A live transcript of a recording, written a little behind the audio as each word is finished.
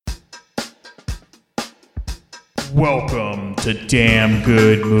Welcome to Damn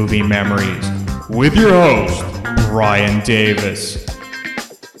Good Movie Memories with your host, Brian Davis.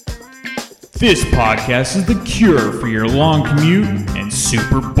 This podcast is the cure for your long commute and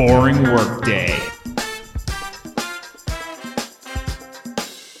super boring workday.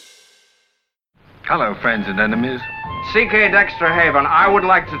 Hello, friends and enemies. C.K. Dexter Haven, I would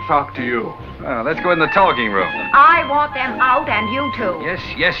like to talk to you. Well, let's go in the talking room. I want them out, and you too.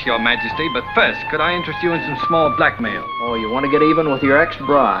 Yes, Your Majesty, but first, could I interest you in some small blackmail? Oh, you want to get even with your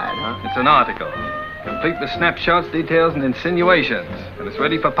ex-bride, huh? It's an article, complete with snapshots, details, and insinuations, and it's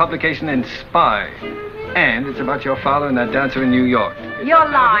ready for publication in Spy. And it's about your father and that dancer in New York.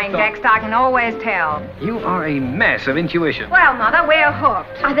 You're lying, Dexter. I can always tell. You are a mess of intuition. Well, Mother, we're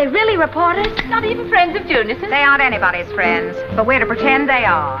hooked. Are they really reporters? Not even friends of Junius's? They aren't anybody's friends, but we're to pretend they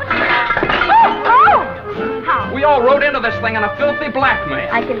are. How? We all rode into this thing on a filthy blackmail.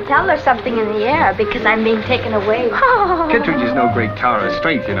 I can tell there's something in the air because I'm being taken away. Kittredge is no great tower of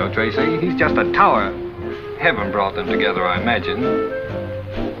strength, you know, Tracy. He's just a tower. Heaven brought them together, I imagine.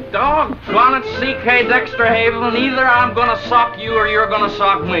 Doggone it, C.K. Dexter Haven. Either I'm gonna sock you or you're gonna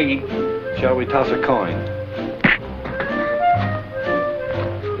sock me. Shall we toss a coin?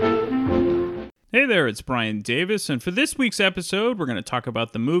 Hey there, it's Brian Davis, and for this week's episode, we're going to talk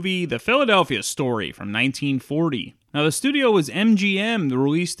about the movie The Philadelphia Story from 1940. Now, the studio was MGM. The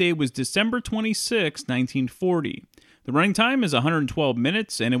release date was December 26, 1940. The running time is 112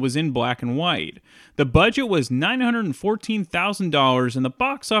 minutes, and it was in black and white. The budget was $914,000, and the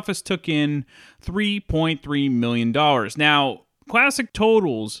box office took in $3.3 million. Now, classic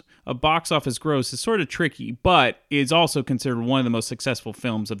totals of box office gross is sort of tricky, but is also considered one of the most successful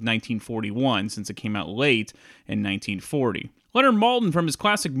films of 1941 since it came out late in 1940. Leonard Maltin from his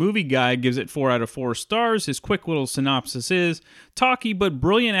Classic Movie Guide gives it 4 out of 4 stars. His quick little synopsis is, talky but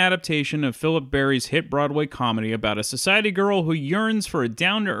brilliant adaptation of Philip Berry's hit Broadway comedy about a society girl who yearns for a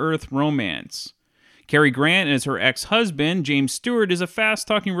down-to-earth romance. Cary Grant as her ex-husband, James Stewart, is a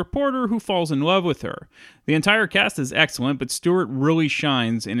fast-talking reporter who falls in love with her. The entire cast is excellent, but Stewart really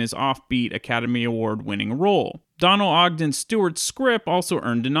shines in his offbeat Academy Award-winning role. Donald Ogden Stewart's script also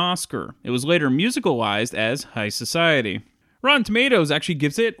earned an Oscar. It was later musicalized as High Society. Rotten Tomatoes actually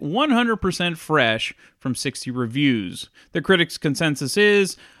gives it 100% fresh from 60 reviews. The critics' consensus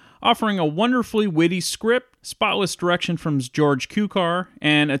is offering a wonderfully witty script, spotless direction from George Cukor,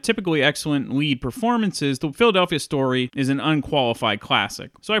 and a typically excellent lead performances. The Philadelphia Story is an unqualified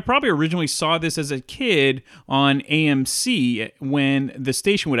classic. So I probably originally saw this as a kid on AMC when the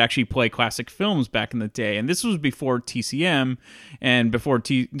station would actually play classic films back in the day. And this was before TCM and before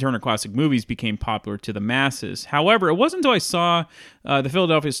Turner Classic Movies became popular to the masses. However, it wasn't until I saw the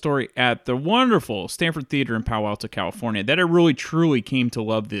Philadelphia Story at the wonderful Stanford Theater in Palo Alto, California, that I really truly came to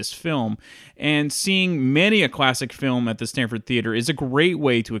love this film. And seeing many a classic film at the Stanford Theater is a great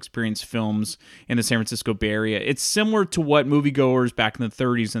way to experience films in the San Francisco Bay Area. It's similar to what moviegoers back in the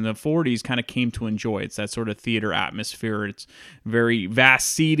 30s and the 40s kind of came to enjoy. It's that sort of theater atmosphere. It's very vast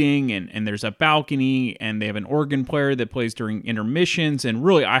seating, and there's a balcony, and they have an organ player that plays during intermissions. And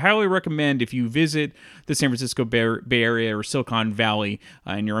really, I highly recommend if you visit the San Francisco Bay Area or Silicon Valley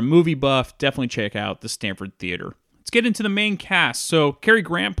and you're a movie buff, definitely check out the Stanford Theater. Let's get into the main cast. So, Cary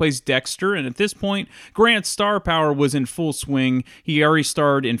Grant plays Dexter, and at this point, Grant's star power was in full swing. He already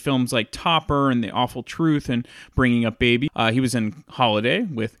starred in films like Topper and The Awful Truth and Bringing Up Baby. He was in Holiday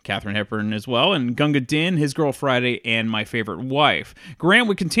with Katharine Hepburn as well, and Gunga Din, His Girl Friday, and My Favorite Wife. Grant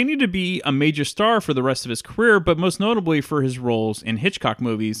would continue to be a major star for the rest of his career, but most notably for his roles in Hitchcock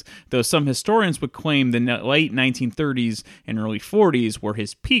movies, though some historians would claim the late 1930s and early 40s were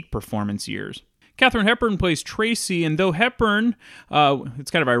his peak performance years. Katharine Hepburn plays Tracy, and though Hepburn, it's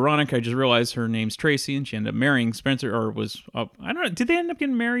kind of ironic, I just realized her name's Tracy, and she ended up marrying Spencer, or was, I don't know, did they end up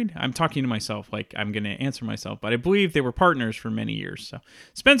getting married? I'm talking to myself like I'm going to answer myself, but I believe they were partners for many years. So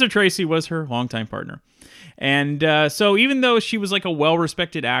Spencer Tracy was her longtime partner. And so even though she was like a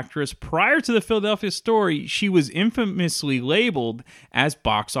well-respected actress, prior to the Philadelphia Story, she was infamously labeled as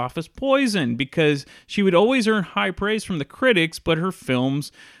box office poison because she would always earn high praise from the critics, but her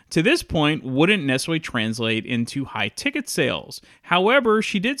films to this point wouldn't necessarily translate into high ticket sales. However,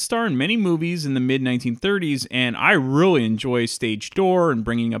 she did star in many movies in the mid-1930s, and I really enjoy Stage Door and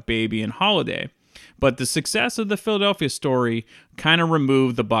Bringing Up Baby and Holiday. But the success of the Philadelphia Story kind of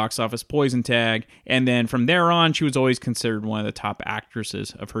removed the box office poison tag, and then from there on, she was always considered one of the top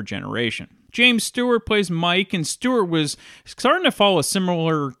actresses of her generation. James Stewart plays Mike, and Stewart was starting to follow a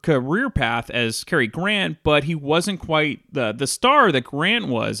similar career path as Cary Grant, but he wasn't quite the star that Grant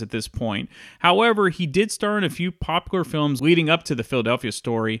was at this point. However, he did star in a few popular films leading up to the Philadelphia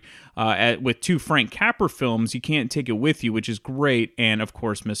Story, with 2 Frank Capra films, You Can't Take It With You, which is great, and of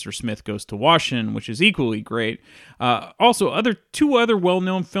course, Mr. Smith Goes to Washington, which is equally great. Also, 2 other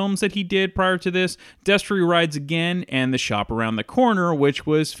well-known films that he did prior to this, Destry Rides Again and The Shop Around the Corner, which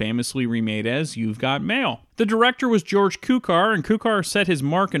was famously remade as You've Got Mail. The director was George Cukor, and Cukor set his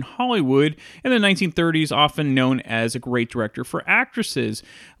mark in Hollywood in the 1930s, often known as a great director for actresses,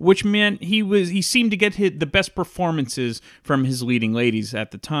 which meant he seemed to get the best performances from his leading ladies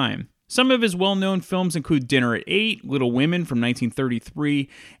at the time. Some of his well-known films include Dinner at 8, Little Women from 1933,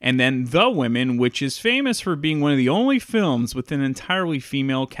 and then The Women, which is famous for being one of the only films with an entirely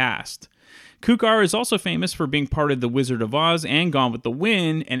female cast. Cukor is also famous for being part of The Wizard of Oz and Gone with the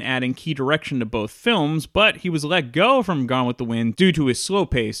Wind and adding key direction to both films, but he was let go from Gone with the Wind due to his slow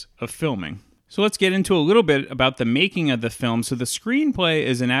pace of filming. So let's get into a little bit about the making of the film. So the screenplay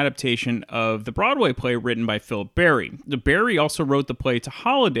is an adaptation of the Broadway play written by Philip Barry. Barry also wrote the play To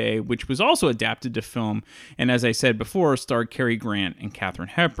Holiday, which was also adapted to film, and as I said before, starred Cary Grant and Katharine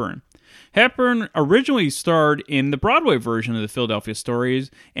Hepburn. Hepburn originally starred in the Broadway version of the Philadelphia Stories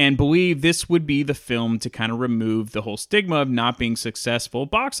and believed this would be the film to kind of remove the whole stigma of not being successful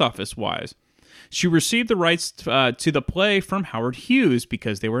box office-wise. She received the rights to the play from Howard Hughes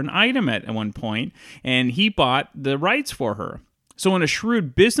because they were an item at one point, and he bought the rights for her. So in a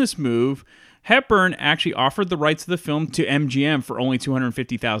shrewd business move, Hepburn actually offered the rights to the film to MGM for only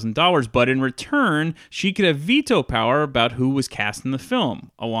 $250,000, but in return, she could have veto power about who was cast in the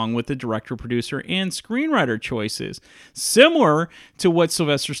film, along with the director, producer, and screenwriter choices. Similar to what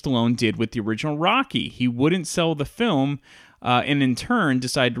Sylvester Stallone did with the original Rocky. He wouldn't sell the film, and in turn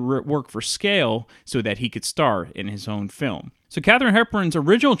decided to work for scale so that he could star in his own film. So Katharine Hepburn's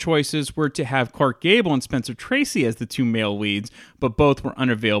original choices were to have Clark Gable and Spencer Tracy as the 2 male leads, but both were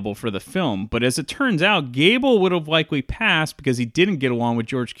unavailable for the film. But as it turns out, Gable would have likely passed because he didn't get along with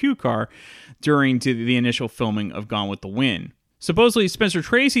George Cukor during the initial filming of Gone with the Wind. Supposedly, Spencer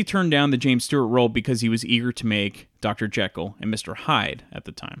Tracy turned down the James Stewart role because he was eager to make Dr. Jekyll and Mr. Hyde at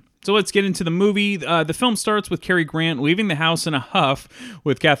the time. So let's get into the movie. The film starts with Cary Grant leaving the house in a huff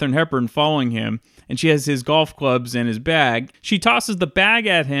with Katharine Hepburn following him, and she has his golf clubs and his bag. She tosses the bag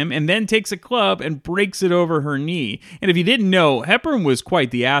at him and then takes a club and breaks it over her knee. And if you didn't know, Hepburn was quite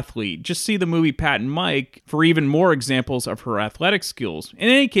the athlete. Just see the movie Pat and Mike for even more examples of her athletic skills. In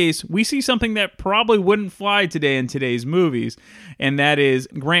any case, we see something that probably wouldn't fly today in today's movies, and that is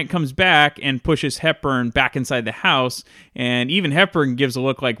Grant comes back and pushes Hepburn back inside the house, and even Hepburn gives a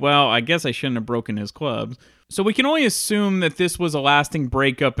look like, well, I guess I shouldn't have broken his clubs. So we can only assume that this was a lasting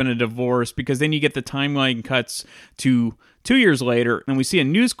breakup and a divorce, because then you get the timeline cuts to 2 years later, and we see a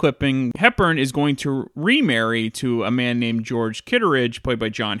news clipping. Hepburn is going to remarry to a man named George Kitteridge, played by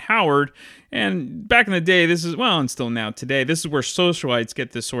John Howard. And back in the day, and still now today, this is where socialites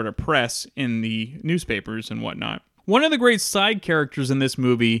get this sort of press in the newspapers and whatnot. One of the great side characters in this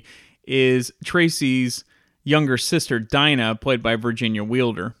movie is Tracy's younger sister, Dinah, played by Virginia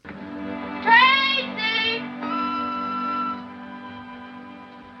Wielder.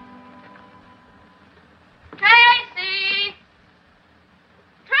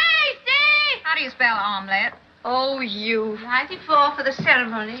 How do you spell omelet? O-U. 94 for the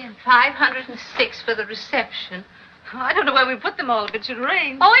ceremony and 506 for the reception. I don't know where we put them all if it should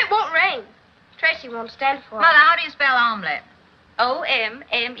rain. Oh, it won't rain. Tracy won't stand for it. Mother, how do you spell omelet?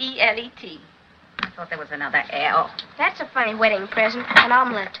 O-M-M-E-L-E-T. I thought there was another L. That's a funny wedding present, an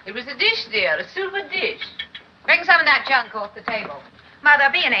omelet. It was a dish, dear, a silver dish. Bring some of that junk off the table. Mother,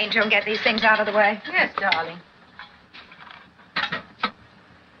 be an angel and get these things out of the way. Yes, darling.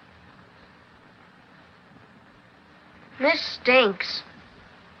 This stinks.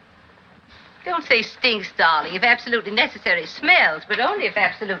 Don't say stinks, darling. If absolutely necessary, smells, but only if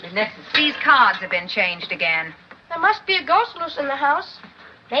absolutely necessary. These cards have been changed again. There must be a ghost loose in the house.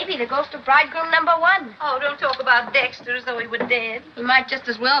 Maybe the ghost of bridegroom number 1. Oh, don't talk about Dexter as though he were dead. He might just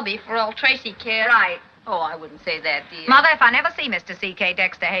as well be, for all Tracy cares. Right. Oh, I wouldn't say that, dear. Mother, if I never see Mr. C.K.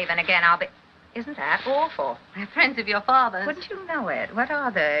 Dexter Haven again, I'll be... Isn't that awful? They're friends of your father's. Wouldn't you know it? What are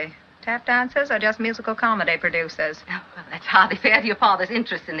they? Tap dancers or just musical comedy producers? Oh, well, that's hardly fair to your father's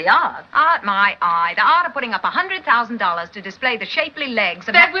interest in the arts. Art, my eye. The art of putting up $100,000 to display the shapely legs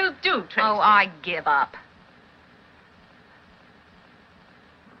of... That will do, Tracy. Oh, I give up.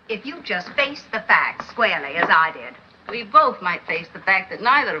 If you just face the facts squarely, as I did, We both might face the fact that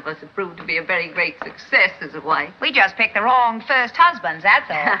neither of us have proved to be a very great success as a wife. We just picked the wrong first husbands, that's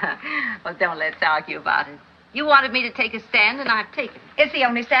all. Well, don't let's argue about it. You wanted me to take a stand, and I've taken it. It's the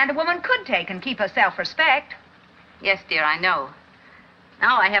only stand a woman could take and keep her self-respect. Yes, dear, I know.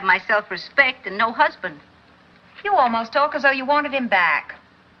 Now I have my self-respect and no husband. You almost talk as though you wanted him back.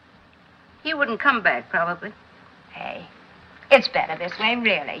 He wouldn't come back, probably. Hey, it's better this way,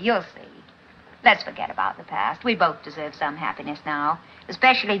 really. You'll see. Let's forget about the past. We both deserve some happiness now.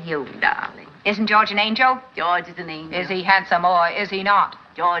 Especially you, darling. Isn't George an angel? George is an angel. Is he handsome or is he not?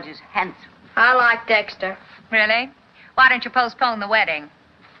 George is handsome. I like Dexter. Really? Why don't you postpone the wedding?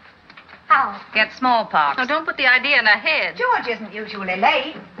 How? Get smallpox. Now, don't put the idea in her head. George isn't usually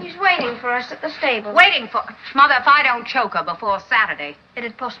late. He's waiting for us at the stable. Waiting for... Mother, if I don't choke her before Saturday,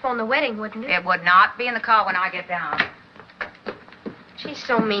 It'd postpone the wedding, wouldn't it? it would not be in the car when I get down. She's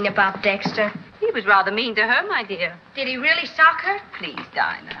so mean about Dexter. He was rather mean to her, my dear. Did he really sock her? Please,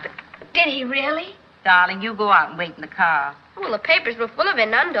 Dinah. Did he really? Darling, you go out and wait in the car. Well, the papers were full of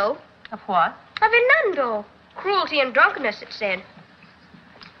Innundo. Of what? Of Innundo. Cruelty and drunkenness, it said.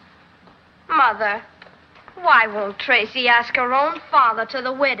 Mother, why won't Tracy ask her own father to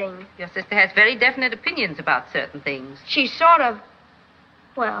the wedding? Your sister has very definite opinions about certain things. She's sort of,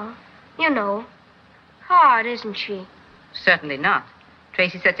 well, you know, hard, isn't she? Certainly not.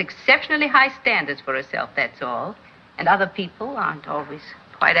 Tracy sets exceptionally high standards for herself, that's all. And other people aren't always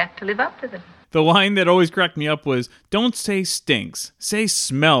quite apt to live up to them. The line that always cracked me up was, "Don't say stinks, say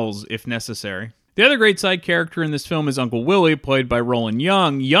smells if necessary." The other great side character in this film is Uncle Willie, played by Roland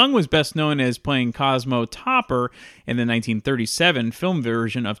Young. Young was best known as playing Cosmo Topper in the 1937 film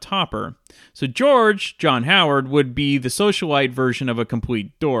version of Topper. So George, John Howard, would be the socialite version of a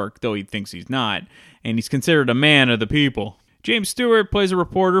complete dork, though he thinks he's not, and he's considered a man of the people. James Stewart plays a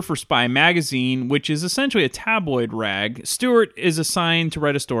reporter for Spy Magazine, which is essentially a tabloid rag. Stewart is assigned to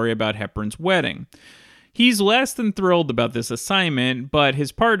write a story about Hepburn's wedding. He's less than thrilled about this assignment, but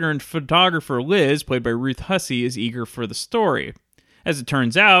his partner and photographer Liz, played by Ruth Hussey, is eager for the story. As it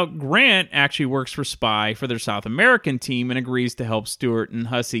turns out, Grant actually works for Spy for their South American team and agrees to help Stewart and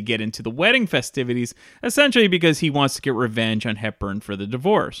Hussey get into the wedding festivities, essentially because he wants to get revenge on Hepburn for the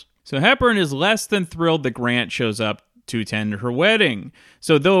divorce. So Hepburn is less than thrilled that Grant shows up to attend her wedding.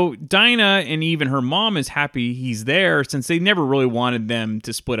 So though Dinah and even her mom is happy he's there, since they never really wanted them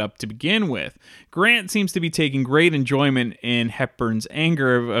to split up to begin with, Grant seems to be taking great enjoyment in Hepburn's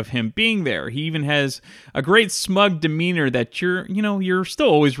anger of him being there. He even has a great smug demeanor that you're still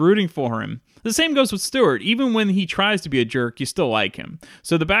always rooting for him. The same goes with Stewart. Even when he tries to be a jerk, you still like him.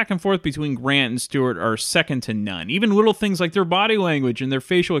 So the back and forth between Grant and Stewart are second to none. Even little things like their body language and their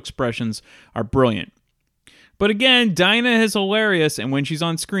facial expressions are brilliant. But again, Dinah is hilarious, and when she's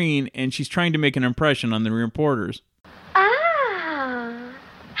on screen, and she's trying to make an impression on the reporters. Ah,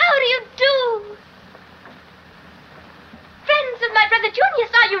 how do you do? Friends of my brother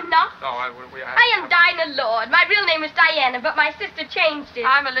Junius, are you not? No, I am Dinah Lord. My real name is Diana, but my sister changed it.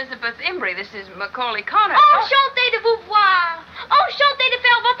 I'm Elizabeth Embry. This is Macaulay Connor. Enchanté de vous voir. Enchanté de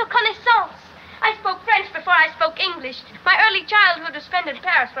faire votre connaissance. I spoke French before I spoke English. My early childhood was spent in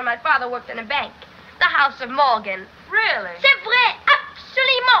Paris where my father worked in a bank. The House of Morgan. Really? C'est vrai,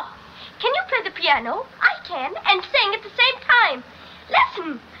 absolument. Can you play the piano? I can, and sing at the same time.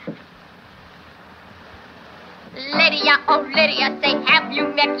 Listen. Lydia, oh Lydia, say, have you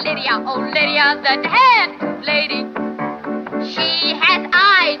met Lydia? Oh Lydia, the dance lady. She has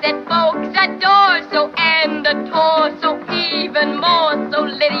eyes that folks adore, so, and a torso even more. So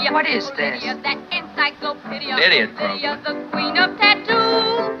Lydia, What is oh, this? Lydia, that encyclopedia. Idiot Lydia, the queen of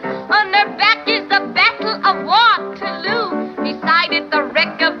tattoo. On her back is the Battle of Waterloo. Beside it, the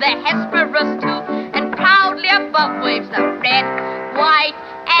wreck of the Hesperus, too. And proudly above waves the red, white,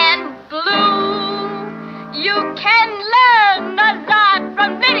 and blue. You can learn a lot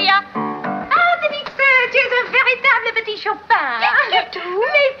from Lydia. Ah, Félix, tu es un véritable petit Chopin. Rien du tout.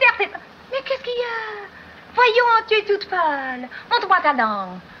 Mais certainement. Mais qu'est-ce qu'il y a? Voyons, tu es toute pâle. Montre-moi ta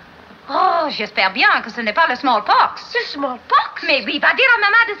langue. Oh, j'espère bien que ce n'est pas le smallpox. Le smallpox? Mais oui, va dire à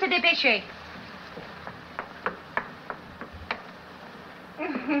maman de se dépêcher.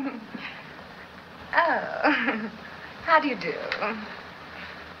 Oh, how do you do?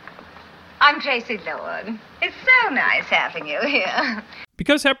 I'm Tracy Lord. It's so nice having you here.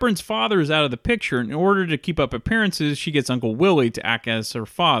 Because Hepburn's father is out of the picture, in order to keep up appearances, she gets Uncle Willie to act as her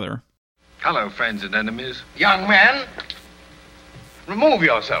father. Hello, friends and enemies. Young man, remove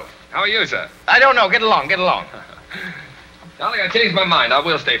yourself. How are you, sir? I don't know. Get along, get along. Darling, I changed my mind. I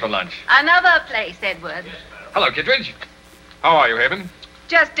will stay for lunch. Another place, Edward. Hello, Kittredge. How are you, Haven?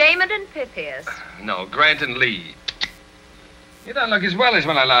 Just Damon and Pythias. No, Grant and Lee. You don't look as well as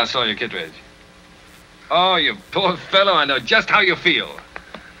when I last saw you, Kittredge. Oh, you poor fellow, I know just how you feel.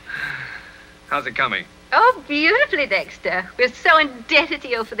 How's it coming? Oh, beautifully, Dexter. We're so indebted to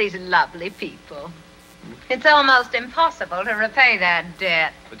you for these lovely people. It's almost impossible to repay that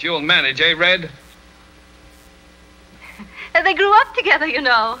debt. But you'll manage, eh, Red? And they grew up together, you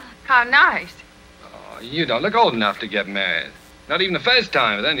know. How nice. Oh, you don't look old enough to get married. Not even the first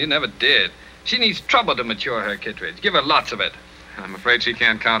time, then you never did. She needs trouble to mature her, Kittredge. Give her lots of it. I'm afraid she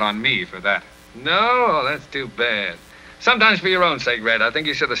can't count on me for that. No, that's too bad. Sometimes for your own sake, Red, I think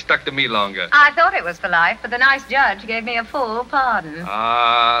you should have stuck to me longer. I thought it was for life, but the nice judge gave me a full pardon.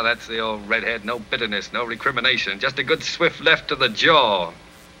 Ah, that's the old redhead. No bitterness, no recrimination. Just a good swift left to the jaw.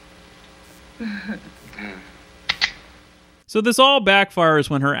 So this all backfires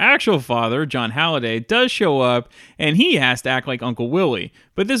when her actual father, John Halliday, does show up, and he has to act like Uncle Willie.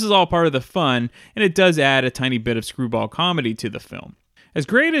 But this is all part of the fun, and it does add a tiny bit of screwball comedy to the film. As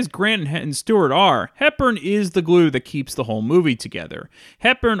great as Grant and Stewart are, Hepburn is the glue that keeps the whole movie together.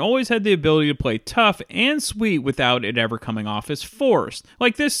 Hepburn always had the ability to play tough and sweet without it ever coming off as forced,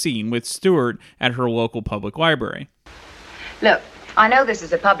 like this scene with Stewart at her local public library. Look, I know this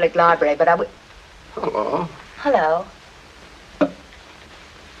is a public library, but I would... Hello. Hello.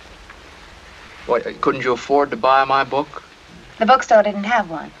 What, couldn't you afford to buy my book? The bookstore didn't have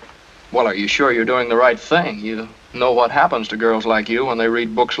one. Well, are you sure you're doing the right thing? You know what happens to girls like you when they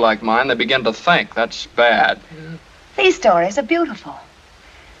read books like mine. They begin to think. That's bad. These stories are beautiful.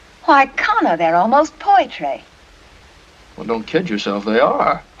 Why, Connor, they're almost poetry. Well, don't kid yourself. They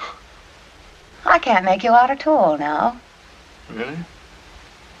are. I can't make you out at all now. Really?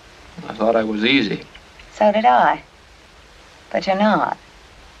 I thought I was easy. So did I. But you're not.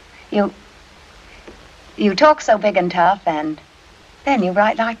 You talk so big and tough, and then you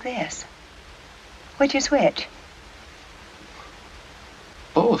write like this. Which is which?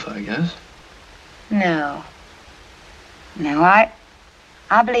 Both, I guess. No. No, I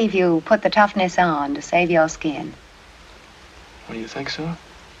believe you put the toughness on to save your skin. What, do you think so?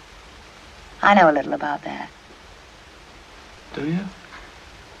 I know a little about that. Do you?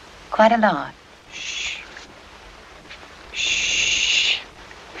 Quite a lot. Shh. Shh.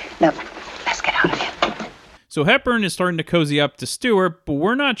 Look, let's get out of here. So Hepburn is starting to cozy up to Stewart, but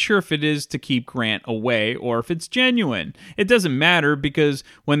we're not sure if it is to keep Grant away or if it's genuine. It doesn't matter because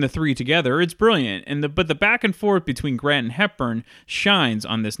when the three together, it's brilliant. But the back and forth between Grant and Hepburn shines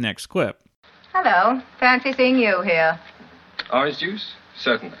on this next clip. Hello. Fancy seeing you here. Orange juice?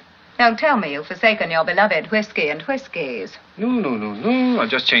 Certainly. Don't tell me you've forsaken your beloved whiskey and whiskies. No. I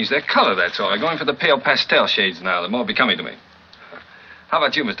just changed their color, that's all. I'm going for the pale pastel shades now. They're more becoming to me. How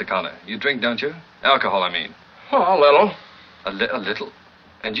about you, Mr. Connor? You drink, don't you? Alcohol, I mean. Oh, a little. A little?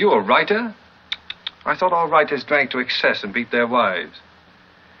 And you a writer? I thought all writers drank to excess and beat their wives.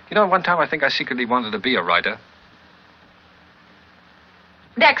 You know, one time I think I secretly wanted to be a writer.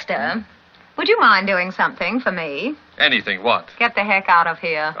 Dexter, would you mind doing something for me? Anything, what? Get the heck out of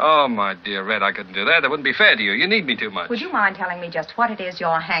here. Oh, my dear Red, I couldn't do that. That wouldn't be fair to you. You need me too much. Would you mind telling me just what it is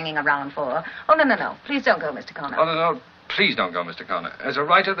you're hanging around for? Oh, no. Please don't go, Mr. Connor. Oh, no. Please don't go, Mr. Connor. As a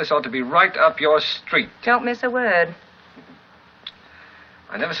writer, this ought to be right up your street. Don't miss a word.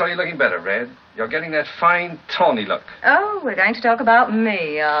 I never saw you looking better, Red. You're getting that fine, tawny look. Oh, we're going to talk about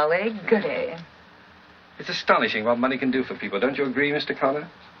me, are we? Goody. It's astonishing what money can do for people. Don't you agree, Mr. Connor?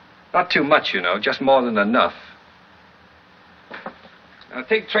 Not too much, you know, just more than enough. Now,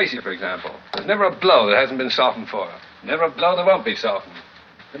 take Tracy, for example. There's never a blow that hasn't been softened for her. Never a blow that won't be softened.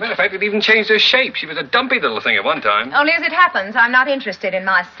 As a matter of fact, it even changed her shape. She was a dumpy little thing at one time. Only as it happens, I'm not interested in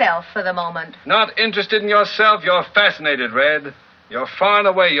myself for the moment. Not interested in yourself? You're fascinated, Red. You're far and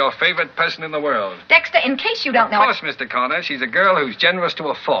away your favorite person in the world. Dexter, in case you don't know... Of course, Mr. Connor. She's a girl who's generous to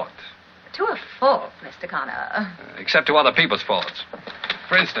a fault. To a fault, Mr. Connor. Except to other people's faults.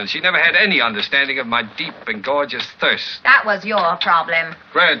 For instance, she never had any understanding of my deep and gorgeous thirst. That was your problem.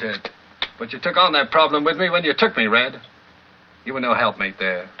 Granted. But you took on that problem with me when you took me, Red. You were no helpmate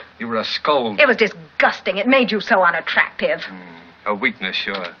there. You were a scold. It was disgusting. It made you so unattractive. A weakness,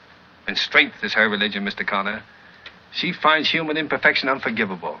 sure. And strength is her religion, Mr. Connor. She finds human imperfection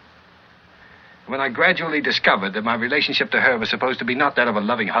unforgivable. When I gradually discovered that my relationship to her was supposed to be not that of a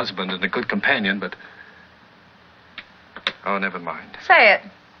loving husband and a good companion, but... Oh, never mind. Say it.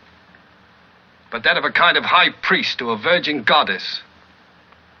 But that of a kind of high priest to a virgin goddess.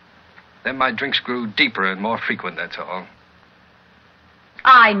 Then my drinks grew deeper and more frequent, that's all.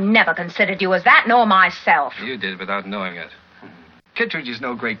 I never considered you as that, nor myself. You did without knowing it. Kittredge is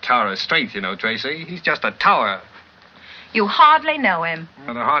no great tower of strength, you know, Tracy. He's just a tower. You hardly know him.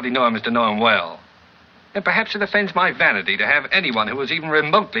 And I hardly know him as to know him well. And perhaps it offends my vanity to have anyone who was even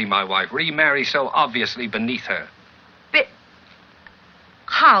remotely my wife remarry so obviously beneath her. But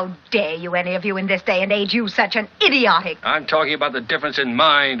how dare you, any of you in this day and age, use such an idiotic... I'm talking about the difference in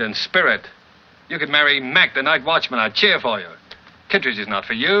mind and spirit. You could marry Mac, the night watchman. I'd cheer for you. Kittredge is not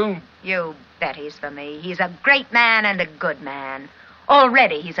for you. You bet he's for me. He's a great man and a good man.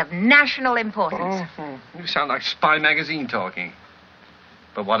 Already he's of national importance. You sound like Spy Magazine talking.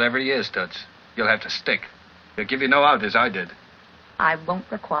 But whatever he is, Toots, you'll have to stick. He'll give you no out as I did. I won't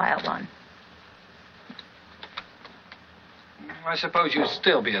require one. I suppose you'd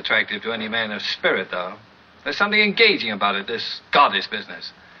still be attractive to any man of spirit, though. There's something engaging about it, this goddess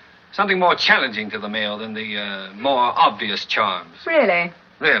business. Something more challenging to the male than the more obvious charms. Really?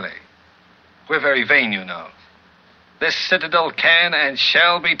 Really. We're very vain, you know. This citadel can and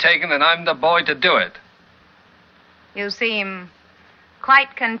shall be taken, and I'm the boy to do it. You seem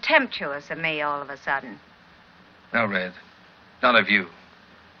quite contemptuous of me all of a sudden. No, Red. None of you.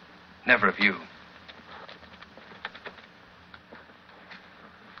 Never of you.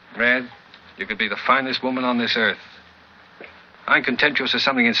 Red, you could be the finest woman on this earth. I'm contemptuous of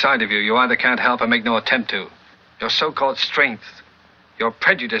something inside of you you either can't help or make no attempt to. Your so-called strength, your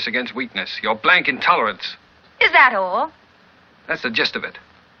prejudice against weakness, your blank intolerance. Is that all? That's the gist of it.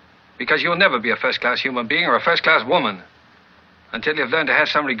 Because you'll never be a first-class human being or a first-class woman until you've learned to have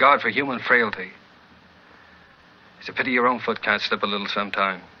some regard for human frailty. It's a pity your own foot can't slip a little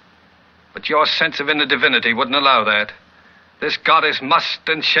sometime. But your sense of inner divinity wouldn't allow that. This goddess must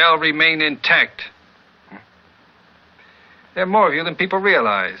and shall remain intact. There are more of you than people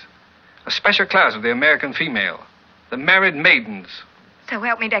realize. A special class of the American female. The married maidens. So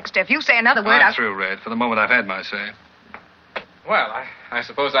help me, Dexter. If you say another word, I'm through, Red. For the moment, I've had my say. Well, I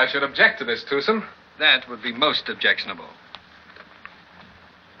suppose I should object to this twosome. That would be most objectionable.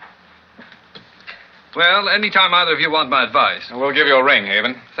 Well, anytime either of you want my advice. We'll give you a ring,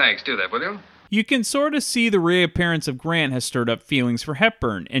 Haven. Thanks. Do that, will you? You can sort of see the reappearance of Grant has stirred up feelings for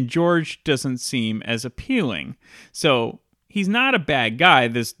Hepburn, and George doesn't seem as appealing. So he's not a bad guy,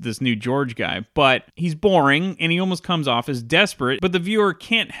 this new George guy, but he's boring, and he almost comes off as desperate, but the viewer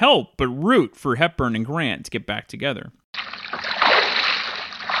can't help but root for Hepburn and Grant to get back together.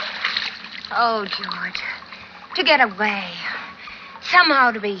 Oh, George, to get away.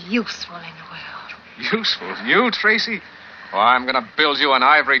 Somehow to be useful in the world. Useful? You, Tracy? Well, I'm going to build you an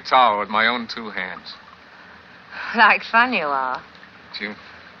ivory tower with my own two hands. Like fun you are. You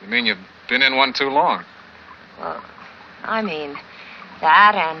mean you've been in one too long? Well, I mean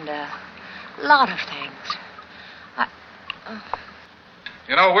that and a lot of things.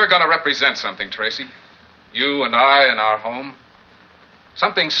 You know, we're going to represent something, Tracy. You and I and our home.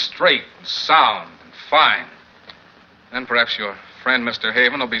 Something straight and sound and fine. Then perhaps your friend, Mr.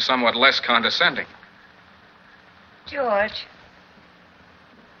 Haven, will be somewhat less condescending. George,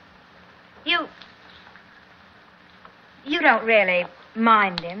 you don't really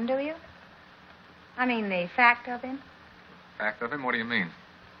mind him, do you? I mean, the fact of him? Fact of him? What do you mean?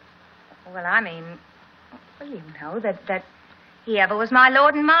 Well, I mean, you know, that he ever was my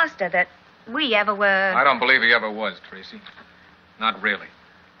lord and master, that we ever were... I don't believe he ever was, Tracy. Not really.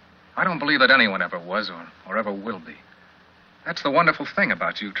 I don't believe that anyone ever was or ever will be. That's the wonderful thing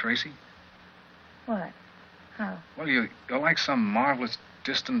about you, Tracy. What? How? Well, you're like some marvelous,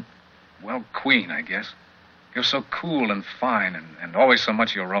 distant, well, queen, I guess. You're so cool and fine and always so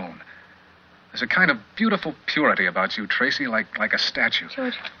much your own. There's a kind of beautiful purity about you, Tracy, like a statue.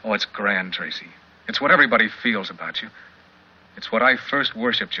 George. Oh, it's grand, Tracy. It's what everybody feels about you. It's what I first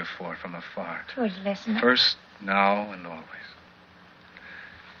worshipped you for from afar. George, listen. First, now, and always.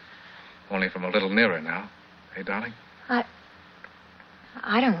 Only from a little nearer now. Hey, darling?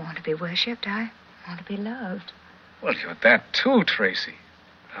 I don't want to be worshipped. I want to be loved. Well, you're that too, Tracy.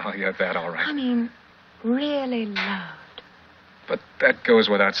 Oh, you're that all right. I mean, really loved. But that goes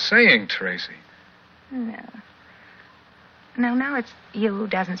without saying, Tracy. No. No, it's you who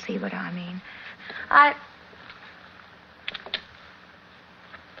doesn't see what I mean.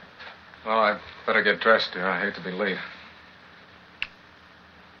 Well, I'd better get dressed, dear. I hate to be late.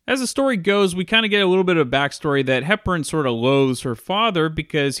 As the story goes, we kind of get a little bit of a backstory that Hepburn sort of loathes her father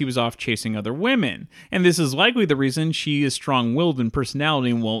because he was off chasing other women. And this is likely the reason she is strong-willed in personality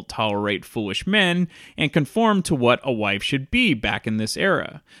and won't tolerate foolish men and conform to what a wife should be back in this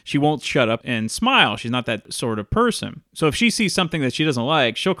era. She won't shut up and smile. She's not that sort of person. So if she sees something that she doesn't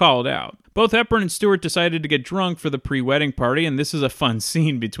like, she'll call it out. Both Hepburn and Stewart decided to get drunk for the pre-wedding party, and this is a fun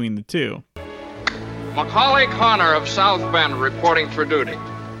scene between the two. Macaulay Connor of South Bend reporting for duty.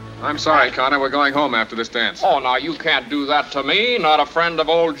 I'm sorry, Connor. We're going home after this dance. Oh, now, you can't do that to me. Not a friend of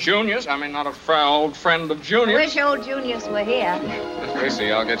old Junior's. I mean, not a old friend of Junior's. Wish old Junius were here.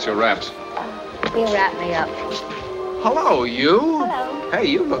 Tracy, I'll get your wraps. He'll wrap me up. Hello, you. Hello. Hey,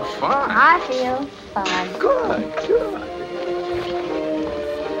 you look fine. I feel fine. Good.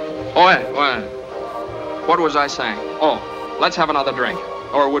 Oh, wait. What was I saying? Oh, let's have another drink.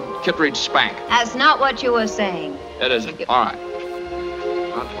 Or would Kittredge spank? That's not what you were saying. It isn't. All right.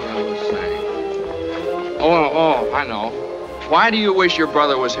 Not what I was saying. Oh, I know. Why do you wish your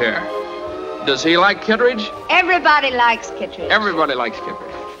brother was here? Does he like Kittredge? Everybody likes Kittredge. Everybody likes Kittredge.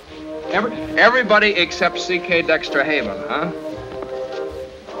 Everybody except C.K. Dexter Haven, huh?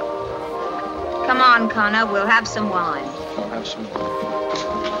 Come on, Connor. We'll have some wine. I'll have some.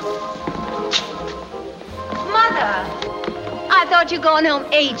 Mother! I thought you were going home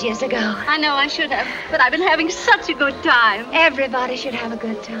ages ago. I know I should have, but I've been having such a good time. Everybody should have a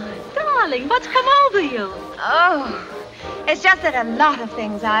good time. Darling, what's come over you? Oh, it's just that a lot of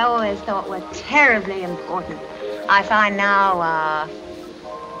things I always thought were terribly important, I find now,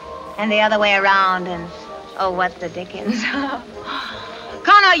 and the other way around, and oh, what the dickens.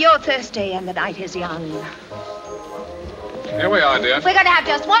 Connor, you're thirsty, and the night is young. Here we are, dear. We're going to have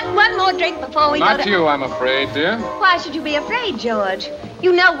just one more drink before we go Not to... you, I'm afraid, dear. Why should you be afraid, George?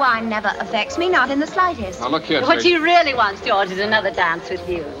 You know wine never affects me, not in the slightest. Now, look here, What Tracy. she really wants, George, is another dance with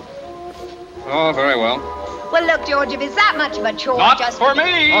you. Oh, very well. Well, look, George, if it's that much of a chore, Not just... for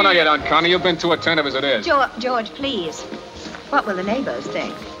me! Oh, no, you don't, Connor. You've been too attentive as it is. George, please. What will the neighbors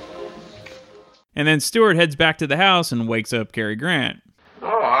think? And then Stewart heads back to the house and wakes up Cary Grant. Oh,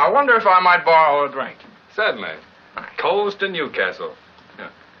 I wonder if I might borrow a drink. Certainly. Toast to Newcastle.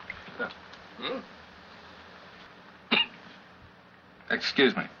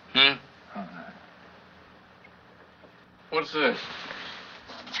 Excuse me. Hmm? What's this?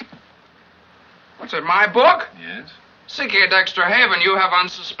 What's it, my book? Yes? C.K. Dexter Haven, you have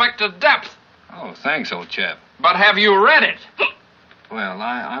unsuspected depth. Oh, thanks, old chap. But have you read it? Well,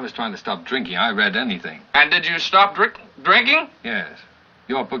 I was trying to stop drinking. I read anything. And did you stop drinking? Yes.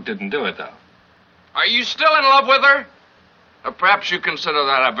 Your book didn't do it, though. Are you still in love with her? Or perhaps you consider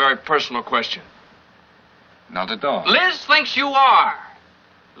that a very personal question. Not at all. Liz thinks you are.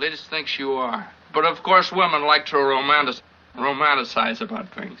 Liz thinks you are. But of course women like to romanticize about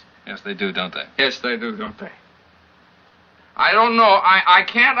things. Yes, they do, don't they? Yes, they do, don't they? I don't know. I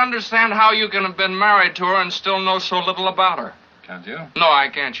can't understand how you can have been married to her and still know so little about her. Can't you? No, I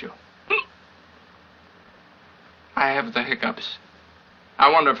can't you. I have the hiccups. I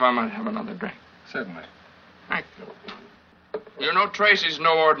wonder if I might have another drink. Certainly. Thank you. You know, Tracy's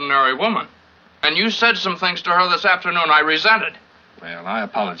no ordinary woman. And you said some things to her this afternoon I resented. Well, I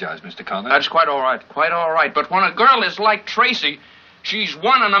apologize, Mr. Connor. That's quite all right. Quite all right. But when a girl is like Tracy, she's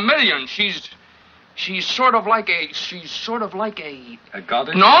one in a million. She's sort of like a... A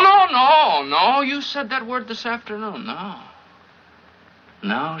goddess? No. You said that word this afternoon.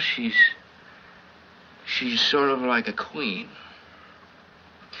 No, she's sort of like a queen.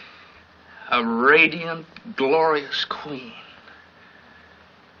 A radiant, glorious queen.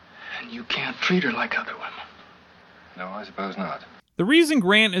 And you can't treat her like other women. No, I suppose not. The reason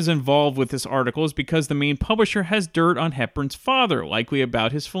Grant is involved with this article is because the main publisher has dirt on Hepburn's father, likely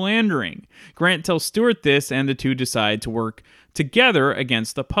about his philandering. Grant tells Stewart this, and the two decide to work together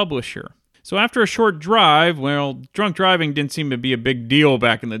against the publisher. So after a short drive, well, drunk driving didn't seem to be a big deal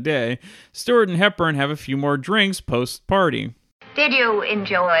back in the day, Stewart and Hepburn have a few more drinks post-party. Did you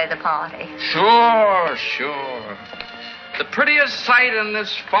enjoy the party? Sure. The prettiest sight in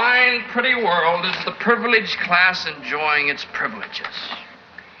this fine, pretty world is the privileged class enjoying its privileges.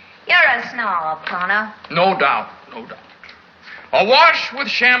 You're a snob, Connor. No doubt. Awash with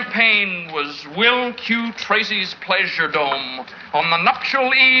champagne was Will Q. Tracy's pleasure dome on the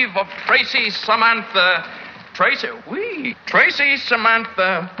nuptial eve of Tracy Samantha. Tracy.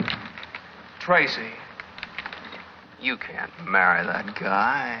 You can't marry that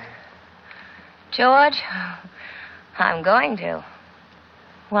guy. George, I'm going to.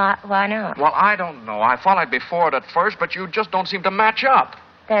 Why not? Well, I don't know. I thought I'd be for it at first, but you just don't seem to match up.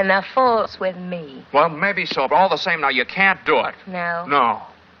 Then the fault's with me. Well, maybe so, but all the same, now, you can't do it. No? No.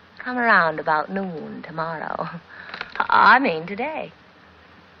 Come around about noon tomorrow. I mean today.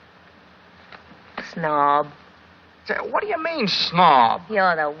 Snob. Say, what do you mean, snob?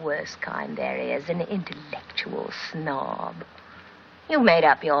 You're the worst kind there is, an intellectual snob. You made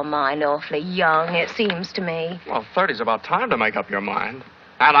up your mind awfully young, it seems to me. Well, 30's about time to make up your mind.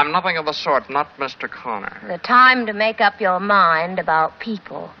 And I'm nothing of the sort, not Mr. Connor. The time to make up your mind about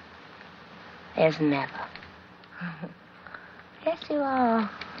people is never. Yes, you are.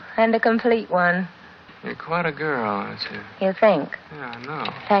 And a complete one. You're quite a girl, aren't you? You think? Yeah, I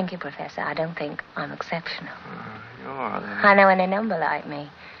know. Thank you, Professor. I don't think I'm exceptional. You are, then. I know any number like me.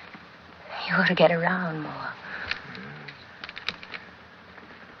 You ought to get around more.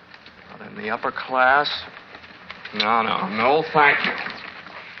 Not in the upper class? No, thank you.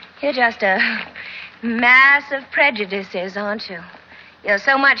 You're just a mass of prejudices, aren't you? You're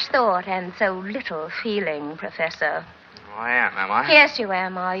so much thought and so little feeling, Professor. Oh, I am I? Yes, you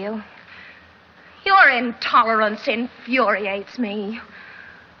am, are you? Your intolerance infuriates me.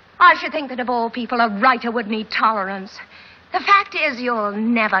 I should think that of all people, a writer would need tolerance. The fact is,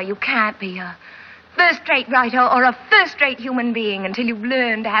 you can't be a first-rate writer or a first-rate human being until you've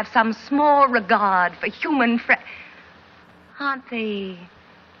learned to have some small regard for human Aren't the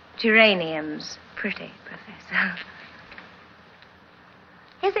geraniums pretty, Professor?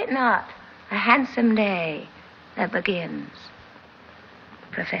 Is it not a handsome day that begins,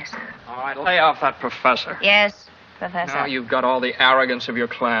 Professor? All right, lay off that professor. Yes, Professor. Now you've got all the arrogance of your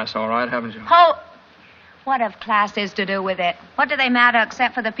class, all right, haven't you? What have classes to do with it? What do they matter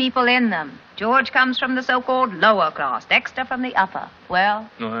except for the people in them? George comes from the so-called lower class, Dexter from the upper. Well,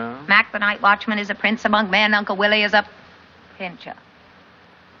 Mac the night watchman is a prince among men. Uncle Willie is a pincher.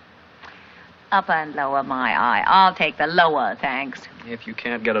 Upper and lower, my eye. I'll take the lower, thanks. If you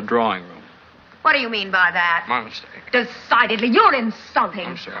can't get a drawing room. What do you mean by that? My mistake. Decidedly, you're insulting.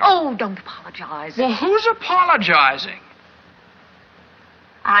 I'm sorry. Oh, don't apologize. Well, who's apologizing?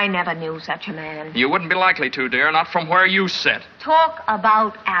 I never knew such a man. You wouldn't be likely to, dear, not from where you sit. Talk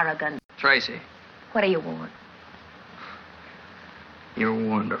about arrogance. Tracy, What do you want? you're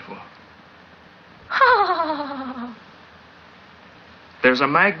wonderful. There's a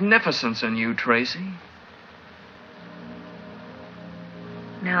magnificence in you, Tracy.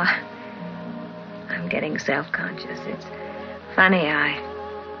 Now, I'm getting self-conscious. It's funny,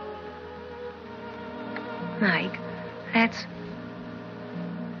 Mike, that's...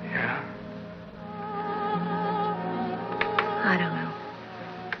 Yeah? I don't know.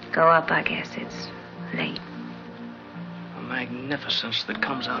 Go up, I guess. It's late. A magnificence that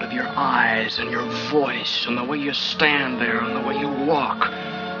comes out of your eyes and your voice and the way you stand there and the way you walk.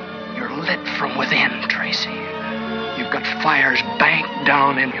 You're lit from within, Tracy. You've got fires banked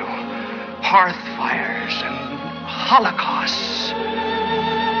down in you. Hearth fires and holocausts.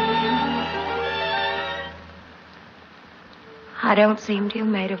 I don't seem to you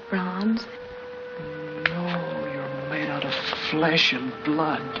made of bronze. No, you're made out of flesh and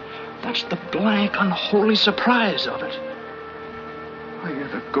blood. That's the blank, unholy surprise of it. Oh, you're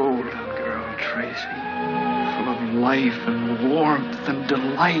the golden girl, Tracy. Full of life and warmth and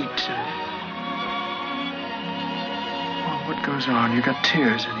delight. Oh, what goes on? You got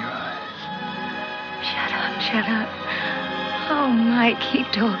tears in your eyes. Shut up. Oh, Mike, keep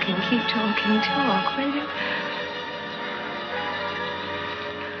talking. Talk, will you?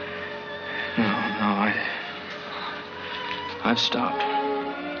 No, I've stopped.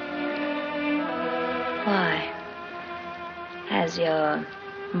 Why? Has your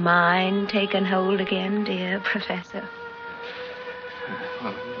mind taken hold again, dear Professor?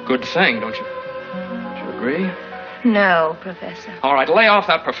 Well, good thing, don't you agree? No, Professor. All right, lay off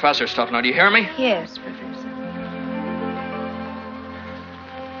that professor stuff now. Do you hear me? Yes, Professor.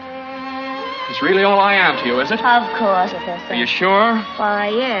 It's really all I am to you, is it? Of course, Professor. Are you sure? Why,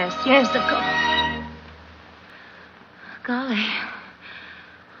 yes, of course. Golly,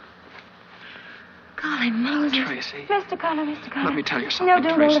 Moses. Tracy. Mr. Connor. Let me tell you something, No,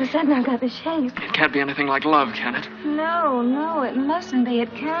 don't Tracy. all of a sudden I've got the shakes. It can't be anything like love, can it? No, it mustn't be.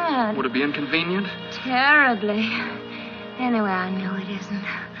 It can't. Would it be inconvenient? Terribly. Anyway, I know it isn't.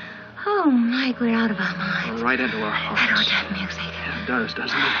 Oh, Mike, we're out of our minds. Right into our hearts. That ought to have music. Yeah, it does,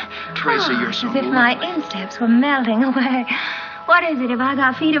 doesn't it? Tracy, you're so as if my insteps were melting away. What is it? Have I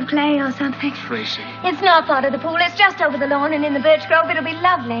got feet of clay or something? Tracy. It's not part of the pool. It's just over the lawn and in the birch grove. It'll be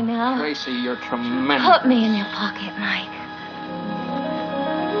lovely now. Tracy, you're tremendous. Put me in your pocket, Mike.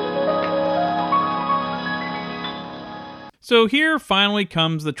 So here finally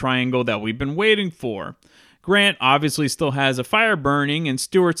comes the triangle that we've been waiting for. Grant obviously still has a fire burning, and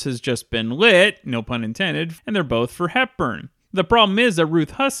Stewart's has just been lit, no pun intended, and they're both for Hepburn. The problem is that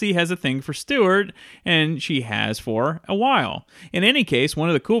Ruth Hussey has a thing for Stewart, and she has for a while. In any case, one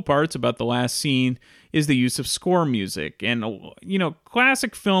of the cool parts about the last scene is the use of score music. And,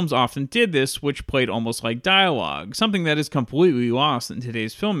 classic films often did this, which played almost like dialogue, something that is completely lost in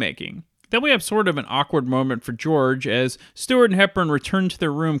today's filmmaking. Then we have sort of an awkward moment for George as Stewart and Hepburn return to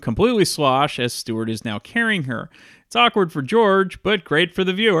their room completely slosh as Stewart is now carrying her. It's awkward for George, but great for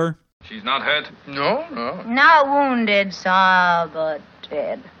the viewer. She's not hurt? No. Not wounded, sir, but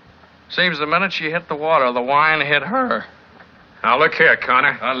dead. Seems the minute she hit the water, the wine hit her. Now, look here,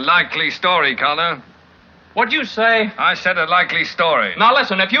 Connor. A likely story, Connor. What'd you say? I said a likely story. Now,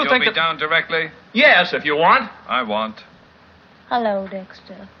 listen, if you You'll think be that... down directly? Yes, if you want. I want. Hello,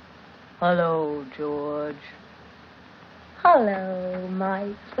 Dexter. Hello, George. Hello,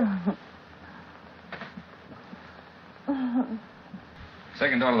 Mike.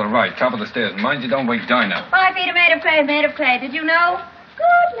 Second door to the right, top of the stairs. Mind you don't wake Dinah. 5 feet are made of clay, made of clay. Did you know?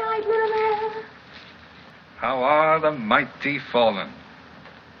 Good night, little man. How are the mighty fallen?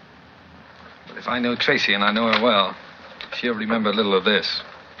 But if I know Tracy, and I know her well, she'll remember a little of this.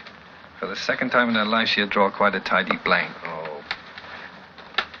 For the second time in her life, she'll draw quite a tidy blank. Oh.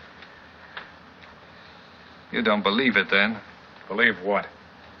 You don't believe it, then? Believe what?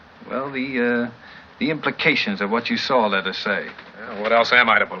 Well, the implications of what you saw, let us say. Well, what else am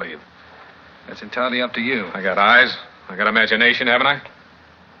I to believe? That's entirely up to you. I got eyes. I got imagination, haven't I?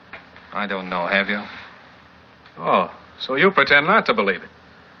 I don't know, have you? Oh, so you pretend not to believe it.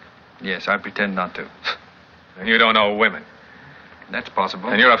 Yes, I pretend not to. And you don't know women. That's possible.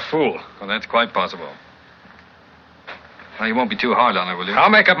 And you're a fool. Well, that's quite possible. Now, you won't be too hard on her, will you? I'll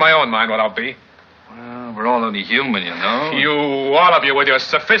make up my own mind what I'll be. Well, we're all only human, you know. You, all of you, with your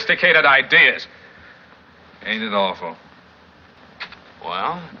sophisticated ideas. Ain't it awful?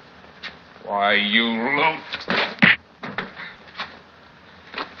 Well? Why, you loot.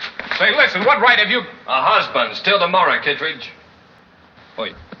 Say, listen, what right have you... A husband. Still tomorrow, Kittredge.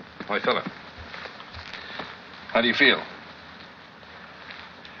 Oi, fella. How do you feel?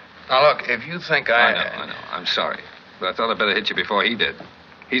 Now, look, if you think I know. I'm sorry. But I thought I'd better hit you before he did.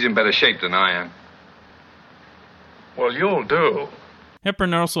 He's in better shape than I am. Well, you'll do.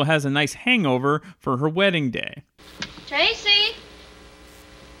 Hepburn also has a nice hangover for her wedding day. Tracy?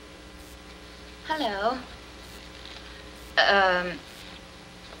 Hello.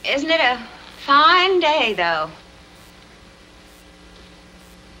 Isn't it a fine day, though?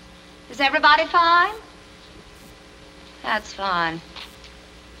 Is everybody fine? That's fine.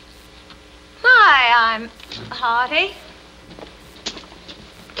 My, I'm hearty.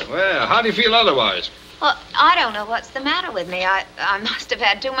 Well, how do you feel otherwise? Well, I don't know what's the matter with me. I must have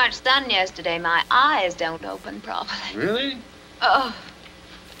had too much sun yesterday. My eyes don't open properly. Really? Oh,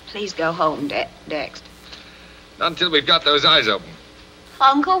 please go home, Dex. Not until we've got those eyes open.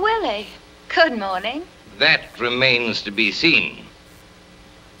 Uncle Willie, good morning. That remains to be seen.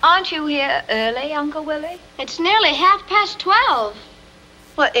 Aren't you here early, Uncle Willie? It's nearly 12:30.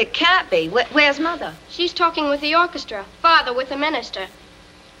 Well, it can't be. Where's Mother? She's talking with the orchestra, Father with the minister.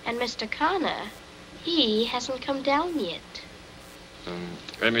 And Mr. Connor, he hasn't come down yet.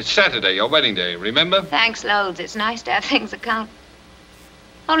 And it's Saturday, your wedding day, remember? Thanks loads. It's nice to have things account.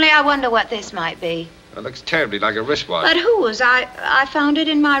 Only I wonder what this might be. It looks terribly like a wristwatch. But whose? I found it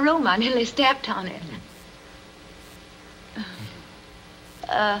in my room. I nearly stepped on it.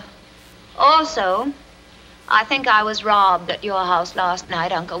 Also, I think I was robbed at your house last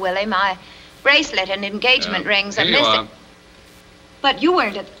night, Uncle Willie. My bracelet and engagement rings are here you missing. are. But you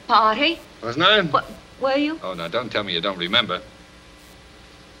weren't at the party. Wasn't I? What, were you? Oh, now, don't tell me you don't remember.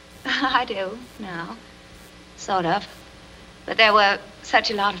 I do, now. Sort of. But there were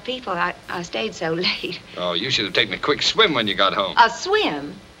such a lot of people. I stayed so late. Oh, you should have taken a quick swim when you got home. A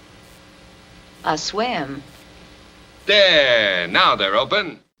swim? A swim? There, now they're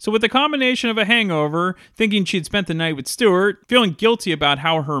open. So with the combination of a hangover, thinking she'd spent the night with Stuart, feeling guilty about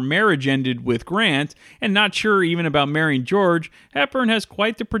how her marriage ended with Grant, and not sure even about marrying George, Hepburn has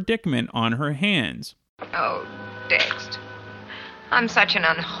quite the predicament on her hands. Oh, Dex. I'm such an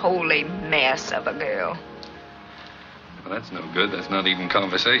unholy mess of a girl. Well, that's no good. That's not even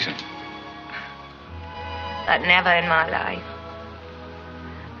conversation. But never in my life.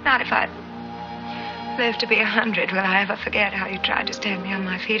 Not if I live to be 100 will I ever forget how you tried to stand me on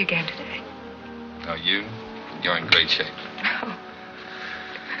my feet again today. Oh, you're in great shape. Oh.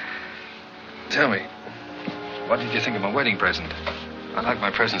 Tell me, what did you think of my wedding present? I like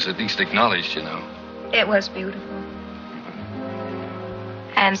my presents at least acknowledged, you know. It was beautiful.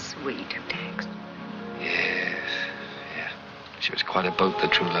 And sweet, Dex. Yes, yeah. She was quite a boat, the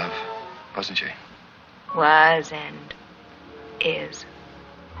true love, wasn't she? Was and is.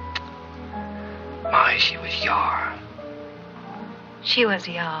 My, she was yar. She was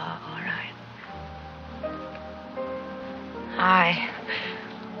all right. I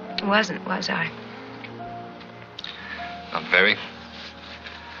wasn't, was I? Not very.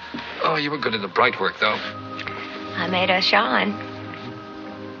 Oh, you were good at the bright work, though. I made her shine.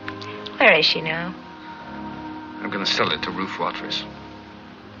 Where is she now? I'm going to sell it to Ruth Watrous.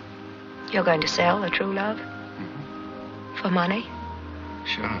 You're going to sell the true love? For money?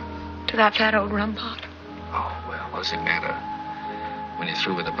 Sure. To that fat old rum pot. Oh, well, what does it matter? When you're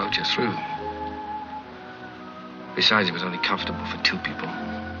through with the boat, you're through. Besides, it was only comfortable for 2 people.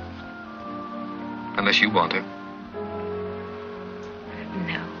 Unless you want her.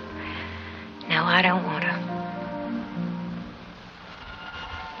 No. No, I don't want her.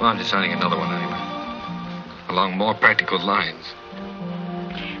 Well, I'm deciding another one anyway. Along more practical lines.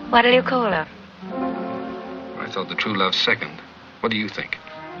 What'll you call her? I thought the true love's second. What do you think?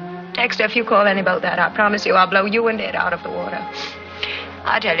 Dexter, if you call any boat that, I promise you I'll blow you and it out of the water.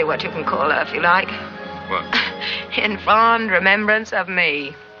 I'll tell you what you can call her if you like. What? In fond remembrance of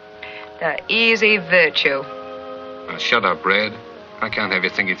me. The Easy Virtue. Now, shut up, Red. I can't have you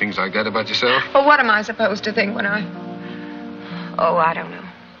thinking things like that about yourself. Well, what am I supposed to think when I... Oh, I don't know.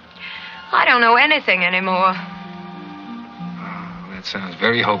 I don't know anything anymore. Oh, that sounds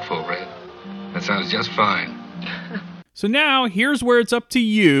very hopeful, Red. That sounds just fine. So now, here's where it's up to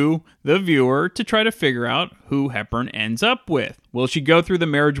you, the viewer, to try to figure out who Hepburn ends up with. Will she go through the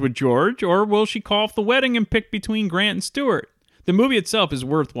marriage with George, or will she call off the wedding and pick between Grant and Stewart? The movie itself is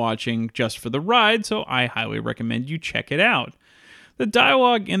worth watching just for the ride, so I highly recommend you check it out. The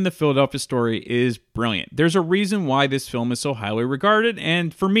dialogue in the Philadelphia Story is brilliant. There's a reason why this film is so highly regarded,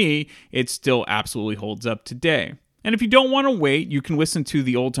 and for me, it still absolutely holds up today. And if you don't want to wait, you can listen to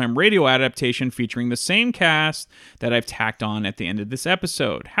the old-time radio adaptation featuring the same cast that I've tacked on at the end of this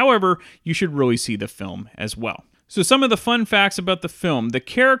episode. However, you should really see the film as well. So some of the fun facts about the film. The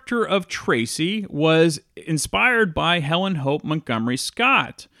character of Tracy was inspired by Helen Hope Montgomery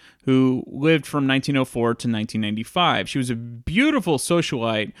Scott, who lived from 1904 to 1995. She was a beautiful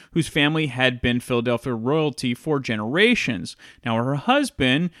socialite whose family had been Philadelphia royalty for generations. Now, her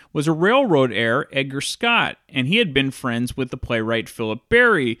husband was a railroad heir, Edgar Scott, and he had been friends with the playwright Philip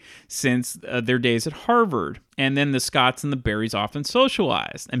Barry since their days at Harvard. And then the Scotts and the Barrys often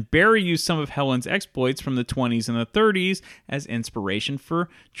socialized. And Barry used some of Helen's exploits from the 20s and the 30s as inspiration for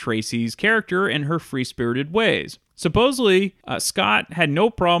Tracy's character and her free-spirited ways. Supposedly, Scott had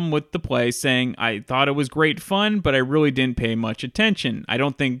no problem with the play, saying, "I thought it was great fun, but I really didn't pay much attention. I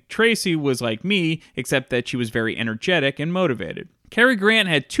don't think Tracy was like me, except that she was very energetic and motivated." Cary Grant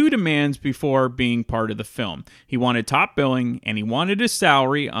had 2 demands before being part of the film. He wanted top billing, and he wanted his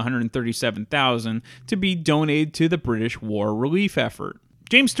salary, $137,000, to be donated to the British war relief effort.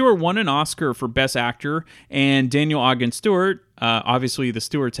 James Stewart won an Oscar for Best Actor, and Daniel Ogden Stewart, obviously the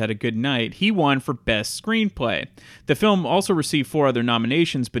Stewarts had a good night, he won for Best Screenplay. The film also received 4 other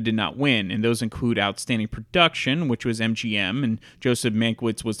nominations but did not win, and those include Outstanding Production, which was MGM, and Joseph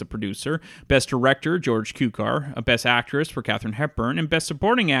Mankiewicz was the producer, Best Director, George Cukor, Best Actress for Katharine Hepburn, and Best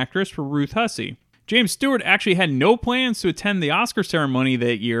Supporting Actress for Ruth Hussey. James Stewart actually had no plans to attend the Oscar ceremony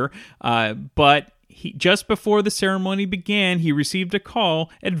that year, but just before the ceremony began, he received a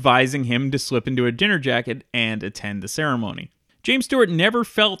call advising him to slip into a dinner jacket and attend the ceremony. James Stewart never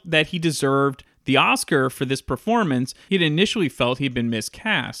felt that he deserved the Oscar for this performance. He had initially felt he'd been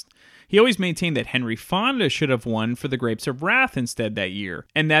miscast. He always maintained that Henry Fonda should have won for The Grapes of Wrath instead that year,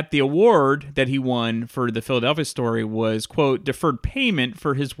 and that the award that he won for the Philadelphia Story was, quote, deferred payment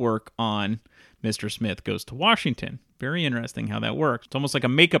for his work on Mr. Smith Goes to Washington. Very interesting how that works. It's almost like a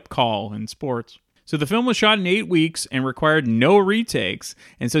makeup call in sports. So the film was shot in 8 weeks and required no retakes.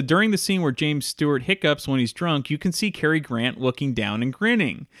 And so during the scene where James Stewart hiccups when he's drunk, you can see Cary Grant looking down and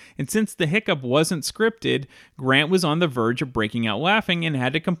grinning. And since the hiccup wasn't scripted, Grant was on the verge of breaking out laughing and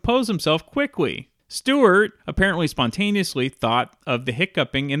had to compose himself quickly. Stewart apparently spontaneously thought of the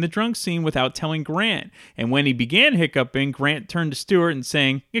hiccuping in the drunk scene without telling Grant. And when he began hiccuping, Grant turned to Stewart and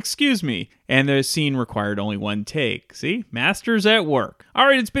saying, "Excuse me," and the scene required only 1 take. See? Masters at work. All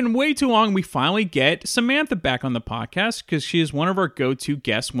right, it's been way too long. We finally get Samantha back on the podcast because she is one of our go-to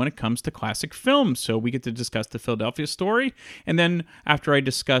guests when it comes to classic films. So we get to discuss the Philadelphia Story. And then after I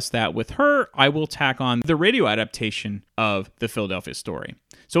discuss that with her, I will tack on the radio adaptation of the Philadelphia Story.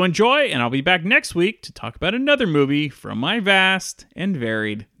 So enjoy, and I'll be back next week to talk about another movie from my vast and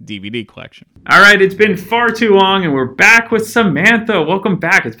varied DVD collection. All right, it's been far too long, and we're back with Samantha. Welcome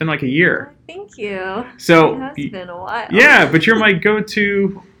back. It's been like a year. Thank you. So, it has been a while. Yeah, but you're my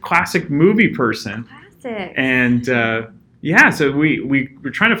go-to classic movie person. Classic. And so we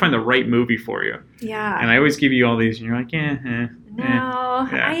were trying to find the right movie for you. Yeah. And I always give you all these, and you're like, No,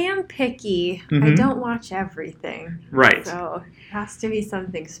 yeah. I am picky. Mm-hmm. I don't watch everything. Right. So it has to be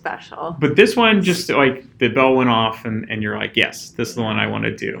something special. But this one, just like the bell went off and you're like, yes, this is the one I want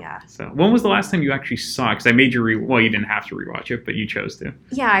to do. Yeah. So when was the last time you actually saw it? Because I made you you didn't have to rewatch it, but you chose to.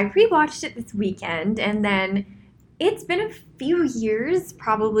 Yeah, I rewatched it this weekend, and then It's been a few years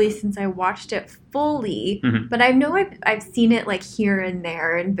probably since I watched it fully, Mhm. but I know I've seen it like here and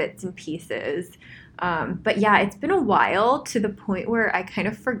there in bits and pieces. But yeah, it's been a while to the point where I kind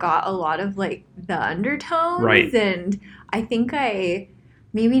of forgot a lot of like the undertones. Right. And I think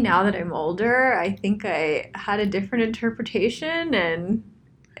maybe now that I'm older, I think I had a different interpretation, and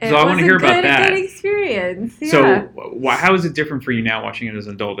it So I was wanna hear about that. a good experience. Yeah. So how is it different for you now watching it as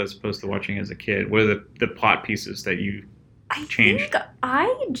an adult as opposed to watching it as a kid? What are the plot pieces that you I changed? think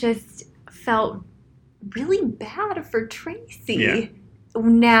I just felt really bad for Tracy. Yeah.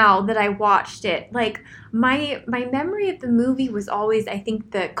 Now that I watched it, like my memory of the movie was always, I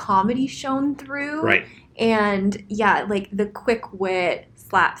think, the comedy shone through, Right. and yeah, like the quick wit,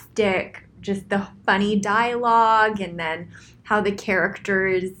 slapstick, just the funny dialogue, and then how the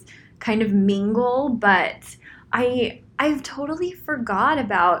characters kind of mingle. But I've totally forgot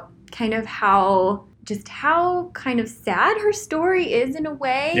about kind of how kind of sad her story is in a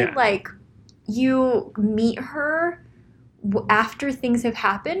way. Yeah. Like you meet her after things have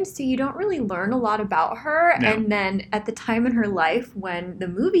happened, so you don't really learn a lot about her. No. And then at the time in her life when the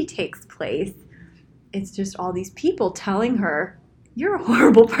movie takes place, it's just all these people telling her, you're a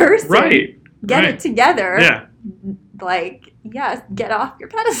horrible person. Right. Get Right. it together. Yeah. Like, yes, get off your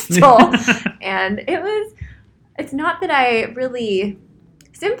pedestal. And it's not that I really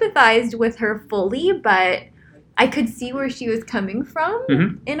sympathized with her fully, but I could see where she was coming from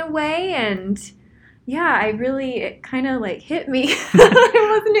Mhm. in a way. And yeah, it kind of like hit me.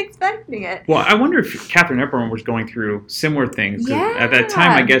 I wasn't expecting it. Well, I wonder if Katharine Hepburn was going through similar things. 'Cause at that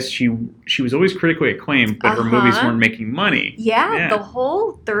time, I guess she was always critically acclaimed, but her movies weren't making money. Yeah, the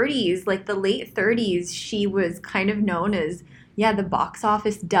whole 30s, like the late 30s, she was kind of known as, the box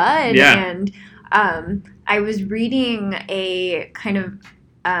office dud. Yeah. And I was reading a kind of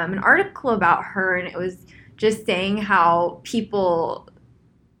an article about her, and it was just saying how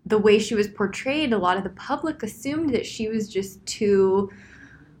the way she was portrayed, a lot of the public assumed that she was just too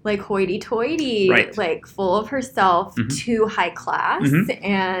like hoity-toity, Right. like full of herself, too high class. Mhm.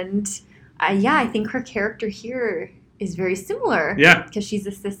 And I think her character here is very similar. Yeah. Because she's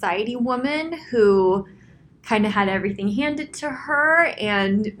a society woman who kind of had everything handed to her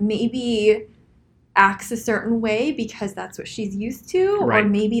and maybe acts a certain way because that's what she's used to. Right. Or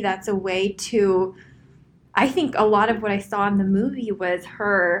maybe that's a way to... I think a lot of what I saw in the movie was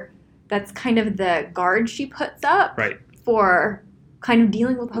that's kind of the guard she puts up Right. for kind of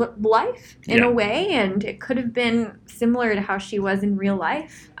dealing with life in Yeah. a way, and it could have been similar to how she was in real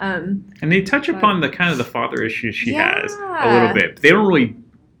life. And they touch upon the kind of the father issues she has a Yeah. little bit. They don't really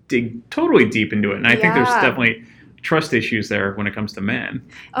dig totally deep into it. And I think there's Yeah. definitely trust issues there when it comes to men.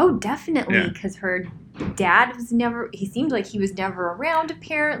 Oh, definitely, Yeah. because her dad he seemed like he was never around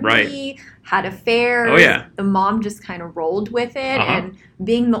apparently, Right. had affairs. Oh, yeah. The mom just kind of rolled with it, Uh-huh. and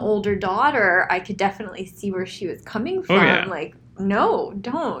being the older daughter, I could definitely see where she was coming from. yeah. Like, no,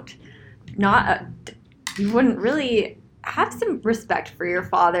 don't. You wouldn't really have some respect for your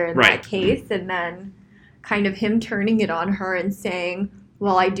father in Right. that case, and then kind of him turning it on her and saying,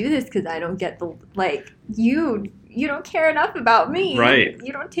 well, I do this because I don't get you don't care enough about me. Right.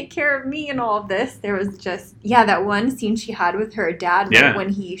 You don't take care of me and all of this. There was just, that one scene she had with her dad Yeah. when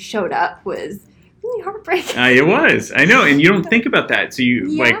he showed up was really heartbreaking. It was. I know. And you don't think about that. So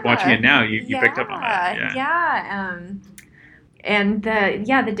you, like, Yeah. watching it now, you picked up on that. Yeah. Yeah. And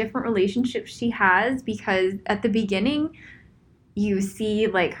the different relationships she has, because at the beginning you see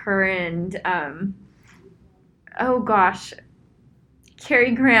like her and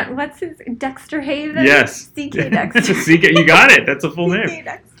Cary Grant, what's his Dexter Haven? Yes. C.K. Dexter. CK, you got it. That's a full name. C.K.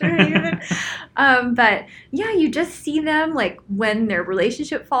 Dexter Haven. But yeah, you just see them like when their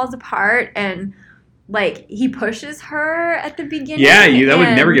relationship falls apart, and like he pushes her at the beginning. Yeah, that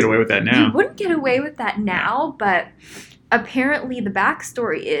would never and get away with that now. You wouldn't get away with that now, but apparently the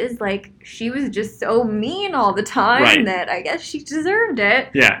backstory is like she was just so mean all the time Right. that I guess she deserved it.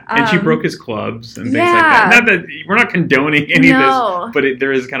 Yeah, and she broke his clubs and things like yeah. that. Not that we're not condoning any No. of this, but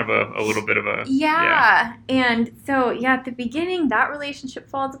there is kind of a little bit of a Yeah. And so, at the beginning, that relationship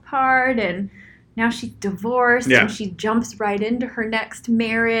falls apart, and now she's divorced, Yeah. and she jumps right into her next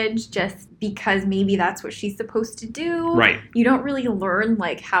marriage just because maybe that's what she's supposed to do. Right. You don't really learn,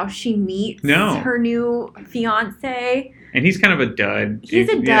 like, how she meets her new fiancé. And he's kind of a dud. He's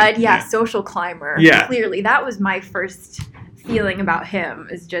a dud, social climber. Yeah. Clearly. That was my first feeling about him,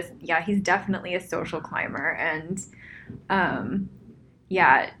 is just, he's definitely a social climber. And,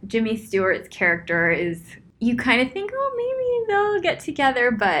 Jimmy Stewart's character is, you kind of think, oh, maybe they'll get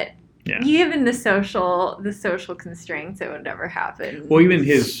together, but given the social constraints, it would never happen. Well, even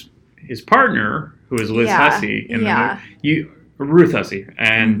his his partner, who is Liz Hussey in the movie, Ruth Hussey,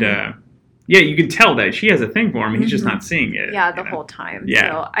 and you can tell that she has a thing for him. He's just not seeing it. Yeah, the whole time.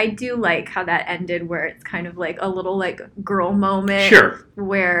 Yeah. So I do like how that ended, where it's kind of like a little like girl moment. Sure.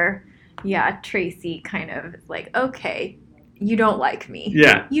 Where, Tracy kind of is like, okay, you don't like me.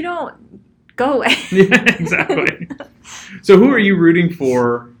 Yeah. You don't go away. Yeah, exactly. So who are you rooting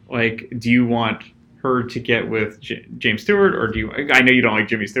for? Like, do you want her to get with James Stewart, or do you? I know you don't like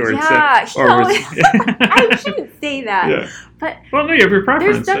Jimmy Stewart. Yeah, I shouldn't say that. Yeah. But well, no, you have your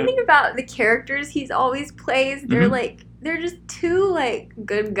preference. There's something about the characters he's always plays. They're they're just too like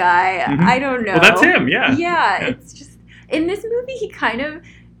good guy. I don't know. Well, that's him. Yeah. Yeah. It's just in this movie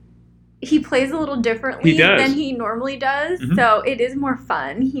he plays a little differently than he normally does. So it is more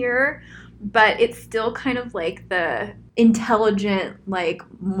fun here, but it's still kind of like the intelligent, like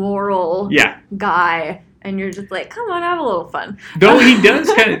moral guy. And you're just like, come on, have a little fun. Though he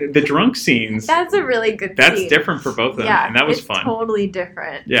does kind of, the drunk scenes. That's a really good scene. That's different for both of them. Yeah, and that was it's fun. Totally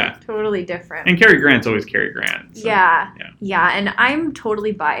different. Yeah. Totally different. And Cary Grant's always Cary Grant. So, yeah. And I'm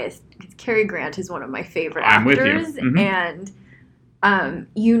totally biased because Cary Grant is one of my favorite actors. I'm with you. And,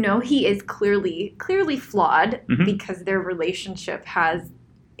 he is clearly flawed because their relationship has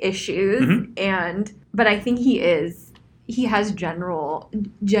issues. But I think he has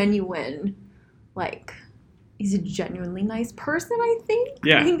genuine, like, he's a genuinely nice person, I think.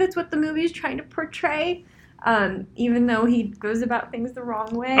 Yeah. I think that's what the movie is trying to portray. Even though he goes about things the wrong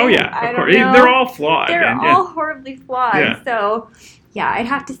way. Oh, yeah, of course. They're all flawed. They're all horribly flawed. Yeah. So, I'd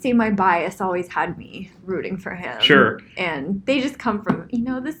have to say my bias always had me rooting for him. Sure. And they just come from,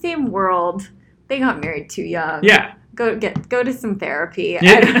 the same world. They got married too young. Yeah. Go to some therapy.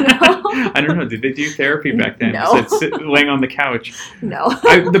 Yeah. I don't know. I don't know. Did they do therapy back then? No. Laying on the couch. No.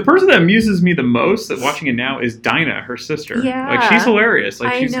 The person that amuses me the most watching it now is Dinah, her sister. Yeah. Like, she's hilarious.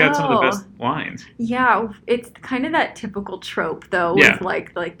 Like, she's got some of the know. best lines. Yeah, it's kind of that typical trope, though, with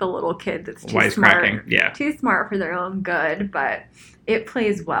like the little kid that's too smart. Yeah. Too smart for their own good, but it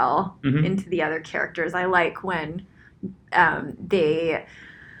plays well into the other characters. I like when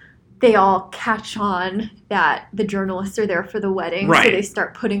they all catch on that the journalists are there for the wedding, so they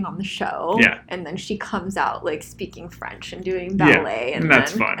start putting on the show. Yeah. And then she comes out, like, speaking French and doing ballet. And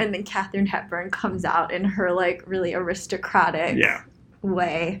that's fun. And then Katharine Hepburn comes out in her, like, really aristocratic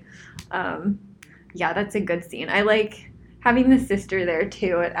way. That's a good scene. I like having the sister there,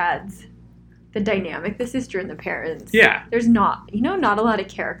 too. It adds the dynamic, the sister and the parents. Yeah. There's not a lot of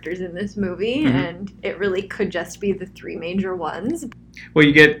characters in this movie, and it really could just be the three major ones. Well,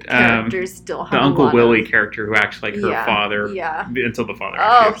 you get characters still have the Uncle Willie character who acts like her father until the father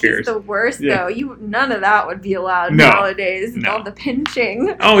appears. He's the worst, though. None of that would be allowed nowadays. No. All the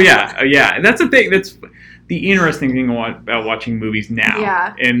pinching. Oh, yeah. Yeah. That's the thing. That's the interesting thing about watching movies now.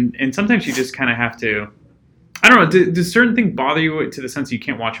 Yeah. And sometimes you just kind of have to... I don't know. Does certain things bother you to the sense you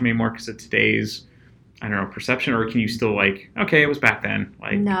can't watch them anymore because of today's, I don't know, perception? Or can you still okay, it was back then.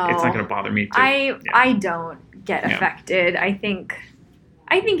 Like, no, it's not going to bother me. I don't get affected. I think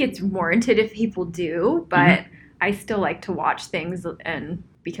it's warranted if people do, but I still like to watch things and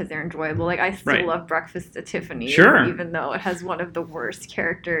because they're enjoyable. Like, I still love Breakfast at Tiffany's, even though it has one of the worst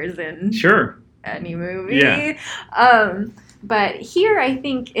characters in any movie. Yeah. But here, I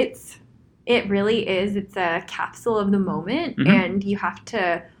think it really is. It's a capsule of the moment, and you have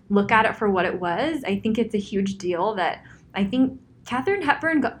to look at it for what it was. I think it's a huge deal that I think Katharine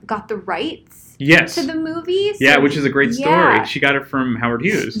Hepburn got the rights to the movie. So, which is a great story. She got it from Howard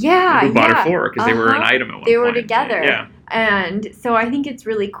Hughes. Who bought it for her because they were an item at one point. They were together. Yeah. And so I think it's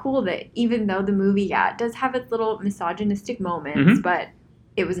really cool that even though the movie, it does have its little misogynistic moments, but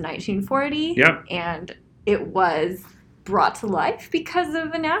it was 1940, and it was brought to life because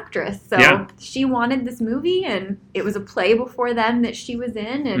of an actress. So she wanted this movie, and it was a play before then that she was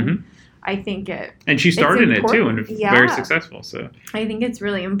in, and I think and she starred in it too, and very successful. So I think it's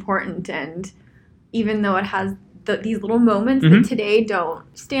really important, and even though it has these little moments that today don't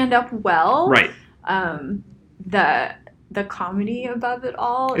stand up well, the comedy above it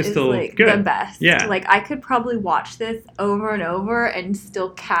all is still like good. The best. Like, I could probably watch this over and over and still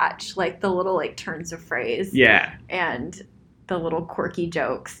catch like the little like turns of phrase. And the little quirky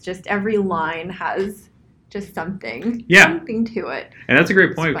jokes. Just every line has just something to it. And that's a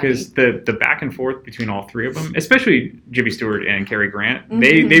great point because the back and forth between all three of them, especially Jimmy Stewart and Cary Grant,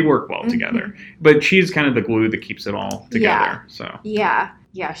 they work well together. But she's kind of the glue that keeps it all together. So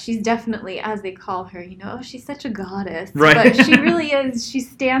Yeah, she's definitely, as they call her, she's such a goddess. Right. But she really is. She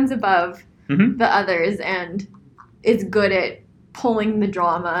stands above the others and is good at pulling the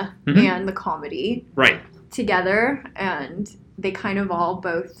drama and the comedy together. And they kind of all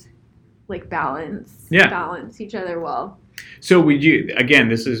both like balance each other well. So would you, again,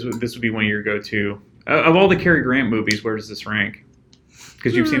 this would be one of your go-to, of all the Cary Grant movies, where does this rank?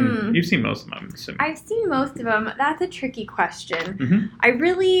 Because you've seen most of them. So. I've seen most of them. That's a tricky question. Mm-hmm. I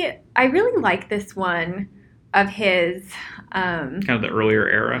really like this one of his. Kind of the earlier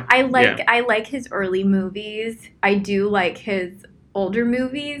era. I like his early movies. I do like his older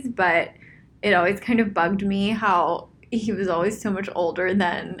movies, but it always kind of bugged me how he was always so much older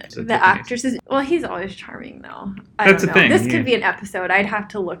than the actresses. Well, he's always charming, though. That's the thing. This could be an episode. I'd have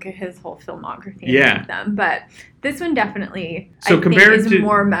to look at his whole filmography and rank them. But this one definitely, think, is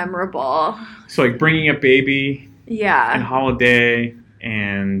more memorable. So, like, Bringing Up Baby. Yeah. And Holiday.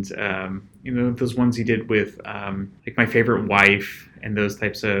 And, those ones he did with, like, My Favorite Wife. And those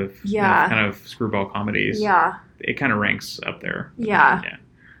types of kind of screwball comedies. Yeah. It kind of ranks up there. Yeah.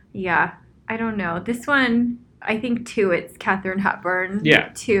 I don't know. This one... I think 2, it's Katharine Hepburn.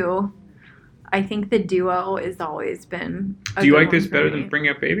 Yeah. 2, I think the duo has always been a Do you good like this one better for me. than Bring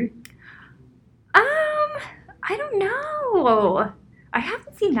Up Baby? I don't know. I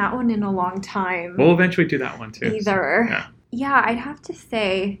haven't seen that one in a long time. We'll eventually do that one too. Either. So, yeah, I'd have to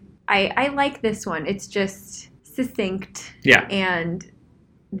say I like this one. It's just succinct. Yeah. And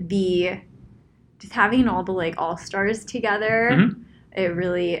just having all the like all-stars together. Mm-hmm. It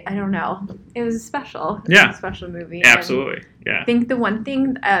really, I don't know. It was special. It was a special movie. Absolutely. Yeah. I think the one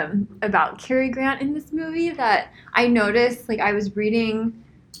thing about Cary Grant in this movie that I noticed, like I was reading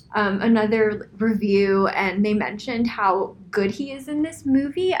another review and they mentioned how good he is in this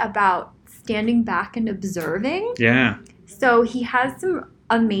movie about standing back and observing. Yeah. So he has some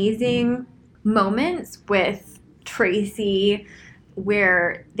amazing moments with Tracy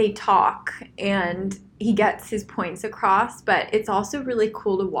where they talk and he gets his points across, but it's also really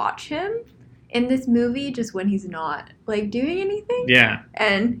cool to watch him in this movie just when he's not like doing anything. Yeah.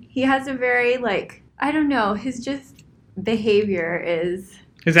 And he has a very like, I don't know, his just behavior is...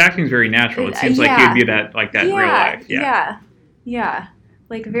 His acting's very natural. It seems like he'd be that in real life. Yeah.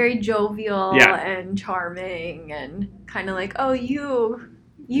 Like very jovial and charming and kind of like, oh, you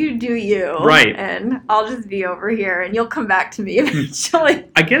do you. Right. And I'll just be over here and you'll come back to me eventually.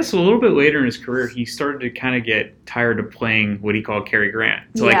 I guess a little bit later in his career, he started to kind of get tired of playing what he called Cary Grant.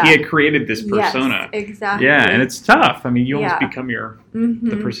 So like he had created this persona. Yes, exactly. Yeah, and it's tough. I mean, you almost become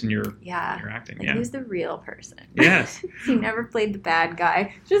the person you're acting. And he was the real person. Yes. He never played the bad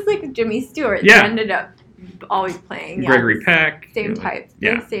guy. Just like Jimmy Stewart. Yeah. They ended up always playing. Gregory Peck. Same type.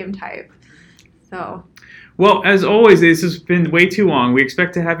 Yeah. Same type. So... Well, as always, this has been way too long. We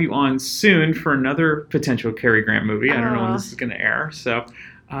expect to have you on soon for another potential Cary Grant movie. I don't know when this is going to air. So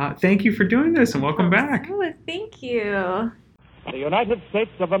thank you for doing this and welcome back. Oh, thank you. The United States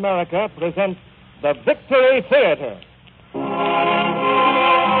of America presents the Victory Theater.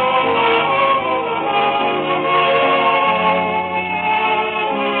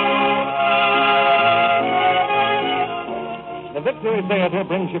 The Victory Theater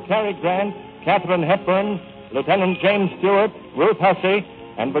brings you Cary Grant, Katharine Hepburn, Lieutenant James Stewart, Ruth Hussey,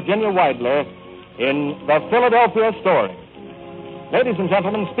 and Virginia Weidler in The Philadelphia Story. Ladies and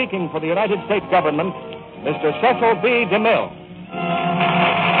gentlemen, speaking for the United States government, Mr. Cecil B. DeMille.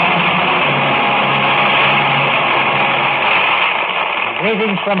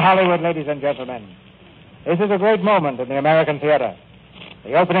 Greetings from Hollywood, ladies and gentlemen. This is a great moment in the American theater,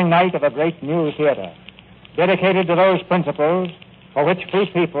 the opening night of a great new theater, dedicated to those principles for which free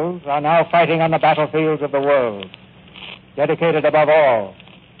peoples are now fighting on the battlefields of the world, dedicated above all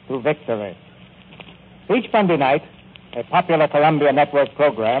to victory. Each Monday night, a popular Columbia Network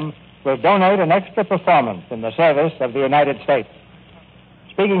program will donate an extra performance in the service of the United States.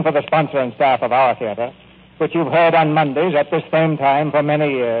 Speaking for the sponsor and staff of our theater, which you've heard on Mondays at this same time for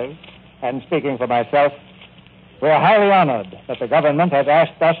many years, and speaking for myself, we are highly honored that the government has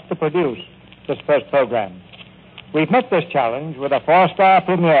asked us to produce this first program. We've met this challenge with a 4-star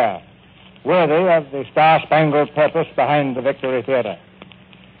premiere, worthy of the star-spangled purpose behind the Victory Theater.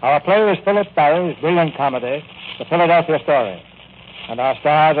 Our play is Philip Barry's brilliant comedy, The Philadelphia Story, and our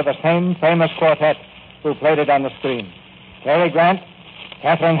stars are the same famous quartet who played it on the screen: Cary Grant,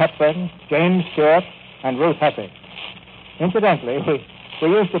 Katharine Hepburn, James Stewart, and Ruth Hussey. Incidentally, we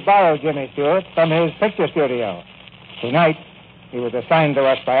used to borrow Jimmy Stewart from his picture studio. Tonight, he was assigned to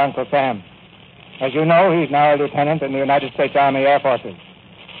us by Uncle Sam. As you know, he's now a lieutenant in the United States Army Air Forces.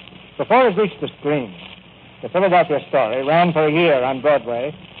 Before it reached the screen, The Philadelphia Story ran for a year on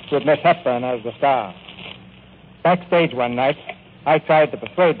Broadway with Miss Hepburn as the star. Backstage one night, I tried to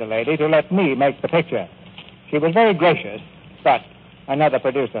persuade the lady to let me make the picture. She was very gracious, but another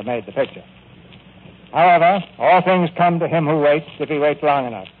producer made the picture. However, all things come to him who waits if he waits long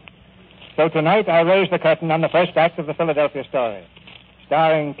enough. So tonight I raise the curtain on the first act of the Philadelphia story,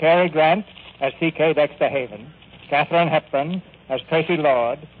 starring Cary Grant as C.K. Dexter Haven, Katharine Hepburn as Tracy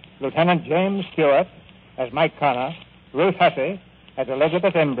Lord, Lieutenant James Stewart as Mike Connor, Ruth Hussey as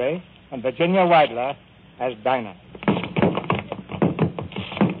Elizabeth Embry, and Virginia Weidler as Dinah.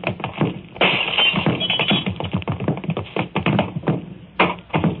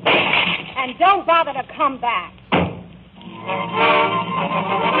 And don't bother to come back.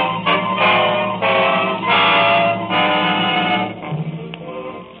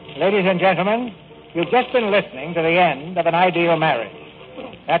 Ladies and gentlemen, you've just been listening to the end of An Ideal Marriage.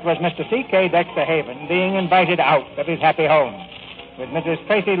 That was Mr. C.K. Dexter Haven being invited out of his happy home, with Mrs.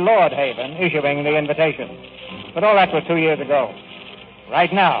 Tracy Lord Haven issuing the invitation. But all that was 2 years ago.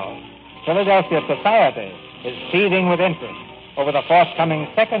 Right now, Philadelphia society is seething with interest over the forthcoming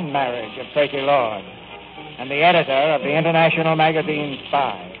second marriage of Tracy Lord. And the editor of the international magazine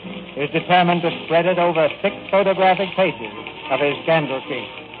Spy is determined to spread it over 6 photographic pages of his scandal sheet.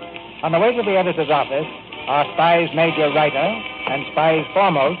 On the way to the editor's office are Spy's major writer and Spy's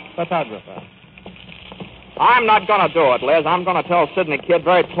foremost photographer. I'm not going to do it, Liz. I'm going to tell Sidney Kid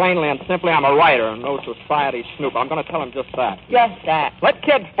very plainly and simply I'm a writer and no society snoop. I'm going to tell him just that. Just that. Let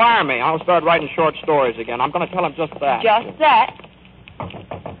Kid fire me. I'll start writing short stories again. I'm going to tell him just that. Just that.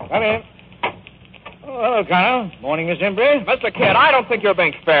 Come in. Oh, hello, Connor. Morning, Miss Embry. Mr. Kid, I don't think you're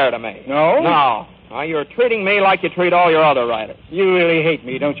being fair to me. No? No. You're treating me like you treat all your other writers. You really hate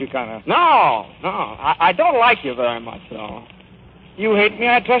me, don't you, Connor? No. I don't like you very much, though. You hate me,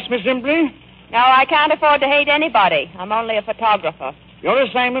 I trust, Miss Embry? No, I can't afford to hate anybody. I'm only a photographer. Your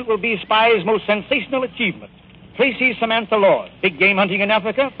assignment will be Spy's most sensational achievement. Tracy Samantha Lord. Big game hunting in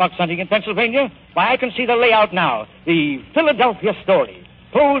Africa, fox hunting in Pennsylvania. Why, I can see the layout now. The Philadelphia story.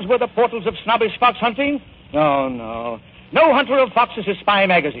 Closed were the portals of snobbish fox hunting? No. No hunter of foxes is Spy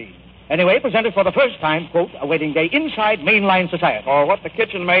magazine. Anyway, presented for the first time, quote, a wedding day inside mainline society. Or what the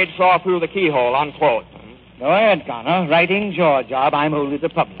kitchen maid saw through the keyhole, unquote. Go ahead, Connor. Writing's your job. I'm only the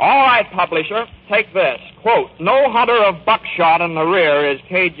publisher. All right, publisher. Take this. Quote, no hunter of buckshot in the rear is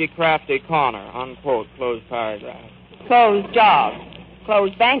cagey, crafty Connor. Unquote. Closed paragraph. Closed job.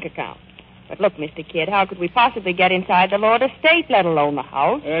 Closed bank account. But look, Mr. Kidd, how could we possibly get inside the Lord estate, let alone the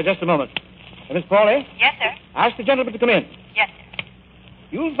house? Just a moment. Miss Pauly? Yes, sir. Ask the gentleman to come in. Yes, sir.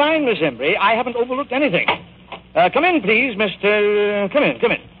 You'll find, Miss Embry, I haven't overlooked anything. Come in, please, Mr. Come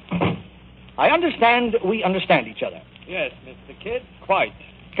in. I understand we understand each other. Yes, Mr. Kidd, quite.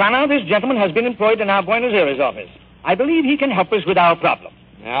 Connor, this gentleman has been employed in our Buenos Aires office. I believe he can help us with our problem.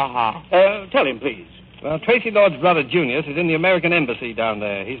 Tell him, please. Well, Tracy Lord's brother, Junius, is in the American embassy down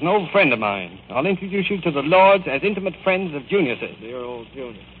there. He's an old friend of mine. I'll introduce you to the Lords as intimate friends of Junius's. Dear old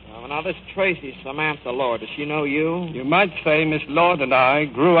Junius. Now, this Tracy Samantha Lord, does she know you? You might say Miss Lord and I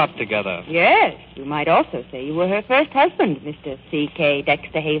grew up together. Yes. You might also say you were her first husband, Mr. C.K.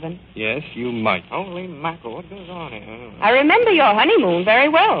 Dexter Haven. Yes, you might. Holy mackerel, what goes on here? I remember your honeymoon very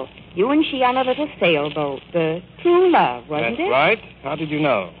well. You and she on a little sailboat. The True Love, wasn't it? That's right. How did you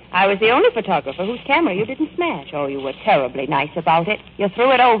know? I was the only photographer whose camera you didn't smash. Oh, you were terribly nice about it. You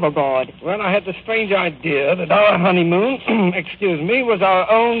threw it overboard. Well, I had the strange idea that our honeymoon, was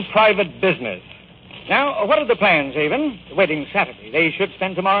our own private business. Now, what are the plans, Haven? The wedding's Saturday. They should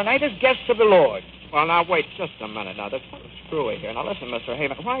spend tomorrow night as guests of the Lord. Well, now, wait just a minute. Now, that's screwy here. Now, listen, Mr.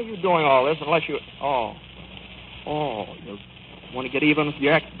 Haven, why are you doing all this unless you... Oh, you want to get even with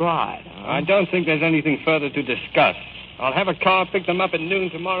your ex-bride, huh? I don't think there's anything further to discuss. I'll have a car pick them up at noon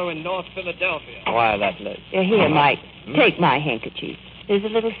tomorrow in North Philadelphia. Why, that Liz? Here, Mike. Take my handkerchief. There's a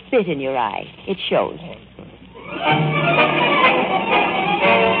little spit in your eye. It shows.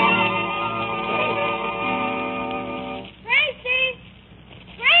 Tracy!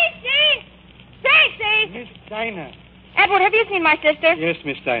 Miss Dinah. Edward, have you seen my sister? Yes,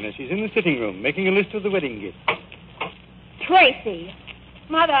 Miss Dinah. She's in the sitting room, making a list of the wedding gifts. Tracy.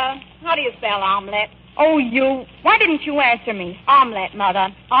 Mother, how do you spell omelet? Oh, you. Why didn't you answer me? Omelet, Mother.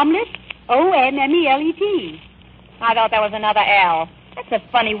 Omelet? O-M-M-E-L-E-T. I thought that was another L. That's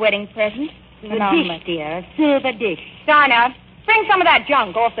a funny wedding present. An omelet, dear. A silver dish. Dinah, bring some of that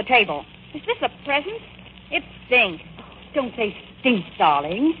junk off the table. Is this a present? It stinks. Don't say stinks,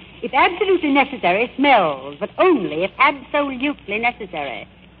 darling. If absolutely necessary, smells, but only if absolutely necessary.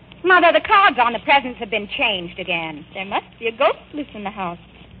 Mother, the cards on the presents have been changed again. There must be a ghost loose in the house.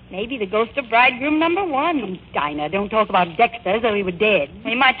 Maybe the ghost of bridegroom number 1. Dinah, don't talk about Dexter as though he were dead.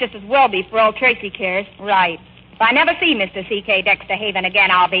 He might just as well be for all Tracy cares. Right. If I never see Mr. C.K. Dexter Haven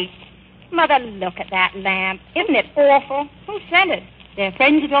again, I'll be... Mother, look at that lamp. Isn't it awful? Who sent it? They're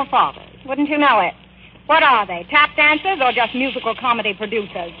friends of your father's. Wouldn't you know it? What are they, tap dancers or just musical comedy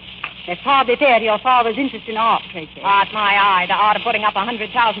producers? That's hardly fair to your father's interest in art, Tracy. Art my eye, the art of putting up $100,000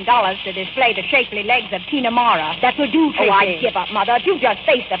 to display the shapely legs of Tina Mara. That will do, Tracy. Oh, I give up, Mother. If you just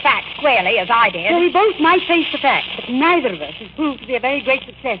face the facts squarely, as I did. So we both might face the facts, but neither of us has proved to be a very great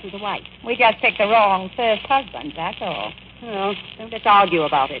success as a wife. We just picked the wrong first husband, that's all. Well, don't let's argue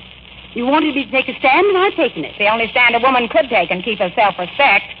about it. You wanted me to take a stand, and I've taken it. The only stand a woman could take and keep her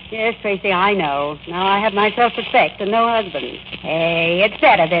self-respect. Yes, Tracy, I know. Now I have my self-respect and no husband. Hey, it's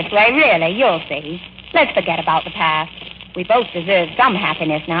better this way, really. You'll see. Let's forget about the past. We both deserve some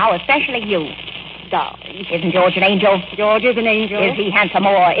happiness now, especially you. Darling. Isn't George an angel? George is an angel. Is he handsome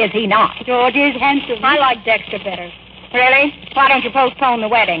or is he not? George is handsome. I like Dexter better. Really? Why don't you postpone the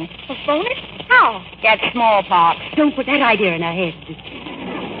wedding? Postpone it? How? Get smallpox. Don't put that idea in our head.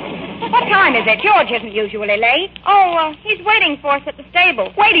 What time is it? George isn't usually late. Oh, he's waiting for us at the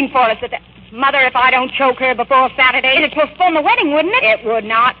stable. Waiting for us at the... Mother, if I don't choke her before Saturday... It'd postpone the wedding, wouldn't it? It would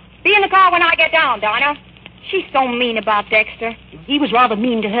not. Be in the car when I get down, Dinah. She's so mean about Dexter. He was rather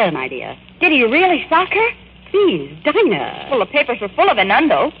mean to her, my dear. Did he really sock her? Please, Dinah. Well, the papers were full of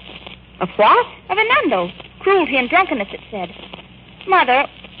innuendo. Of what? Of innuendo. Cruelty and drunkenness, it said. Mother,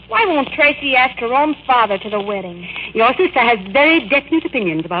 why won't Tracy ask her own father to the wedding? Your sister has very definite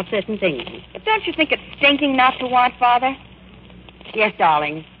opinions about certain things. But don't you think it's stinking not to want father? Yes,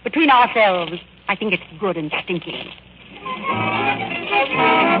 darling. Between ourselves, I think it's good and stinking.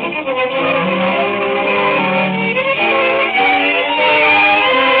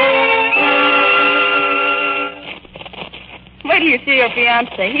 Wait till you see your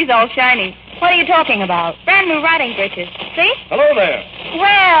fiancé. He's all shiny. What are you talking about? Brand new riding breeches. See? Hello there.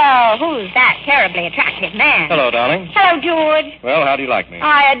 Well, who's that terribly attractive man? Hello, darling. Hello, George. Well, how do you like me?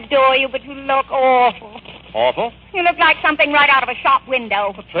 I adore you, but you look awful. Awful? You look like something right out of a shop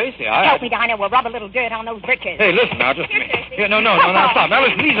window. Tracy, Help me, Dinah. We'll rub a little dirt on those breeches. Hey, listen now, just a minute. Here, no, stop. Now,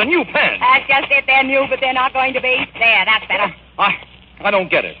 listen, these are new pants. That's just it. They're new, but they're not going to be. There, that's better. I don't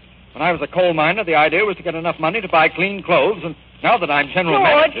get it. When I was a coal miner, the idea was to get enough money to buy clean clothes, and now that I'm general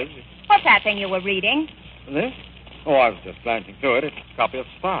manager... What's that thing you were reading? This? Oh, I was just glancing through it. It's a copy of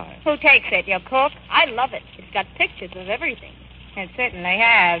Spy. Who takes it, your cook? I love it. It's got pictures of everything. It certainly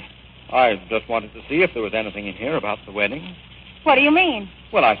has. I just wanted to see if there was anything in here about the wedding. What do you mean?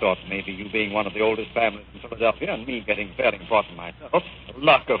 Well, I thought maybe you being one of the oldest families in Philadelphia and me getting fairly important myself.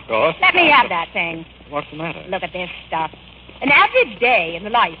 Luck, of course. Let me have that thing. What's the matter? Look at this stuff. An average day in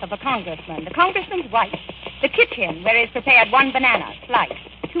the life of a congressman. The congressman's wife. The kitchen, where is prepared 1 banana, sliced,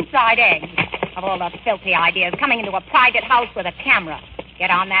 2 fried eggs. Of all the filthy ideas, coming into a private house with a camera.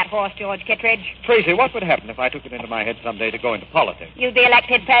 Get on that horse, George Kittredge. Tracy, what would happen if I took it into my head someday to go into politics? You'd be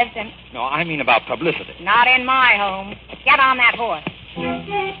elected president. No, I mean about publicity. Not in my home. Get on that horse.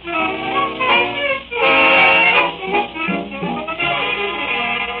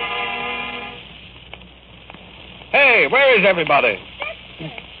 Hey, where is everybody?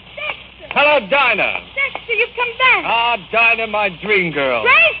 Dexter! Hello, Dinah. Dexter, you've come back. Ah, Dinah, my dream girl.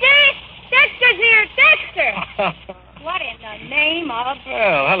 Tracy! Dexter's here! Dexter! What in the name of...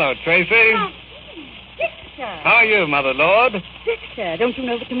 Well, hello, Tracy. Oh, Dexter. How are you, Mother Lord? Dexter, don't you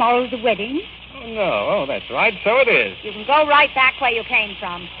know that tomorrow's the wedding? Oh, no. Oh, that's right. So it is. You can go right back where you came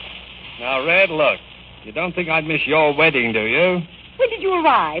from. Now, Red, look. You don't think I'd miss your wedding, do you? When did you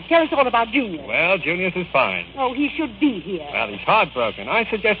arrive? Tell us all about Junior. Well, Junius is fine. Oh, he should be here. Well, he's heartbroken. I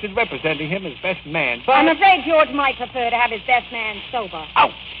suggested representing him as best man, but... I'm afraid George might prefer to have his best man sober.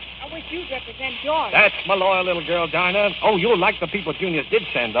 Ouch! I wish you'd represent George. That's my loyal little girl, Dinah. Oh, you'll like the people Junius did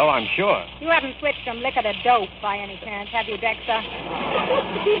send, though, I'm sure. You haven't switched from liquor to dope by any chance, have you, Dexter?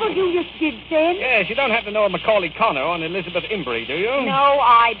 The people Junius did send? Yes, you don't have to know a Macaulay Connor or an Elizabeth Imbrie, do you? No,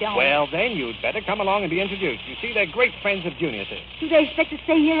 I don't. Well, then you'd better come along and be introduced. You see, they're great friends of Junius's. Do they expect to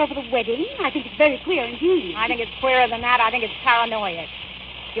stay here over the wedding? I think it's very queer indeed. I think it's queerer than that. I think it's paranoid.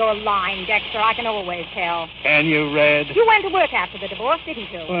 You're lying, Dexter. I can always tell. Can you, Red? You went to work after the divorce,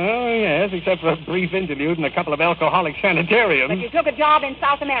 didn't you? Well, yes, except for a brief interlude in a couple of alcoholic sanitariums. But you took a job in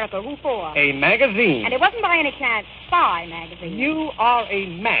South America. Who for? A magazine. And it wasn't by any chance Spy magazine. You are a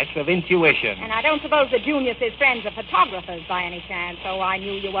match of intuition. And I don't suppose the Junius' friends are photographers by any chance. Oh, I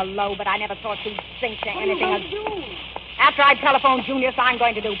knew you were low, but I never thought you'd think to anything. What are you going to do? After I telephone Junius, I'm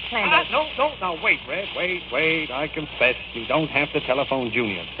going to do plenty. No, wait, Red, wait. I confess you don't have to telephone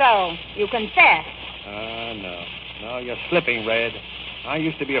Junius. So, you confess? No, you're slipping, Red. I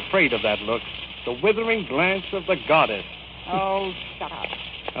used to be afraid of that look. The withering glance of the goddess. Oh, shut up.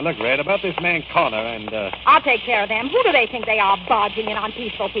 Now, look, Red, about this man Connor and, I'll take care of them. Who do they think they are, barging in on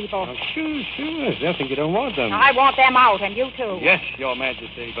peaceful people? Oh, sure. They think you don't want them. I want them out, and you too. Yes, Your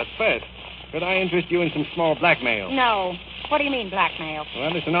Majesty, but first... could I interest you in some small blackmail? No. What do you mean, blackmail?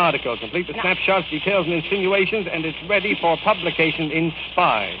 Well, it's an article, complete with snapshots, details, and insinuations, and it's ready for publication in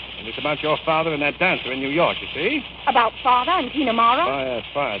Spy. And it's about your father and that dancer in New York, you see? About Father and Tina Mara?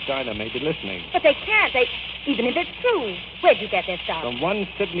 Spy. Dinah may be listening. But they can't. Even if it's true. Where'd you get this stuff? From one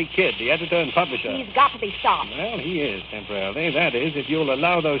Sidney Kidd, the editor and publisher. He's got to be stopped. Well, he is, temporarily. That is, if you'll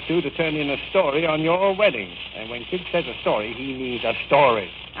allow those two to turn in a story on your wedding. And when Kidd says a story, he means a story.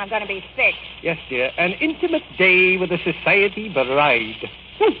 I'm going to be sick. Yes, dear. An intimate day with a society bride.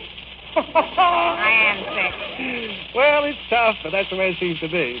 I am sick. Well, it's tough, but that's the way it seems to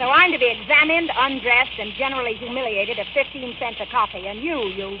be. So I'm to be examined, undressed, and generally humiliated at 15 cents a copy. And you're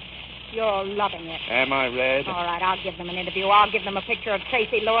loving it. Am I, Red? All right, I'll give them an interview. I'll give them a picture of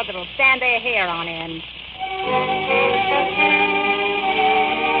Tracy Lord that'll stand their hair on end.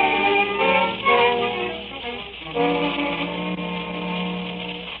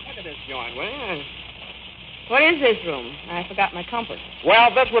 Look at this joint, will you? What is this room? I forgot my compass.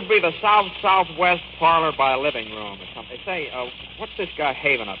 Well, this would be the south-southwest parlor by living room or something. Say, what's this guy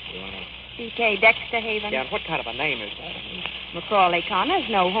Haven up to, anyway? C.K. Dexter Haven. Yeah, and what kind of a name is that? Macaulay Connors,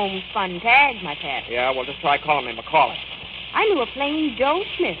 no home fun tag, my pet. Yeah, well, just try calling me Macaulay. I knew a plain Joe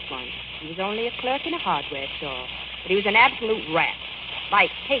Smith once. He was only a clerk in a hardware store. But he was an absolute rat.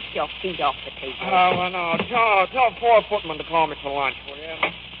 Like, take your feet off the table. Oh, well, no. Tell poor footman to call me for lunch, will you?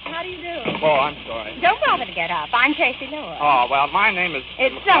 How do you do? Oh, I'm sorry. Don't bother to get up. I'm Tracy Lewis. Oh, well, my name is...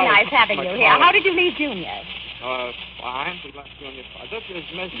 It's so nice having you here. How did you leave Junior? Fine. We left Junior. This is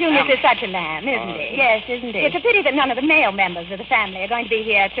Miss... Junior is such a lamb, isn't he? Yes, isn't he? It's a pity that none of the male members of the family are going to be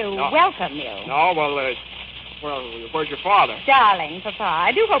here to welcome you. No, well, where's your father? Darling, Papa,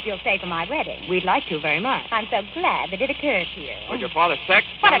 I do hope you'll stay for my wedding. We'd like to very much. I'm so glad that it occurred to you. Was your father sick?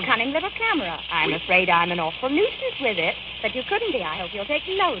 What a cunning little camera. I'm afraid I'm an awful nuisance with it, but you couldn't be. I hope you'll take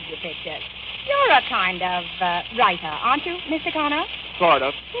loads of pictures. You're a kind of writer, aren't you, Mr. Connor? Sort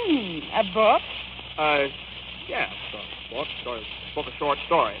of. A book? Yeah, book of short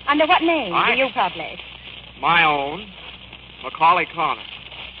stories. Under what name do you publish? My own, Macaulay Connor.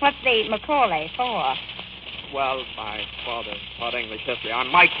 What's the Macaulay for? Well, my father taught English history.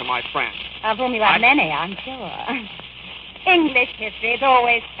 I'm Mike to my friend. Of whom you have many, I'm sure. English history has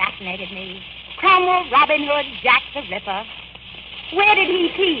always fascinated me. Cromwell, Robin Hood, Jack the Ripper. Where did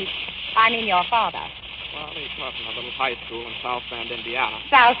he teach? I mean your father. Well, he taught in a little high school in South Bend, Indiana.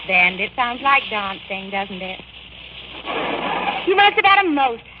 South Bend. It sounds like dancing, doesn't it? You must have had a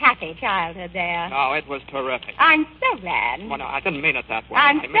most happy childhood there. No, it was terrific. I'm so glad. Well, no, I didn't mean it that way.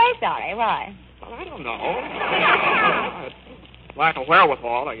 I'm so sorry. Why? Well, I don't know. Lack of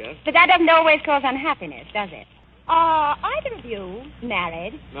wherewithal, I guess. But that doesn't always cause unhappiness, does it? Are either of you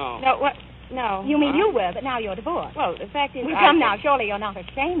married? No. No, what? No. You mean you were, but now you're divorced. Well, the fact is... Well, come now, surely you're not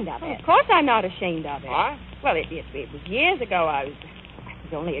ashamed of it. Of course I'm not ashamed of it. What? Well, it was years ago. I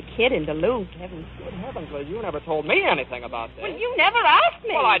was only a kid in Duluth. Good heavens, well, you never told me anything about this. Well, you never asked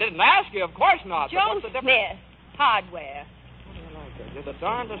me. Well, I didn't ask you, of course not. Joe Smith, hardware. You're the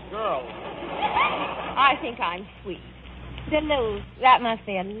darndest girl. I think I'm sweet. Duluth, that must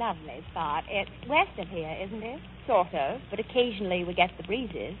be a lovely spot. It's west of here, isn't it? Sort of, but occasionally we get the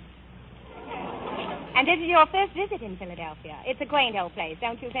breezes. And this is your first visit in Philadelphia. It's a quaint old place,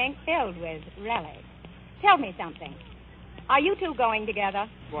 don't you think? Filled with relics. Tell me something. Are you two going together?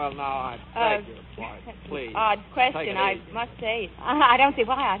 Well, now, I beg you, please. Odd question, I must say. I don't see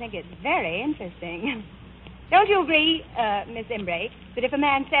why. I think it's very interesting. Don't you agree, Miss Imbrake, that if a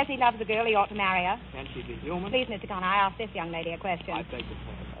man says he loves a girl, he ought to marry her? Can she be human? Please, Mr. Connor, I asked this young lady a question. I beg your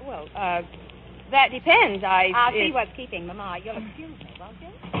pardon. Well, that depends. I'll see what's keeping Mama. You'll excuse me, won't you?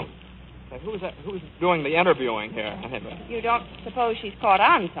 Who's doing the interviewing here? You don't suppose she's caught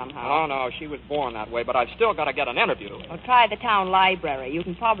on somehow? Oh, no, she was born that way, but I've still got to get an interview. Well, try the town library. You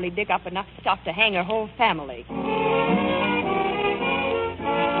can probably dig up enough stuff to hang her whole family.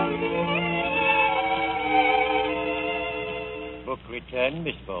 Book return,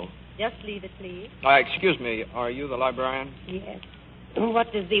 Miss Bolt. Just leave it, please. Excuse me, are you the librarian? Yes.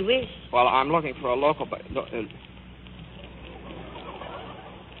 What does thee wish? Well, I'm looking for a local...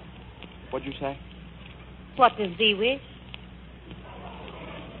 What'd you say? What does thee wish?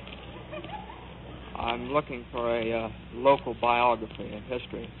 I'm looking for a local biography in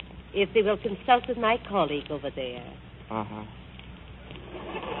history. If they will consult with my colleague over there. Uh-huh.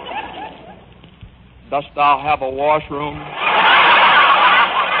 Dost thou have a washroom?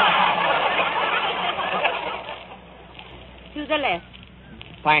 To the left.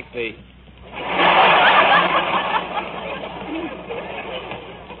 Thank thee.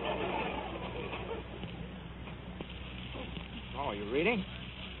 Oh, are you reading?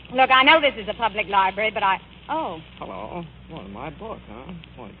 Look, I know this is a public library, but Oh. Hello. Well, my book, huh?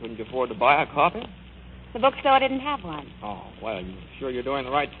 Well, couldn't you afford to buy a copy? The bookstore didn't have one. Oh, well, you sure you're doing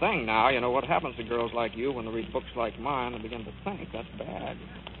the right thing now. You know what happens to girls like you when they read books like mine and begin to think. That's bad.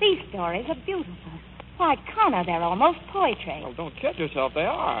 These stories are beautiful. Why, Connor, they're almost poetry. Well, don't kid yourself. They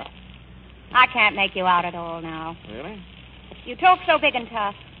are. I can't make you out at all now. Really? You talk so big and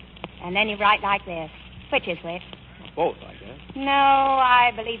tough, and then you write like this. Which is which? Both, I guess. No,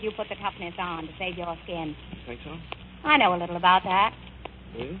 I believe you put the toughness on to save your skin. You think so? I know a little about that.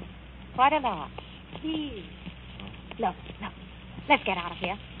 Do you? Quite a lot. Please. Look. Let's get out of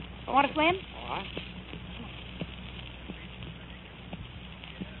here. Want to swim? All right.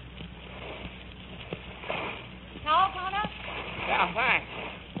 Towel, Connor? Yeah, thanks.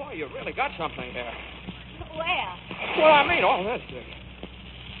 Boy, you really got something there. Where? Well, I mean, all this.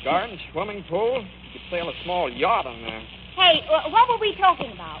 Garden, swimming pool. You could sail a small yacht in there. Hey, what were we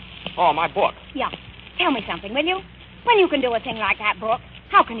talking about? Oh, my book. Yeah. Tell me something, will you? When you can do a thing like that, Brooke,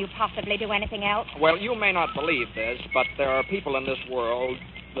 how can you possibly do anything else? Well, you may not believe this, but there are people in this world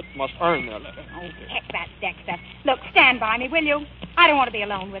that must earn their living. Oh, heck that Dexter. Look, stand by me, will you? I don't want to be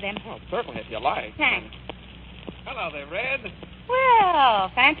alone with him. Well, certainly, if you like. Thanks. Hello there, Red.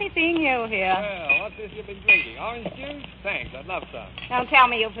 Well, fancy seeing you here. Well, what's this you've been drinking? Orange juice? Thanks, I'd love some. Don't tell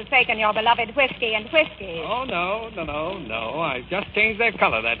me you've forsaken your beloved whiskey and whiskey. Oh, no. I just changed their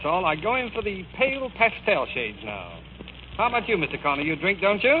color, that's all. I go in for the pale pastel shades now. How about you, Mr. Connor? You drink,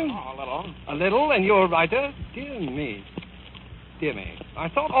 don't you? Oh, a little. A little, and you're a writer? Dear me. I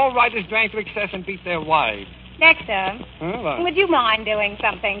thought all writers drank to excess and beat their wives. Dexter, What? would you mind doing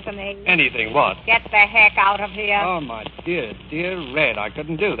something for me? Anything, what? Get the heck out of here. Oh, my dear Red, I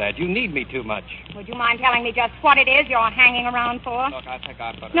couldn't do that. You need me too much. Would you mind telling me just what it is you're hanging around for? Look, I think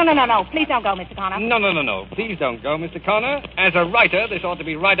I'd better... No. Please don't go, Mr. Connor. No. Please don't go, Mr. Connor. As a writer, this ought to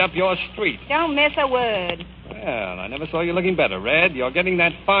be right up your street. Don't miss a word. Well, I never saw you looking better, Red. You're getting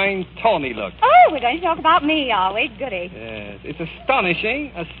that fine, tawny look. Oh, we're going to talk about me, are we? Goody. Yes, it's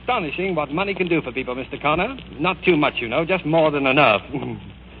astonishing what money can do for people, Mr. Connor. Not too much, you know, just more than enough.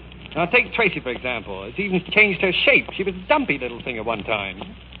 Now, take Tracy, for example. It's even changed her shape. She was a dumpy little thing at one time.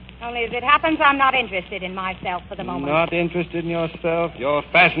 Only as it happens, I'm not interested in myself for the moment. Not interested in yourself? You're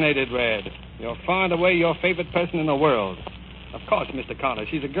fascinated, Red. You're far and away your favorite person in the world. Of course, Mr. Connor,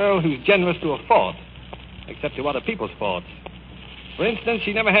 she's a girl who's generous to a fault. Except to other people's faults. For instance,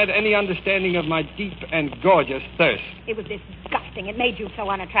 she never had any understanding of my deep and gorgeous thirst. It was disgusting. It made you so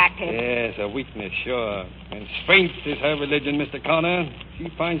unattractive. Yes, a weakness, sure. And strength is her religion, Mr. Connor. She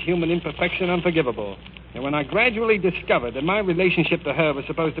finds human imperfection unforgivable. And when I gradually discovered that my relationship to her was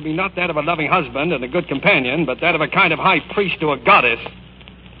supposed to be not that of a loving husband and a good companion, but that of a kind of high priest to a goddess,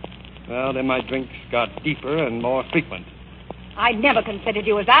 well, then my drinks got deeper and more frequent. I never considered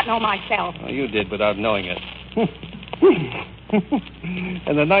you as that, nor myself. Oh, you did without knowing it.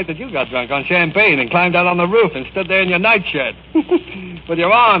 And the night that you got drunk on champagne and climbed out on the roof and stood there in your nightshirt with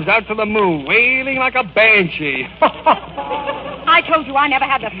your arms out to the moon, wailing like a banshee. I told you I never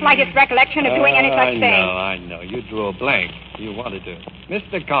had the slightest recollection of doing any such thing. I know. You drew a blank. You wanted to.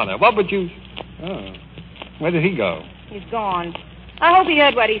 Mr. Connor, what would you... Oh, where did he go? He's gone. I hope he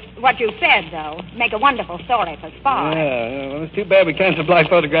heard what you said, though. Make a wonderful story for Spy. Yeah, well, it's too bad we can't supply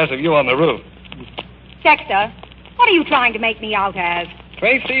photographs of you on the roof. Dexter, what are you trying to make me out as?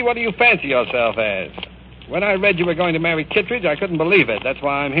 Tracy, what do you fancy yourself as? When I read you were going to marry Kittredge, I couldn't believe it. That's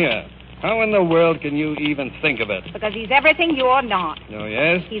why I'm here. How in the world can you even think of it? Because he's everything you're not. Oh,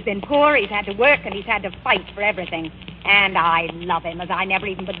 yes? He's been poor, he's had to work, and he's had to fight for everything. And I love him as I never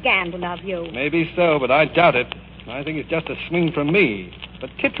even began to love you. Maybe so, but I doubt it. I think it's just a swing from me. But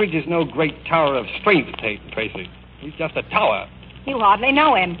Kittredge is no great tower of strength, Tracy. He's just a tower. You hardly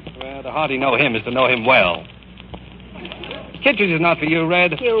know him. Well, to hardly know him is to know him well. Kittredge is not for you,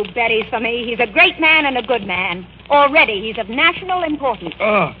 Red. You bet he's for me. He's a great man and a good man. Already, he's of national importance.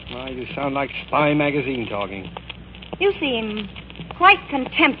 Oh, you sound like Spy magazine talking. You seem quite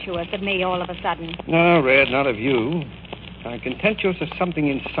contemptuous of me all of a sudden. No, Red, not of you. I'm contemptuous of something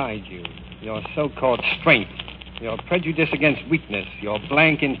inside you. Your so-called strength. Your prejudice against weakness. Your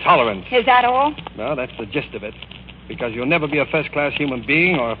blank intolerance. Is that all? Well, that's the gist of it. Because you'll never be a first-class human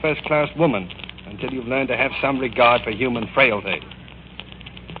being or a first-class woman until you've learned to have some regard for human frailty.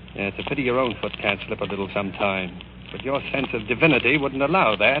 Yeah, it's a pity your own foot can't slip a little sometime. But your sense of divinity wouldn't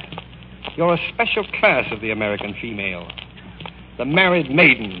allow that. You're a special class of the American female. The married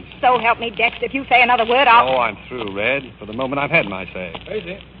maidens. So help me, Dex. If you say another word, I'll... Oh, I'm through, Red. For the moment, I've had my say.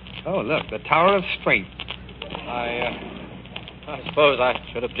 Tracy. Oh, look, the Tower of Strength. I suppose I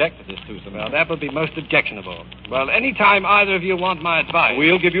should object to this, too, sir. Well, that would be most objectionable. Well, any time either of you want my advice...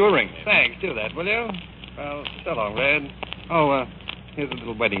 We'll give you a ring. Thanks, do that, will you? Well, so long, Red. Oh, here's a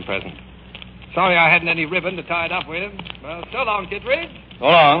little wedding present. Sorry I hadn't any ribbon to tie it up with. Well, so long, Kittredge. So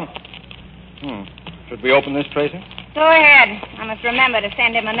long. Should we open this, Tracy? Go ahead. I must remember to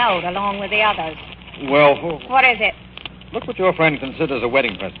send him a note along with the others. Well, What is it? look what your friend considers a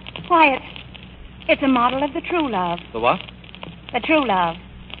wedding present. Why, it's a model of the True Love. The what? The True Love.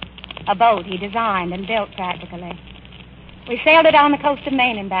 A boat he designed and built practically. We sailed it down the coast of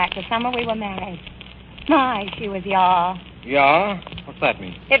Maine and back the summer we were married. My, she was yaw. Yeah? What's that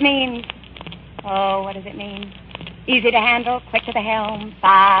mean? It means... Oh, what does it mean? Easy to handle, quick to the helm,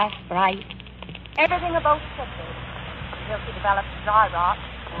 fast, bright. Everything a boat should be. Until she develops dry rot.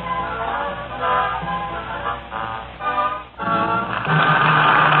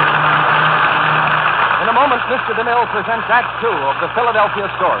 In a moment, Mr. DeMille presents Act Two of the Philadelphia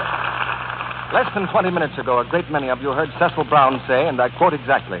Story. Less than 20 minutes ago, a great many of you heard Cecil Brown say, and I quote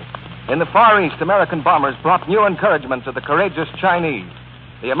exactly, "In the Far East, American bombers brought new encouragement to the courageous Chinese.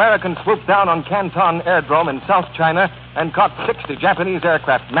 The Americans swooped down on Canton Airdrome in South China and caught 60 Japanese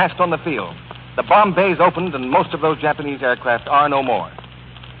aircraft massed on the field. The bomb bays opened, and most of those Japanese aircraft are no more."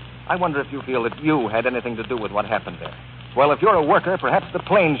 I wonder if you feel that you had anything to do with what happened there. Well, if you're a worker, perhaps the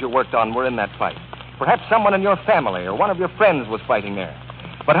planes you worked on were in that fight. Perhaps someone in your family or one of your friends was fighting there.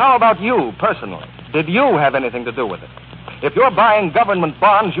 But how about you, personally? Did you have anything to do with it? If you're buying government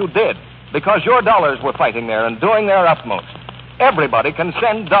bonds, you did, because your dollars were fighting there and doing their utmost. Everybody can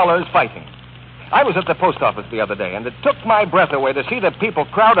send dollars fighting. I was at the post office the other day, and it took my breath away to see the people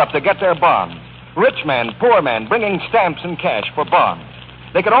crowd up to get their bonds. Rich man, poor man, bringing stamps and cash for bonds.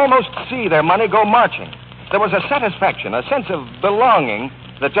 They could almost see their money go marching. There was a satisfaction, a sense of belonging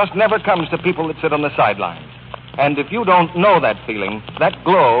that just never comes to people that sit on the sidelines. And if you don't know that feeling, that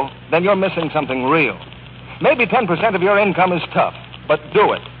glow, then you're missing something real. Maybe 10% of your income is tough, but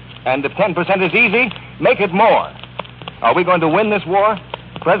do it. And if 10% is easy, make it more. Are we going to win this war?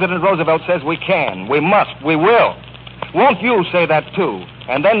 President Roosevelt says we can, we must, we will. Won't you say that too,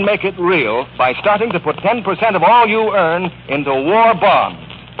 and then make it real by starting to put 10% of all you earn into war bonds?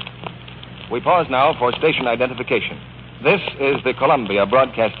 We pause now for station identification. This is the Columbia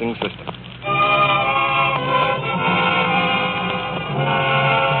Broadcasting System.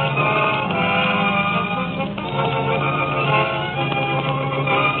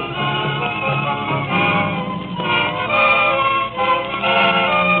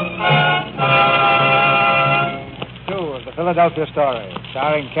 Philadelphia Story,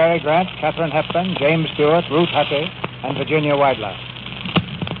 starring Cary Grant, Katharine Hepburn, James Stewart, Ruth Hussey, and Virginia Weidler.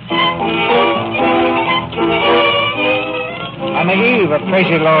 On the eve of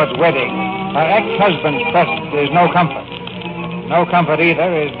Tracy Lord's wedding, her ex-husband's presence is no comfort. No comfort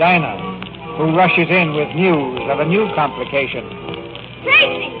either is Dinah, who rushes in with news of a new complication.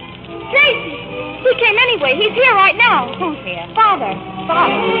 Tracy! Tracy! He came anyway. He's here right now. Who's here? Father.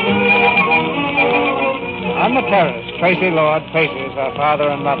 On the terrace, Tracy Lord faces her father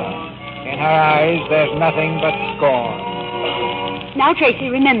and mother. In her eyes, there's nothing but scorn. Now, Tracy,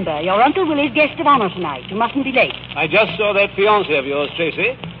 remember, your Uncle Willie's guest of honor tonight. You mustn't be late. I just saw that fiancé of yours,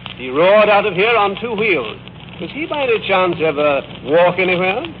 Tracy. He roared out of here on 2 wheels. Does he by any chance ever walk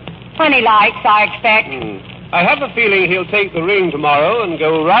anywhere? When he likes, I expect. I have a feeling he'll take the ring tomorrow and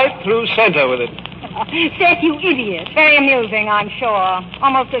go right through center with it. Seth, you idiot. Very amusing, I'm sure.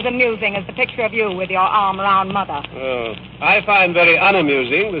 Almost as amusing as the picture of you with your arm around Mother. Oh, I find very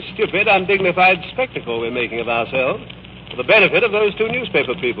unamusing the stupid, undignified spectacle we're making of ourselves for the benefit of those 2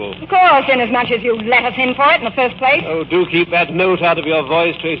 newspaper people. Of course, inasmuch as you let us in for it in the first place. Oh, do keep that note out of your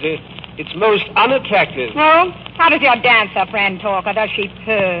voice, Tracy. It's most unattractive. No? How does your dancer friend talk, or does she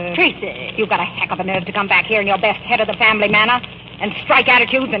purr? Tracy, you've got a heck of a nerve to come back here in your best head-of-the-family manner and strike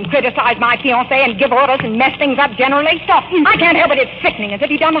attitudes and criticize my fiancé and give orders and mess things up generally. Stop. I can't help it. It's sickening, as if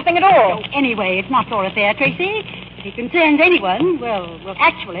he'd done nothing at all. Oh, anyway, it's not your affair, Tracy. If it concerns anyone, well,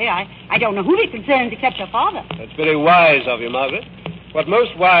 actually, I don't know who it concerns except your father. That's very wise of you, Margaret. What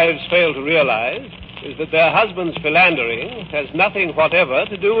most wives fail to realize is that their husband's philandering has nothing whatever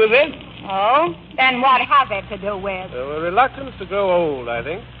to do with them. Oh? Then what has it to do with? A reluctance to grow old, I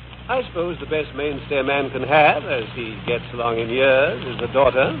think. I suppose the best mainstay a man can have as he gets along in years is a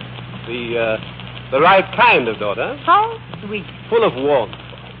daughter. The right kind of daughter. How sweet. Full of warmth.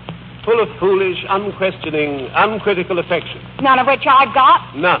 Full of foolish, unquestioning, uncritical affection. None of which I've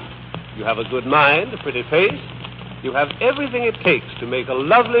got? None. You have a good mind, a pretty face. You have everything it takes to make a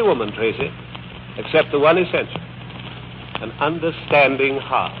lovely woman, Tracy, except the one essential. An understanding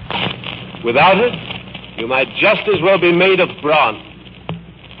heart. Without it, you might just as well be made of bronze.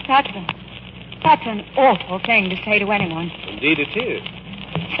 That's an awful thing to say to anyone. Indeed it is.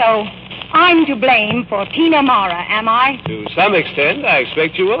 So, I'm to blame for Tina Mara, am I? To some extent, I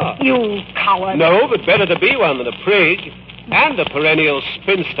expect you are. You coward. No, but better to be one than a prig. And a perennial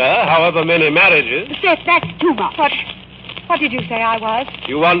spinster, however many marriages. Sis, that's too much. What did you say I was?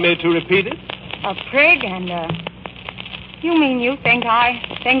 You want me to repeat it? A prig and You mean you think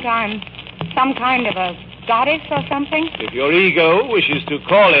I'm some kind of a goddess or something? If your ego wishes to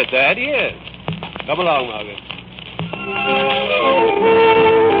call it that, yes. Come along, Margaret.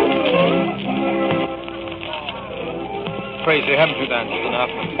 Tracy, haven't you danced enough?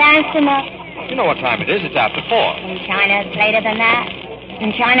 Danced enough. You know what time it is. It's after 4. In China, it's later than that.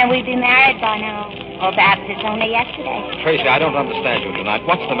 In China, we'd be married by now. Or perhaps it's only yesterday. Tracy, I don't understand you tonight.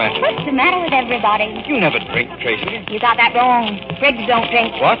 What's the matter? What's the matter with everybody? You never drink, Tracy. You got that wrong. Prigs don't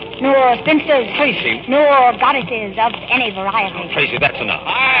drink. What? Nor spinsters. Tracy. Nor goddesses of any variety. Tracy, that's enough.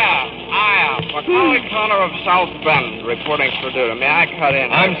 Hiya. Macaulay Connor of South Bend reporting for duty. May I cut in?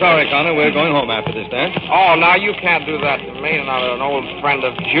 I'm sorry, Connor. We're going home after this dance. Oh, now you can't do that to me. Not an old friend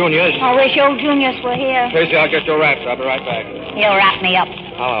of Junior's. I wish old Junior's were here. Tracy, I'll get your wraps. I'll be right back. He'll wrap me up.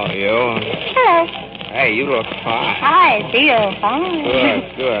 Hello, you. Hello. Hey, you look fine. I feel fine.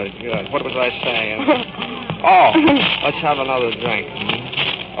 Good. What was I saying? Oh, let's have another drink.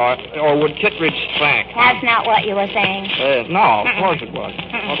 Or would Kittredge thank? That's not what you were saying. No, of course it was.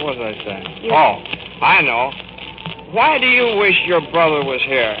 What was I saying? Oh, I know. Why do you wish your brother was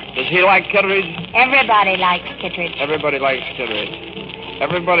here? Does he like Kittredge? Everybody likes Kittredge. Everybody likes Kittredge.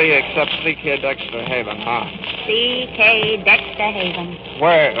 Everybody except C.K. Dexter Haven, huh? C.K. Dexter Haven.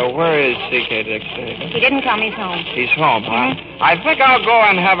 Where is C.K. Dexter Haven? He didn't come. He's home. He's home, huh? I think I'll go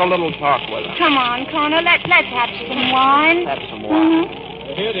and have a little talk with him. Come on, Connor. Let's have some wine. Have some wine.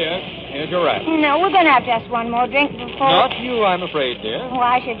 Here, dear. Here's your wrap. No, we're going to have just one more drink before... Not you, I'm afraid, dear.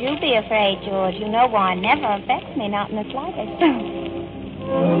 Why should you be afraid, George? You know wine never affects me, not in the slightest.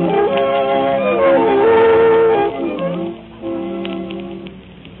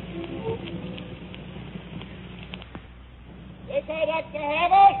 C.K. Dexter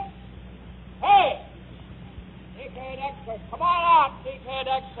Haven? Hey! C.K. Dexter, come on out, C.K.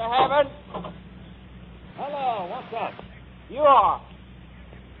 Dexter Haven. Hello, what's up? You are.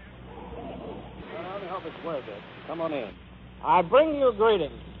 Well, let me hope it's worth it. Come on in. I bring you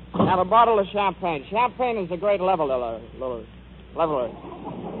greetings and a bottle of champagne. Champagne is a great leveler.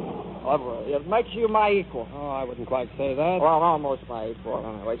 It makes you my equal. Oh, I wouldn't quite say that. Well, almost my equal,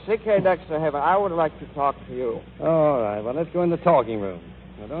 anyway. C.K. Dexter Haven, I would like to talk to you. All right, well, let's go in the talking room.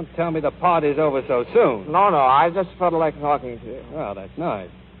 Now, don't tell me the party's over so soon. No, I just felt like talking to you. Oh, that's nice.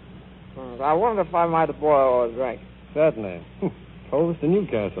 I wonder if I might boil a drink. Certainly. Toast to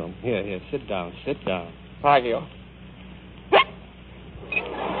Newcastle. Here, sit down. Thank you.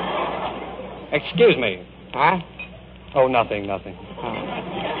 Excuse me. Huh? Oh, nothing.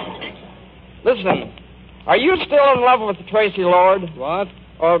 Listen, are you still in love with Tracy Lord? What?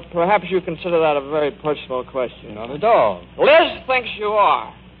 Or perhaps you consider that a very personal question. Not at all. Liz thinks you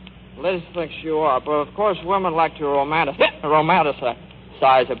are. But of course women like to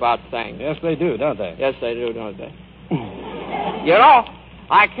romanticize about things. Yes, they do, don't they? Yes, they do, don't they? You know,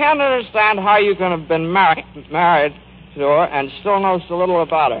 I can't understand how you can have been married to her and still know so little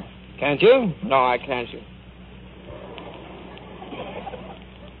about her. Can't you? No, I can't. You.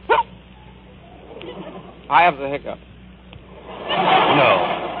 I have the hiccup. No.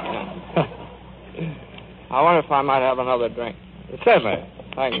 I wonder if I might have another drink. Certainly.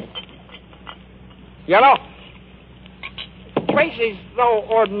 Thank you. You know, Tracy's no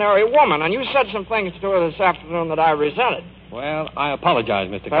ordinary woman, and you said some things to her this afternoon that I resented. Well, I apologize,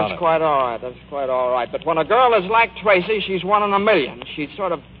 Mr. Connor. That's quite all right. But when a girl is like Tracy, she's one in a million. She's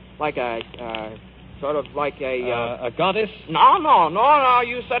sort of like a goddess? No.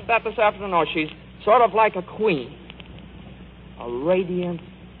 You said that this afternoon. No, she's sort of like a queen. A radiant,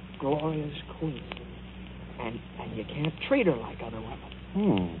 glorious queen. And you can't treat her like other women.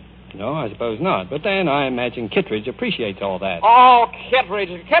 No, I suppose not. But then I imagine Kittredge appreciates all that. Oh, Kittredge.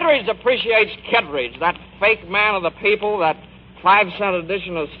 Kittredge appreciates Kittredge. That fake man of the people, that 5-cent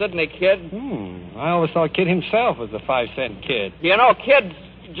edition of Sydney Kid. I always thought Kid himself was a 5-cent kid. You know, Kid's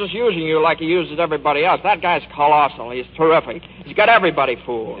just using you like he uses everybody else. That guy's colossal. He's terrific. He's got everybody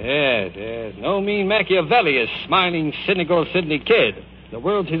fooled. Yes. No mean Machiavelli is smiling, cynical Sydney Kid. The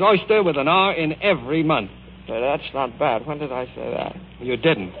world's his oyster with an R in every month. That's not bad. When did I say that? You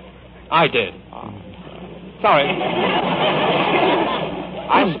didn't. I did. Sorry.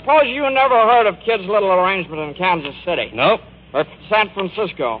 I suppose you never heard of Kid's little arrangement in Kansas City. Nope. Or San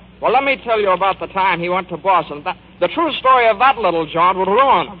Francisco. Well, let me tell you about the time he went to Boston. The true story of that little jaunt would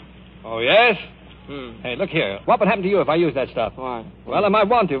ruin him. Oh, yes? Hey, look here. What would happen to you if I used that stuff? Why? Well, I might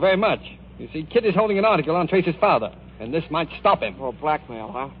want to very much. You see, Kid is holding an article on Tracy's father, and this might stop him. Oh,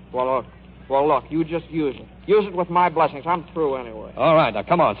 blackmail, huh? Well, look, you just use it. Use it with my blessings. I'm through anyway. All right, now,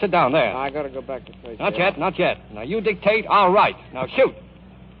 come on. Sit down there. I gotta go back to Tracy. Not yet, not yet. Now, you dictate, I'll write. Now, shoot.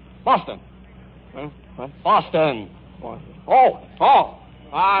 Boston. Huh? What? Boston.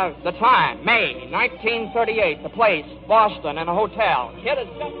 The time, May 1938. The place, Boston, in a hotel. Kid is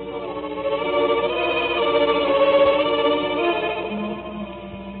just...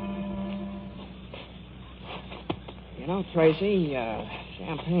 You know, Tracy,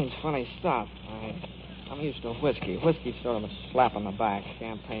 champagne's funny stuff. I'm used to whiskey. Whiskey's sort of a slap on the back.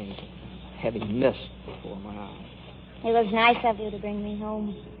 Champagne's a heavy mist before my eyes. It was nice of you to bring me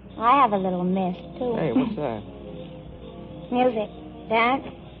home. I have a little mist, too. Hey, what's that? Music. Dance?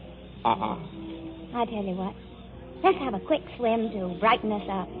 I tell you what. Let's have a quick swim to brighten us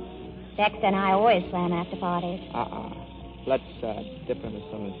up. Dexter and I always swam after parties. Let's dip into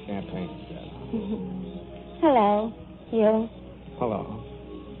some of the champagne instead. Hello. You? Hello.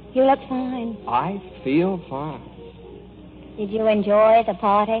 You look fine. I feel fine. Did you enjoy the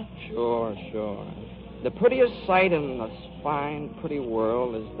party? Sure. The prettiest sight in this fine, pretty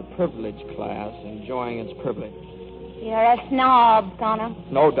world is the privileged class enjoying its privilege. You're a snob, Connor.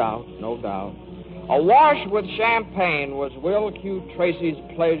 No doubt. Awash with champagne was Will Q. Tracy's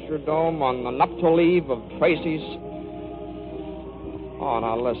pleasure dome on the nuptial eve of Tracy's... Oh,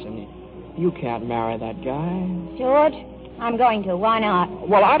 now listen. You can't marry that guy. George, I'm going to. Why not?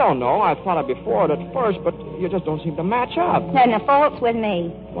 Well, I don't know. I thought I'd be for it at first, but you just don't seem to match up. Then the fault's with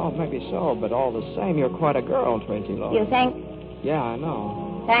me. Well, maybe so, but all the same, you're quite a girl, Tracy Lord. You think? Yeah, I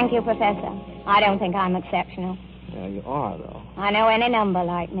know. Thank you, Professor. I don't think I'm exceptional. Yeah, you are, though. I know any number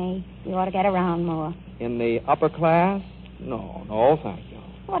like me. You ought to get around more. In the upper class? No, thank you.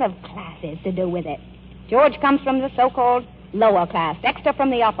 What have classes to do with it? George comes from the so-called lower class. Dexter from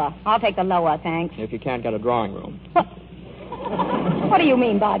the upper. I'll take the lower, thanks. If you can't get a drawing room. What do you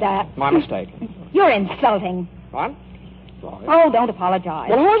mean by that? My mistake. You're insulting. What? Sorry. Oh, don't apologize.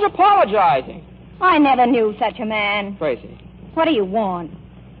 Well, who's apologizing? I never knew such a man. Tracy. What do you want?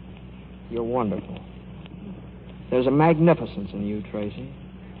 You're wonderful. There's a magnificence in you, Tracy.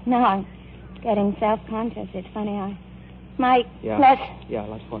 No, I'm getting self-conscious. It's funny. Mike, Yeah,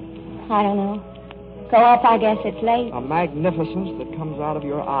 let's what? I don't know. Go up, I guess it's late. A magnificence that comes out of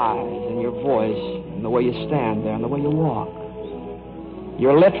your eyes and your voice and the way you stand there and the way you walk.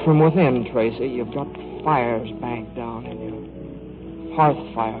 You're lit from within, Tracy. You've got fires banked down in you. Hearth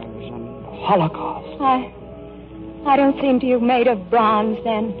fires and holocaust. I don't seem to you made of bronze,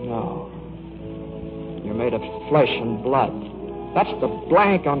 then. No. You're made of flesh and blood. That's the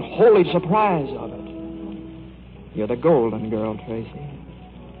blank, unholy surprise of it. You're the golden girl, Tracy.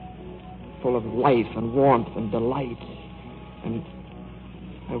 Full of life and warmth and delight. And...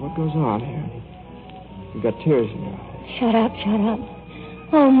 Hey, what goes on here? You've got tears in your eyes. Shut up.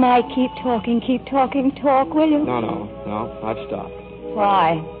 Oh, Mike, keep talking, talk, will you? No, I've stopped.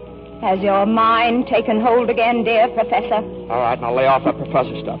 Why? Has your mind taken hold again, dear Professor? All right, now lay off that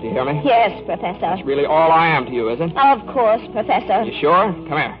professor stuff, you hear me? Yes, Professor. That's really all I am to you, is it? Of course, Professor. You sure?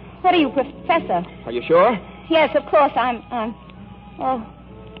 Come here. What are you, Professor? Are you sure? Yes, of course, I'm... Oh.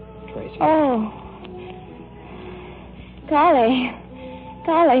 Tracy. Oh.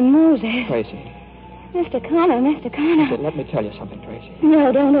 Golly, Moses. Tracy. Mr. Connor. Let me tell you something, Tracy.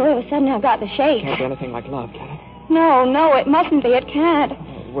 No, don't. All of a sudden I've got the shakes. Can't be anything like love, can it? No, it mustn't be. It can't.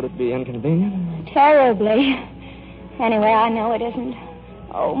 Would it be inconvenient? Terribly. Anyway, I know it isn't.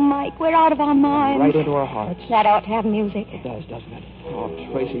 Oh, Mike, we're out of our minds. Right into our hearts. That ought to have music. It does, doesn't it? Oh,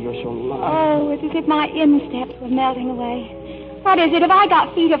 Tracy, you're so lovely. Oh, it's as if my insteps were melting away. What is it? Have I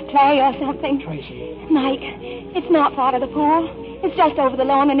got feet of clay or something? Tracy. Mike, it's not far to the pool. It's just over the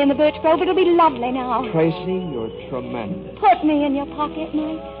lawn and in the birch grove. It'll be lovely now. Tracy, you're tremendous. Put me in your pocket,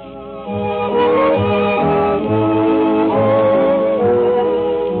 Mike.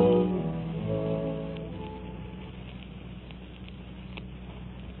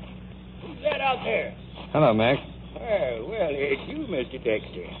 Who's that out there? Hello, Mac. Well, it's you, Mr.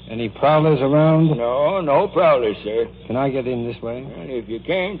 Dexter. Any prowlers around? No prowlers, sir. Can I get in this way? Well, if you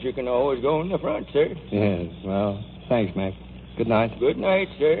can't, you can always go in the front, sir. Yes, well, thanks, Mac. Good night. Good night,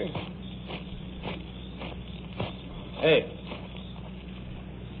 sir. Hey.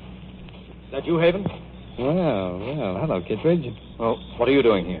 Is that you, Haven? Well, hello, Kittredge. Oh, what are you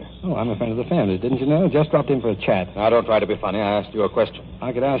doing here? Oh, I'm a friend of the family's, didn't you know? Just dropped in for a chat. Now, don't try to be funny. I asked you a question.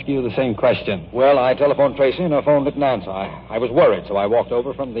 I could ask you the same question. Well, I telephoned Tracy and her phone didn't answer. I was worried, so I walked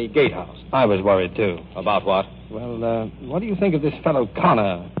over from the gatehouse. I was worried, too. About what? Well, what do you think of this fellow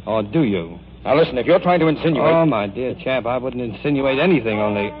Connor? Or do you? Now, listen, if you're trying to insinuate... Oh, my dear chap, I wouldn't insinuate anything,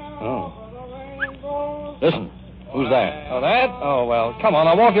 only... Oh. Listen, who's that? Oh, that? Oh, well, come on.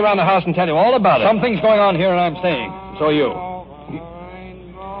 I'll walk you around the house and tell you all about it. Something's going on here, and I'm staying. So are you.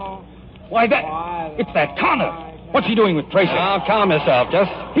 Why, it's that Connor. What's he doing with Tracy? Now, calm yourself.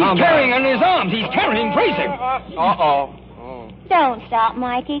 He's carrying her in his arms. He's carrying Tracy. Uh-oh. Don't stop,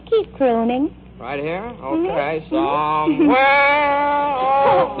 Mikey. Keep crooning. Right here? Okay. Somewhere.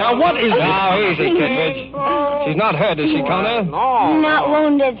 Now, what is it? Now, easy, Kittredge. She's not hurt, is she, Connor? No. Not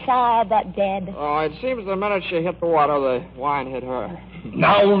wounded, sire, but dead. Oh, it seems the minute she hit the water, the wine hit her.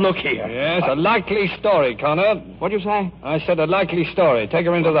 Now, look here. Yes, a likely story, Connor. What'd you say? I said a likely story. Take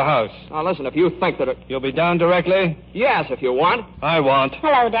her into the house. Now, listen, if you think that it... You'll be down directly? Yes, if you want. I want.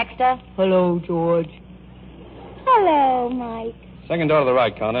 Hello, Dexter. Hello, George. Hello, Mike. Second door to the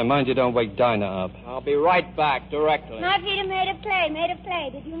right, Connor. Mind you don't wake Dinah up. I'll be right back directly. My feet are made of clay,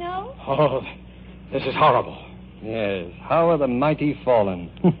 did you know? Oh, this is horrible. Yes, how are the mighty fallen?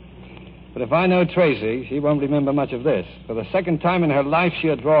 But if I know Tracy, she won't remember much of this. For the second time in her life,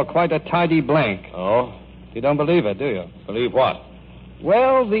 she'll draw quite a tidy blank. Oh? You don't believe it, do you? Believe what?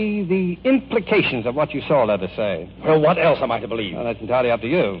 Well, the implications of what you saw, let us say. Well, what else am I to believe? Well, that's entirely up to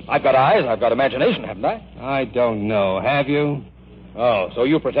you. I've got eyes, I've got imagination, haven't I? I don't know. Have you? Oh, so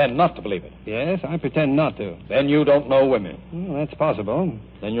you pretend not to believe it? Yes, I pretend not to. Then you don't know women. Well, that's possible.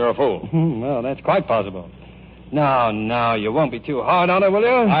 Then you're a fool. Well, that's quite possible. Now, you won't be too hard on her, will you?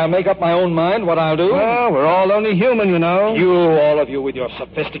 I'll make up my own mind what I'll do. Well, we're all only human, you know. You, all of you, with your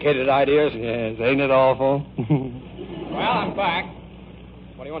sophisticated ideas. Yes, ain't it awful? Well, I'm back.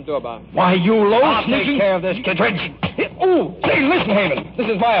 What do you want to do about it? Why, you low I'll sneaking... take care of this, Kittredge. Oh, say, listen, Haven. This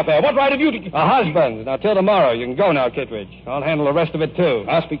is my affair. What right have you to... A husband. Now, till tomorrow. You can go now, Kittredge. I'll handle the rest of it, too.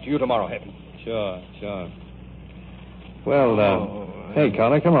 I'll speak to you tomorrow, Haven. Sure. Well, hey,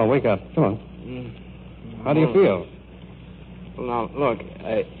 Connor, come on, wake up. Come on. How do you feel? Well, now, look,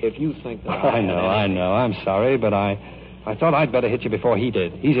 if you think that... I know. I'm sorry, but I thought I'd better hit you before he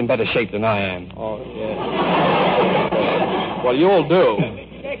did. He's in better shape than I am. Oh, yeah. Well, you'll do.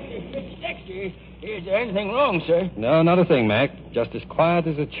 Dexter, is there anything wrong, sir? No, not a thing, Mac. Just as quiet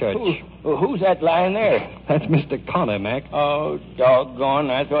as a church. Who's that lying there? That's Mr. Connor, Mac. Oh,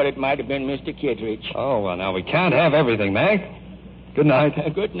 doggone. I thought it might have been Mr. Kittredge. Oh, well, now, we can't have everything, Mac. Good night.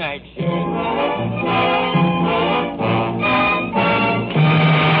 Good night, sir.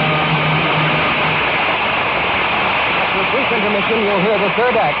 After a brief intermission, you'll hear the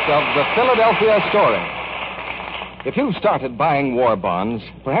third act of the Philadelphia Story. If you've started buying war bonds,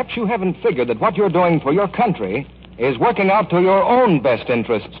 perhaps you haven't figured that what you're doing for your country is working out to your own best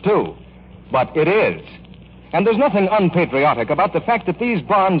interests, too. But it is. And there's nothing unpatriotic about the fact that these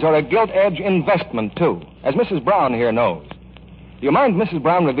bonds are a gilt-edge investment, too, as Mrs. Brown here knows. Do you mind, Mrs.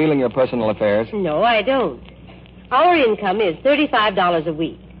 Brown, revealing your personal affairs? No, I don't. Our income is $35 a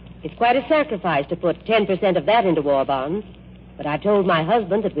week. It's quite a sacrifice to put 10% of that into war bonds. But I told my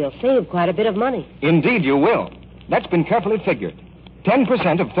husband that we'll save quite a bit of money. Indeed, you will. That's been carefully figured.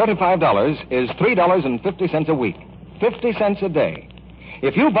 10% of $35 is $3.50 a week. 50 cents a day.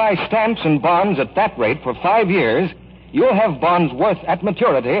 If you buy stamps and bonds at that rate for 5 years, you'll have bonds worth at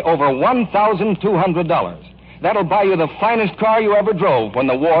maturity over $1,200. That'll buy you the finest car you ever drove when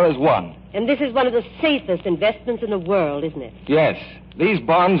the war is won. And this is one of the safest investments in the world, isn't it? Yes. These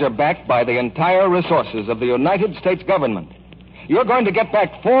bonds are backed by the entire resources of the United States government. You're going to get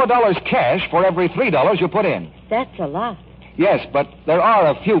back $4 cash for every $3 you put in. That's a lot. Yes, but there are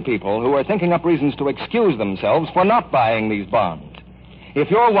a few people who are thinking up reasons to excuse themselves for not buying these bonds. If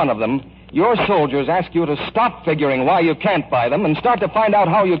you're one of them, your soldiers ask you to stop figuring why you can't buy them and start to find out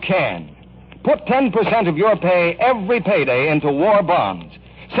how you can. Put 10% of your pay every payday into war bonds.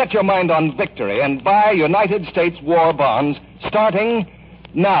 Set your mind on victory and buy United States war bonds starting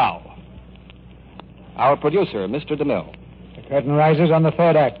now. Our producer, Mr. DeMille. The curtain rises on the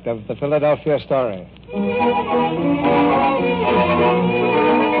third act of the Philadelphia Story. The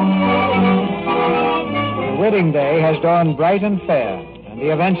wedding day has dawned bright and fair, and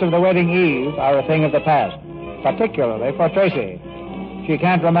the events of the wedding eve are a thing of the past, particularly for Tracy. She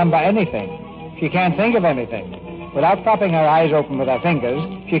can't remember anything. She can't think of anything. Without propping her eyes open with her fingers,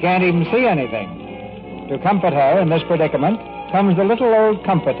 she can't even see anything. To comfort her in this predicament comes the little old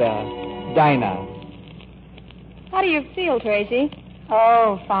comforter, Dinah. How do you feel, Tracy?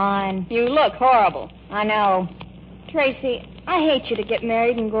 Oh, fine. You look horrible. I know. Tracy, I hate you to get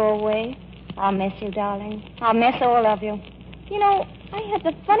married and go away. I'll miss you, darling. I'll miss all of you. You know, I had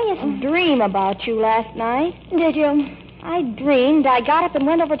the funniest dream about you last night. Did you? I dreamed I got up and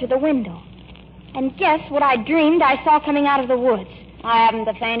went over to the window. And guess what I dreamed I saw coming out of the woods? I haven't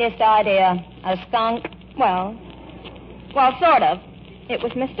the faintest idea. A skunk? Well, sort of. It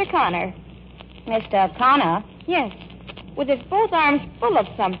was Mr. Connor. Mr. Connor? Yes, with his both arms full of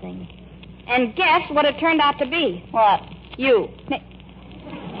something. And guess what it turned out to be? What? You.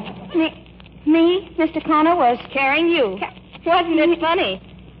 Me, Mr. Connor, was carrying you. Wasn't it funny?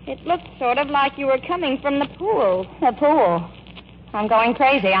 It looked sort of like you were coming from the pool. The pool? I'm going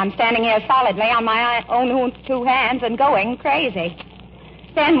crazy. I'm standing here solidly on my own 2 hands and going crazy.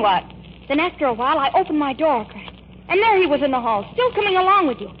 Then what? Then after a while, I opened my door a crack. And there he was in the hall, still coming along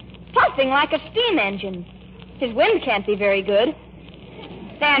with you, puffing like a steam engine. His wind can't be very good.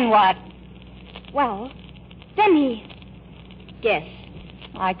 Then what? Well, then he... Guess.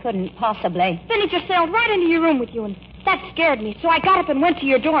 I couldn't possibly. Then he just sailed right into your room with you, and that scared me. So I got up and went to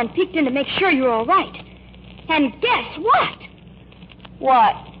your door and peeked in to make sure you were all right. And guess what?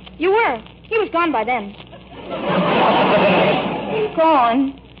 What? You were. He was gone by then.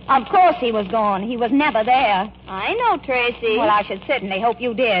 Gone? Of course he was gone. He was never there. I know, Tracy. Well, I should certainly hope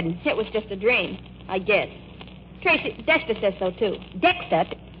you did. It was just a dream, I guess. Tracy, Dexter says so, too. Dexter?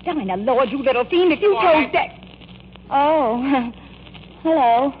 Dinah, Lord, you little fiend, if you told Dexter... Oh,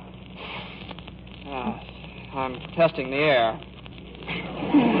 hello. I'm testing the air.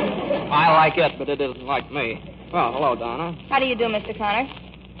 I like it, but it isn't like me. Well, hello, Donna. How do you do, Mr. Connor?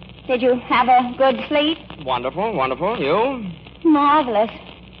 Did you have a good sleep? Wonderful, wonderful. You? Marvelous.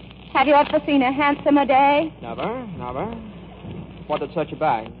 Have you ever seen a handsomer day? Never, never. What did set you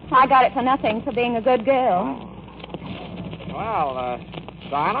back? I got it for nothing, for being a good girl. Well,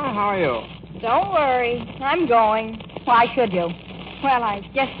 Dinah, how are you? Don't worry. I'm going. Why should you? Well, I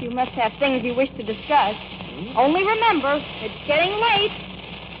guess you must have things you wish to discuss. Only remember, it's getting late.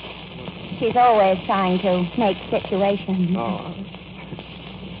 She's always trying to make situations. Oh.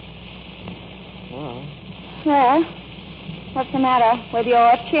 Well. Well, what's the matter with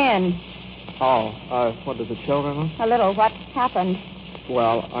your chin? Oh, what does it show, River? A little. What happened?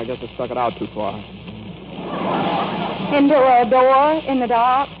 Well, I guess I stuck it out too far. Into a door in the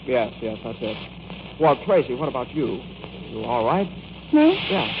dark? Yes, that's it. Well, Tracy, what about you? You all right? Me?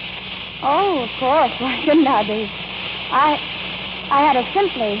 Yeah. Oh, of course. Why shouldn't I be? I had a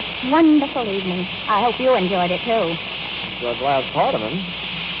simply wonderful evening. I hope you enjoyed it, too. The last part of it.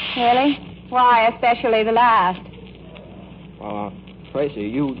 Really? Why, especially the last? Well, Tracy,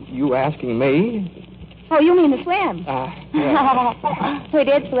 you asking me? Oh, you mean the swim? Yeah. We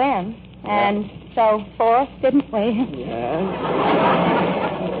did swim. And so forth, didn't we? Yes.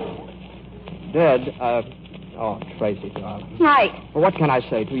 Did, oh, Tracy, darling. Right. Well, what can I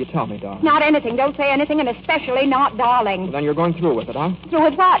say to you? Tell me, darling. Not anything. Don't say anything, and especially not darling. Well, then you're going through with it, huh? Through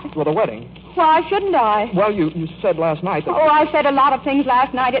with what? With the wedding. Why shouldn't I? Well, you said last night that... Oh, I said a lot of things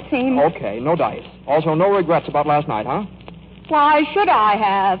last night, it seems. Okay, no dice. Also, no regrets about last night, huh? Why should I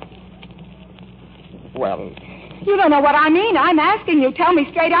have? Well... You don't know what I mean. I'm asking you. Tell me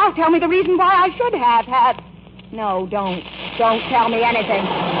straight out. Tell me the reason why I should have had... No, don't. Don't tell me anything.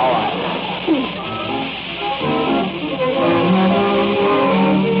 All right.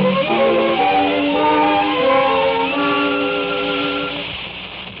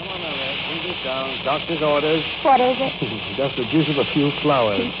 Doctor's orders. What is it? Just the juice of a few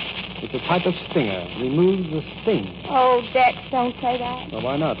flowers. It's a type of stinger. Removes the sting. Oh, Dex, don't say that. Well,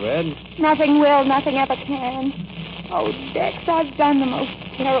 why not, Red? Nothing will, nothing ever can. Oh, Dex, I've done the most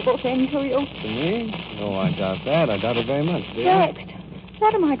terrible thing to you. To me? Oh, I doubt that. I doubt it very much, dear. Dex,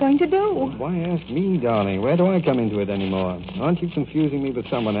 what am I going to do? Why ask me, darling? Where do I come into it anymore? Aren't you confusing me with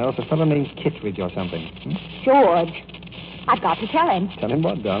someone else? A fellow named Kittredge or something? George. I've got to tell him. Tell him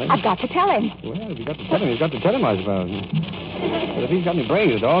what, darling? I've got to tell him. Well, if you've got to tell him, you've got to tell him, I suppose. But if he's got any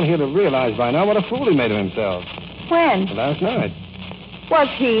brains at all, he'll have realized by now what a fool he made of himself. When? Last night. Was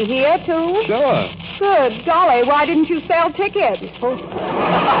he here, too? Sure. Good golly, why didn't you sell tickets?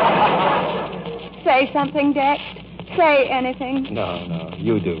 Say something, Dex. Say anything. No,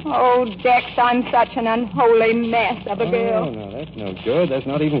 you do. Oh, Dex, I'm such an unholy mess of a girl. No, that's no good. That's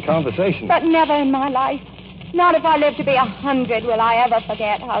not even conversation. But never in my life. Not if I live to be 100 will I ever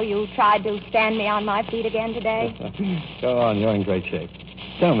forget how you tried to stand me on my feet again today. Go on, you're in great shape.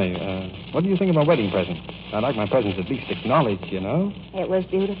 Tell me, what do you think of my wedding present? I'd like my presents at least acknowledged, you know? It was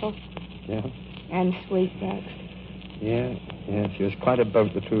beautiful. Yeah? And sweet, Dex. Yeah, she was quite a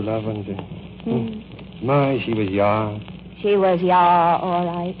boat, the true love, wasn't she? My, she was yar. She was yar, all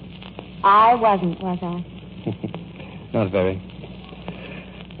right. I wasn't, was I? Not very.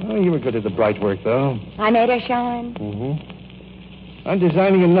 Oh, you were good at the bright work, though. I made her shine. Mm-hmm. I'm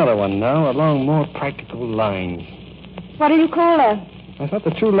designing another one now along more practical lines. What do you call her? I thought the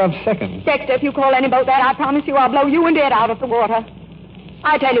true love second. Dexter, if you call any boat that, I promise you I'll blow you and Ed out of the water.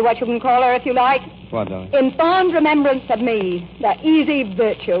 I tell you what you can call her if you like. What, darling? In fond remembrance of me, the easy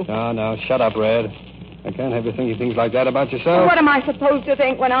virtue. No, shut up, Red. I can't have you thinking things like that about yourself. What am I supposed to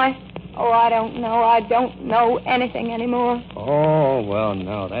think when I... Oh, I don't know. I don't know anything anymore. Oh, well,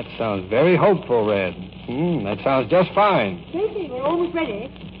 no, that sounds very hopeful, Red. That sounds just fine. Tracy, we're almost ready.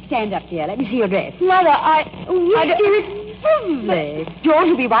 Stand up, dear. Let me see your dress. Mother, it's lovely. George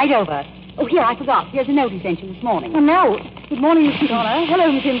will be right over. Oh, here, I forgot. Here's a note he sent you this morning. A note? Good morning, Mr. Connor.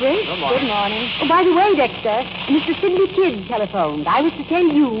 Hello, Miss Embry. Good morning. Oh, by the way, Dexter, Mr. Sidney Kidd telephoned. I was to tell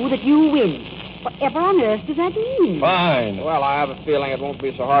you that you win. Whatever on earth does that mean? Fine. Well, I have a feeling it won't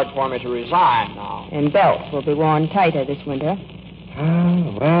be so hard for me to resign now. And belts will be worn tighter this winter.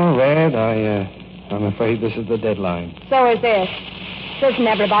 Well, Red, I'm afraid this is the deadline. So is this. Listen,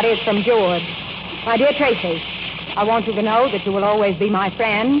 everybody, it's from George. My dear Tracy, I want you to know that you will always be my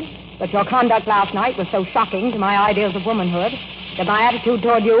friend, but your conduct last night was so shocking to my ideals of womanhood that my attitude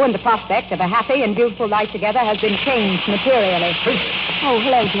toward you and the prospect of a happy and beautiful life together has been changed materially. Oh,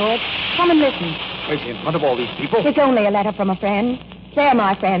 hello, George. Come and listen. Tracy, in front of all these people? It's only a letter from a friend. They're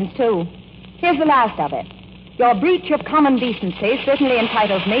my friends, too. Here's the last of it. Your breach of common decency certainly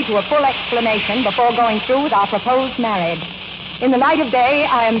entitles me to a full explanation before going through with our proposed marriage. In the light of day,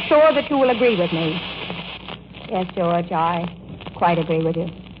 I am sure that you will agree with me. Yes, George, I quite agree with you.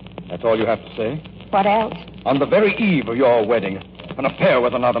 That's all you have to say? What else? On the very eve of your wedding, an affair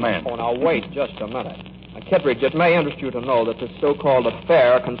with another man. Oh, now, wait just a minute. Kittredge, it may interest you to know that this so-called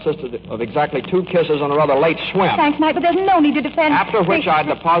affair consisted of exactly 2 kisses and a rather late swim. Thanks, Mike, but there's no need to defend... After which I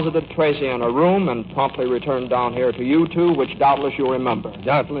deposited Tracy in a room and promptly returned down here to you two, which doubtless you remember.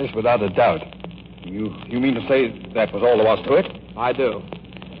 Doubtless, without a doubt. You mean to say that was all there was to it? I do.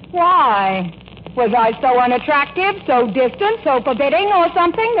 Why? Was I so unattractive, so distant, so forbidding, or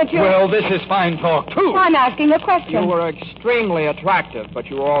something that you... Well, this is fine talk, too. I'm asking a question. You were extremely attractive, but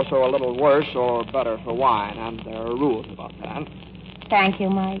you were also a little worse or better for wine, and there are rules about that. Thank you,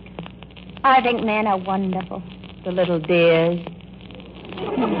 Mike. I think men are wonderful. The little dears.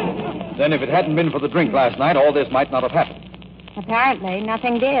 Then if it hadn't been for the drink last night, all this might not have happened. Apparently,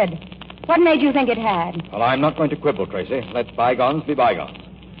 nothing did. What made you think it had? Well, I'm not going to quibble, Tracy. Let bygones be bygones.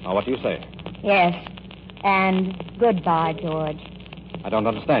 Now, what do you say? Yes. And goodbye, George. I don't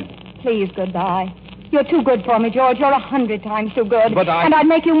understand. Please, goodbye. You're too good for me, George. You're 100 times too good. But And I'd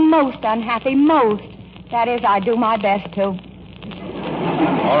make you most unhappy, most. That is, I'd do my best to.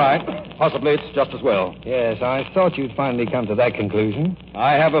 All right. Possibly it's just as well. Yes, I thought you'd finally come to that conclusion.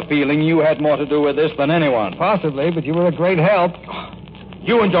 I have a feeling you had more to do with this than anyone. Possibly, but you were a great help.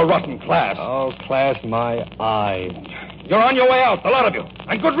 You and your rotten class. Oh, class, my eye. You're on your way out, the lot of you.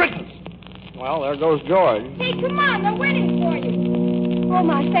 And good riddance. Well, there goes George. Hey, come on, they're waiting for you. Oh,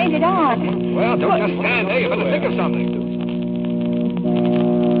 my sainted aunt. Well, don't just stand there. You better think of something.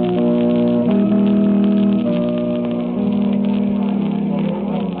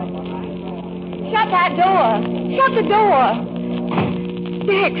 Shut that door. Shut the door.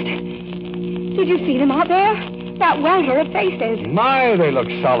 Dex, did you see them out there? That welter of faces. My, they look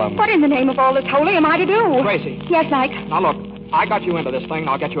solemn. What in the name of all that's holy am I to do? Tracy. Yes, Mike. Now, look, I got you into this thing, and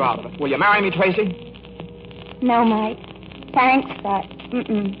I'll get you out of it. Will you marry me, Tracy? No, Mike. Thanks, but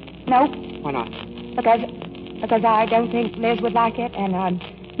nope. Why not? Because I don't think Liz would like it, and I'm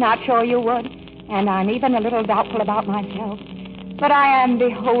not sure you would, and I'm even a little doubtful about myself. But I am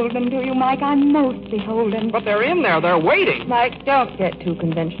beholden to you, Mike. I'm most beholden. But they're in there. They're waiting. Mike, don't get too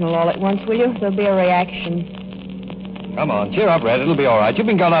conventional all at once, will you? There'll be a reaction. Come on, cheer up, Red. It'll be all right. You've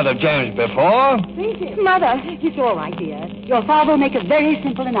been gone out of James before. Mother. It's all right, dear. Your father will make a very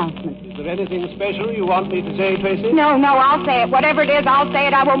simple announcement. Is there anything special you want me to say, Tracy? No, I'll say it. Whatever it is, I'll say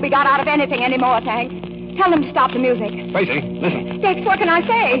it. I won't be got out of anything anymore, thanks. Tell them to stop the music. Tracy, listen. Dex, what can I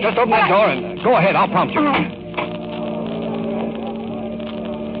say? Just open that door and go ahead. I'll prompt you.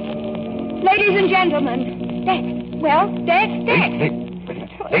 Ladies and gentlemen. Dex. Well, Dex.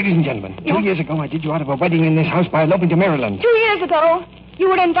 Ladies and gentlemen, 2 years ago I did you out of a wedding in this house by eloping to Maryland. 2 years ago, you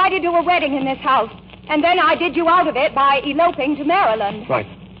were invited to a wedding in this house. And then I did you out of it by eloping to Maryland. Right.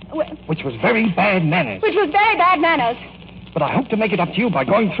 Which was very bad manners. Which was very bad manners. But I hope to make it up to you by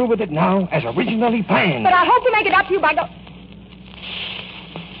going through with it now as originally planned. But I hope to make it up to you by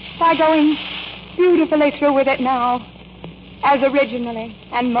going beautifully through with it now. As originally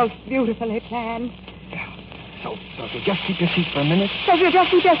and most beautifully planned. So if you just keep your seat for a minute. So if you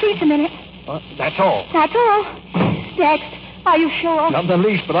just keep your seats a minute. That's all. That's all. Dex, are you sure? Not the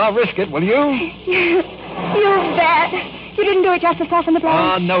least, but I'll risk it, will you? You bet. You didn't do it just to soften the blow.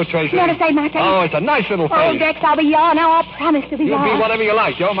 Oh, no, Tracy. You ought to save my face. Oh, it's a nice little face. Oh, Dex, I'll be yours. Now, I'll promise to be yours. You'll be whatever you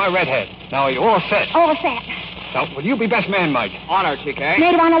like. You're my redhead. Now, are you all set? All set. Now, will you be best man, Mike? Honor, TK.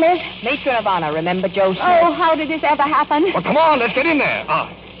 Maid of honor, Liz? Matron of honor, remember Joe Smith? Oh, how did this ever happen? Well, come on, let's get in there.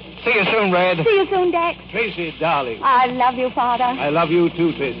 See you soon, Red. See you soon, Dex. Tracy, darling. I love you, Father. I love you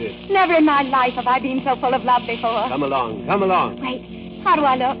too, Tracy. Never in my life have I been so full of love before. Come along, come along. Wait, how do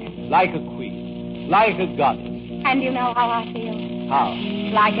I look? Like a queen. Like a goddess. And you know how I feel? How?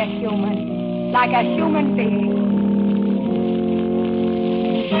 Like a human. Like a human being.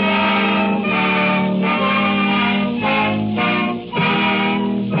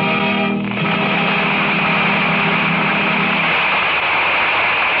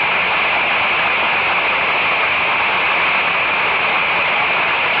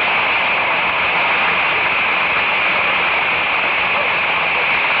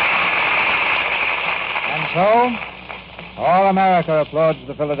 So, all America applauds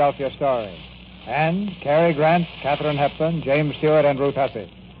the Philadelphia story. And Cary Grant, Katharine Hepburn, James Stewart, and Ruth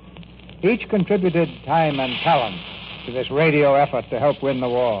Hussey. Each contributed time and talent to this radio effort to help win the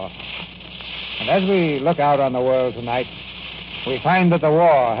war. And as we look out on the world tonight, we find that the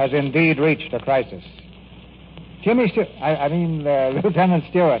war has indeed reached a crisis. Lieutenant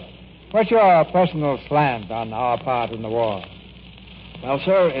Stewart, what's your personal slant on our part in the war? Well,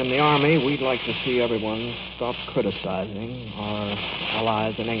 sir, in the Army, we'd like to see everyone stop criticizing our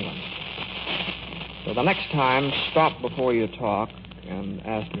allies in England. So the next time, stop before you talk and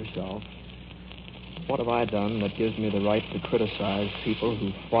ask yourself, what have I done that gives me the right to criticize people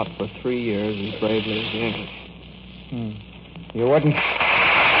who fought for 3 years as bravely as the English? You wouldn't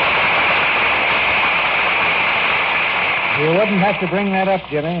have to bring that up,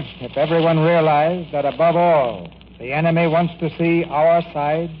 Jimmy, if everyone realized that above all, the enemy wants to see our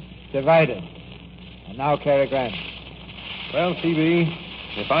side divided. And now, Cary Grant. Well, C.B.,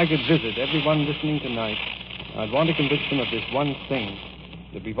 if I could visit everyone listening tonight, I'd want to convince them of this one thing,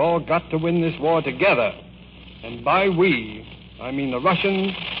 that we've all got to win this war together. And by we, I mean the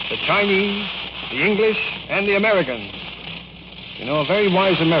Russians, the Chinese, the English, and the Americans. You know, a very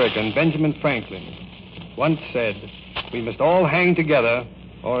wise American, Benjamin Franklin, once said, we must all hang together,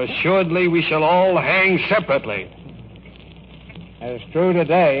 or assuredly we shall all hang separately. As true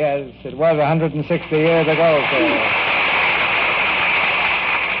today as it was 160 years ago, sir.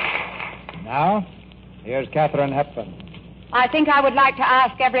 Now, here's Katharine Hepburn. I think I would like to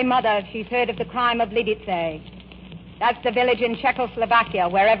ask every mother if she's heard of the crime of Lidice. That's the village in Czechoslovakia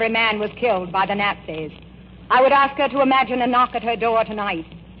where every man was killed by the Nazis. I would ask her to imagine a knock at her door tonight.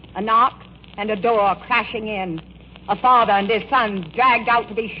 A knock and a door crashing in. A father and his sons dragged out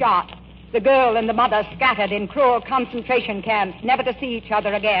to be shot. The girl and the mother scattered in cruel concentration camps, never to see each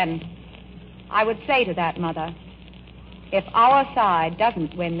other again. I would say to that mother, if our side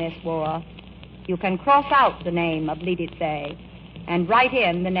doesn't win this war, you can cross out the name of Lidice and write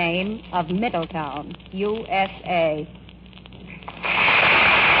in the name of Middletown, USA.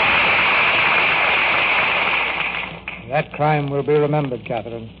 That crime will be remembered,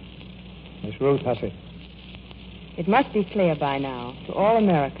 Katharine. Miss Ruth Hussey. It must be clear by now to all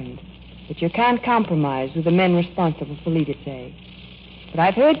Americans that you can't compromise with the men responsible for Lidice. But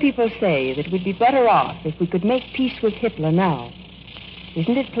I've heard people say that we'd be better off if we could make peace with Hitler now.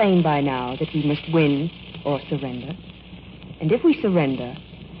 Isn't it plain by now that we must win or surrender? And if we surrender,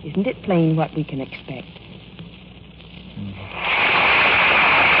 isn't it plain what we can expect?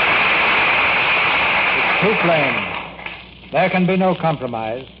 It's too plain. There can be no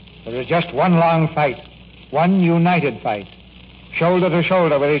compromise. There is just one long fight, one united fight, shoulder to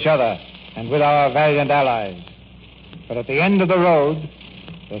shoulder with each other and with our valiant allies. But at the end of the road,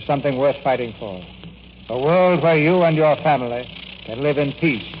 there's something worth fighting for. A world where you and your family can live in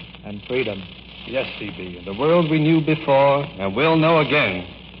peace and freedom. Yes, C.B., the world we knew before and will know again.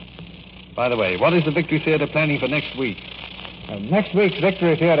 By the way, what is the Victory Theater planning for next week? Next week's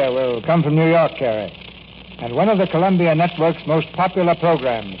Victory Theater will come from New York, Cary. And one of the Columbia Network's most popular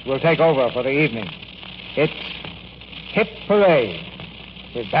programs will take over for the evening. It's Hit Parade,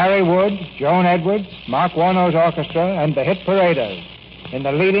 with Barry Wood, Joan Edwards, Mark Warno's orchestra, and the Hit Paraders in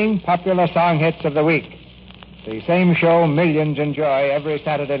the leading popular song hits of the week. The same show millions enjoy every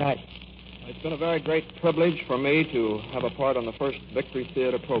Saturday night. It's been a very great privilege for me to have a part on the first Victory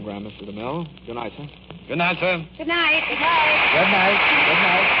Theater program, Mr. DeMille. Good night, sir. Good night, sir. Good night. Good night. Good night. Good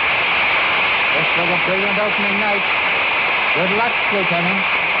night. This was a brilliant opening night. Good luck, Lieutenant.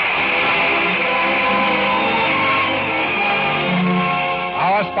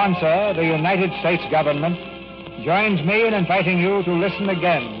 Our sponsor, the United States government, joins me in inviting you to listen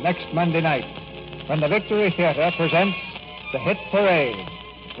again next Monday night when the Victory Theater presents the Hit Parade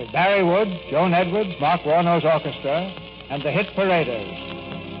with Barry Wood, Joan Edwards, Mark Warno's orchestra, and the Hit Paraders.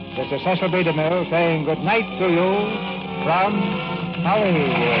 This is Cecil B. DeMille saying good night to you from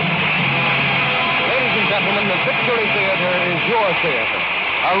Hollywood. Ladies and gentlemen, the Victory Theater is your theater.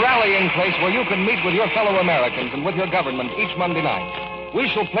 A rallying place where you can meet with your fellow Americans and with your government each Monday night. We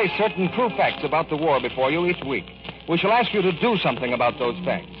shall place certain true facts about the war before you each week. We shall ask you to do something about those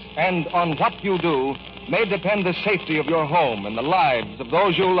facts. And on what you do may depend the safety of your home and the lives of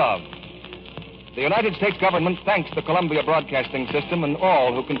those you love. The United States government thanks the Columbia Broadcasting System and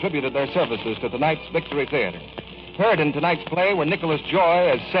all who contributed their services to tonight's Victory Theater. Heard in tonight's play were Nicholas Joy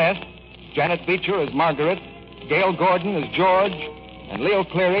as Seth, Janet Beecher as Margaret, Gail Gordon as George, and Leo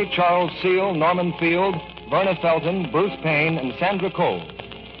Cleary, Charles Seal, Norman Field, Verna Felton, Bruce Payne, and Sandra Cole.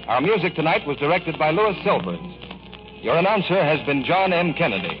 Our music tonight was directed by Louis Silvers. Your announcer has been John M.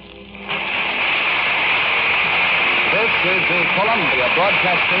 Kennedy. This is the Columbia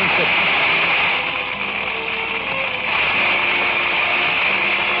Broadcasting System.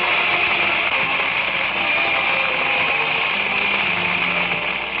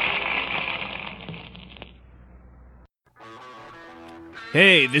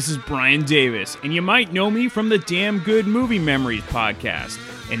 Hey, this is Brian Davis, and you might know me from the Damn Good Movie Memories podcast.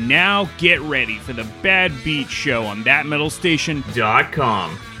 And now, get ready for the Bad Beat Show on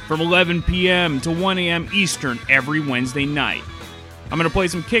ThatMetalStation.com from 11 p.m. to 1 a.m. Eastern every Wednesday night. I'm going to play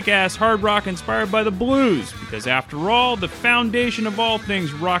some kick-ass hard rock inspired by the blues, because after all, the foundation of all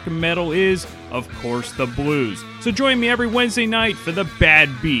things rock and metal is, of course, the blues. So join me every Wednesday night for the Bad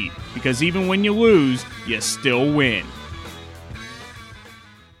Beat, because even when you lose, you still win.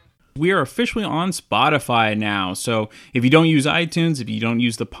 We are officially on Spotify now, so if you don't use iTunes, if you don't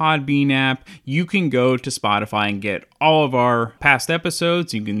use the Podbean app, you can go to Spotify and get all of our past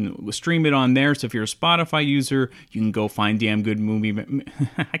episodes. You can stream it on there, so if you're a Spotify user, you can go find Damn Good Movie...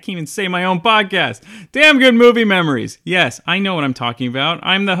 I can't even say my own podcast. Damn Good Movie Memories. Yes, I know what I'm talking about.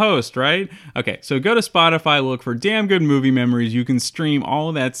 I'm the host, right? Okay, so go to Spotify, look for Damn Good Movie Memories. You can stream all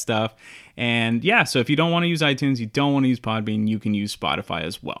of that stuff. And yeah, so if you don't want to use iTunes, you don't want to use Podbean, you can use Spotify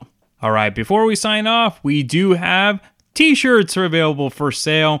as well. All right, before we sign off, we do have t-shirts are available for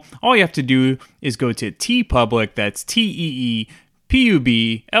sale. All you have to do is go to TeePublic, that's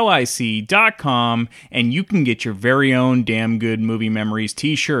TeePublic.com, and you can get your very own Damn Good Movie Memories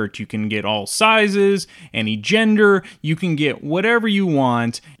t-shirt. You can get all sizes, any gender, you can get whatever you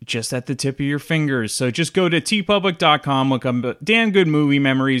want just at the tip of your fingers. So just go to TeePublic.com, look up Damn Good Movie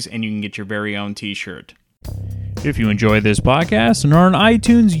Memories, and you can get your very own t-shirt. If you enjoy this podcast and are an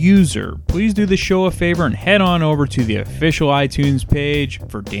iTunes user, please do the show a favor and head on over to the official iTunes page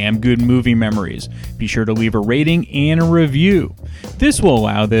for Damn Good Movie Memories. Be sure to leave a rating and a review. This will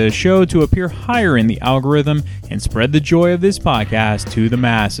allow the show to appear higher in the algorithm and spread the joy of this podcast to the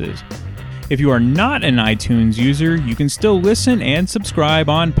masses. If you are not an iTunes user, you can still listen and subscribe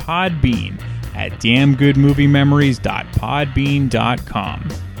on Podbean at damngoodmoviememories.podbean.com.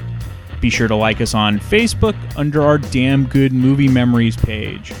 Be sure to like us on Facebook under our Damn Good Movie Memories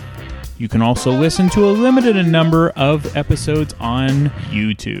page. You can also listen to a limited number of episodes on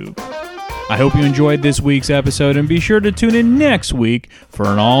YouTube. I hope you enjoyed this week's episode, and be sure to tune in next week for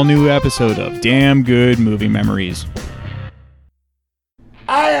an all-new episode of Damn Good Movie Memories.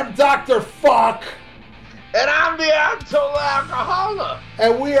 I am Dr. Fuck. And I'm the Alto Alcoholic.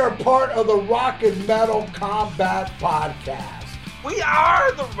 And we are part of the Rock and Metal Combat Podcast. We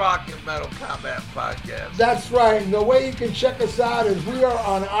are the Rock and Metal Combat Podcast. That's right. And the way you can check us out is we are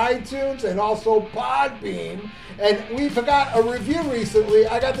on iTunes and also Podbean. And we forgot a review recently.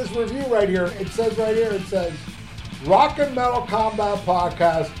 I got this review right here. It says right here, it says, Rock and Metal Combat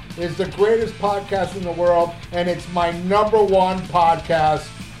Podcast is the greatest podcast in the world, and it's my #1 podcast,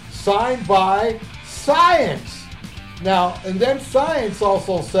 signed by Science. Now, and then Science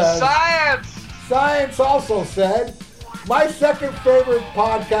also says... Science also said... My second favorite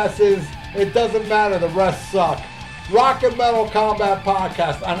podcast is It Doesn't Matter, the rest suck. Rock and Metal Combat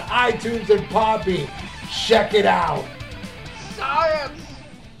Podcast on iTunes and Podbean. Check it out. Science!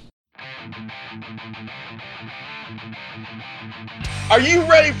 Are you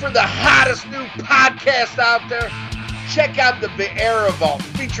ready for the hottest new podcast out there? Check out the Vieira Vault,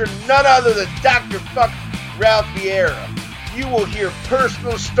 featuring none other than Dr. Fuck Ralph Vieira. You will hear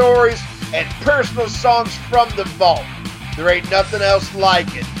personal stories and personal songs from the vault. There ain't nothing else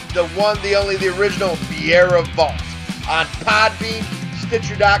like it. The one, the only, the original Vieira Vault. On Podbean,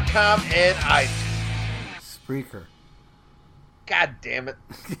 Stitcher.com, and iTunes. Spreaker. God damn it.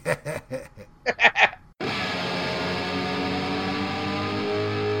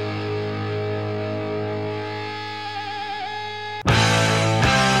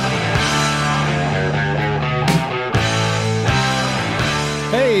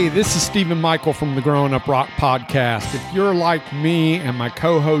 Hey, this is Stephen Michael from the Growing Up Rock podcast. If you're like me and my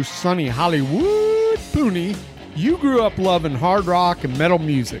co-host Sonny Hollywood Pooney, you grew up loving hard rock and metal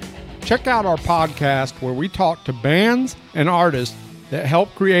music. Check out our podcast where we talk to bands and artists that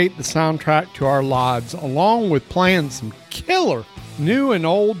help create the soundtrack to our lives, along with playing some killer new and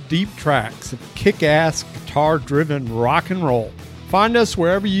old deep tracks of kick-ass guitar-driven rock and roll. Find us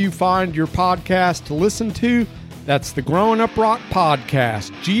wherever you find your podcast to listen to. That's the Growing Up Rock podcast,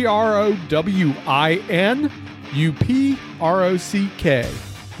 GROWINUPROCK.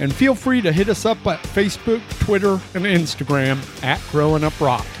 And feel free to hit us up at Facebook, Twitter, and Instagram at Growing Up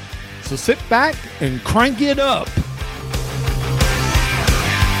Rock. So sit back and crank it up.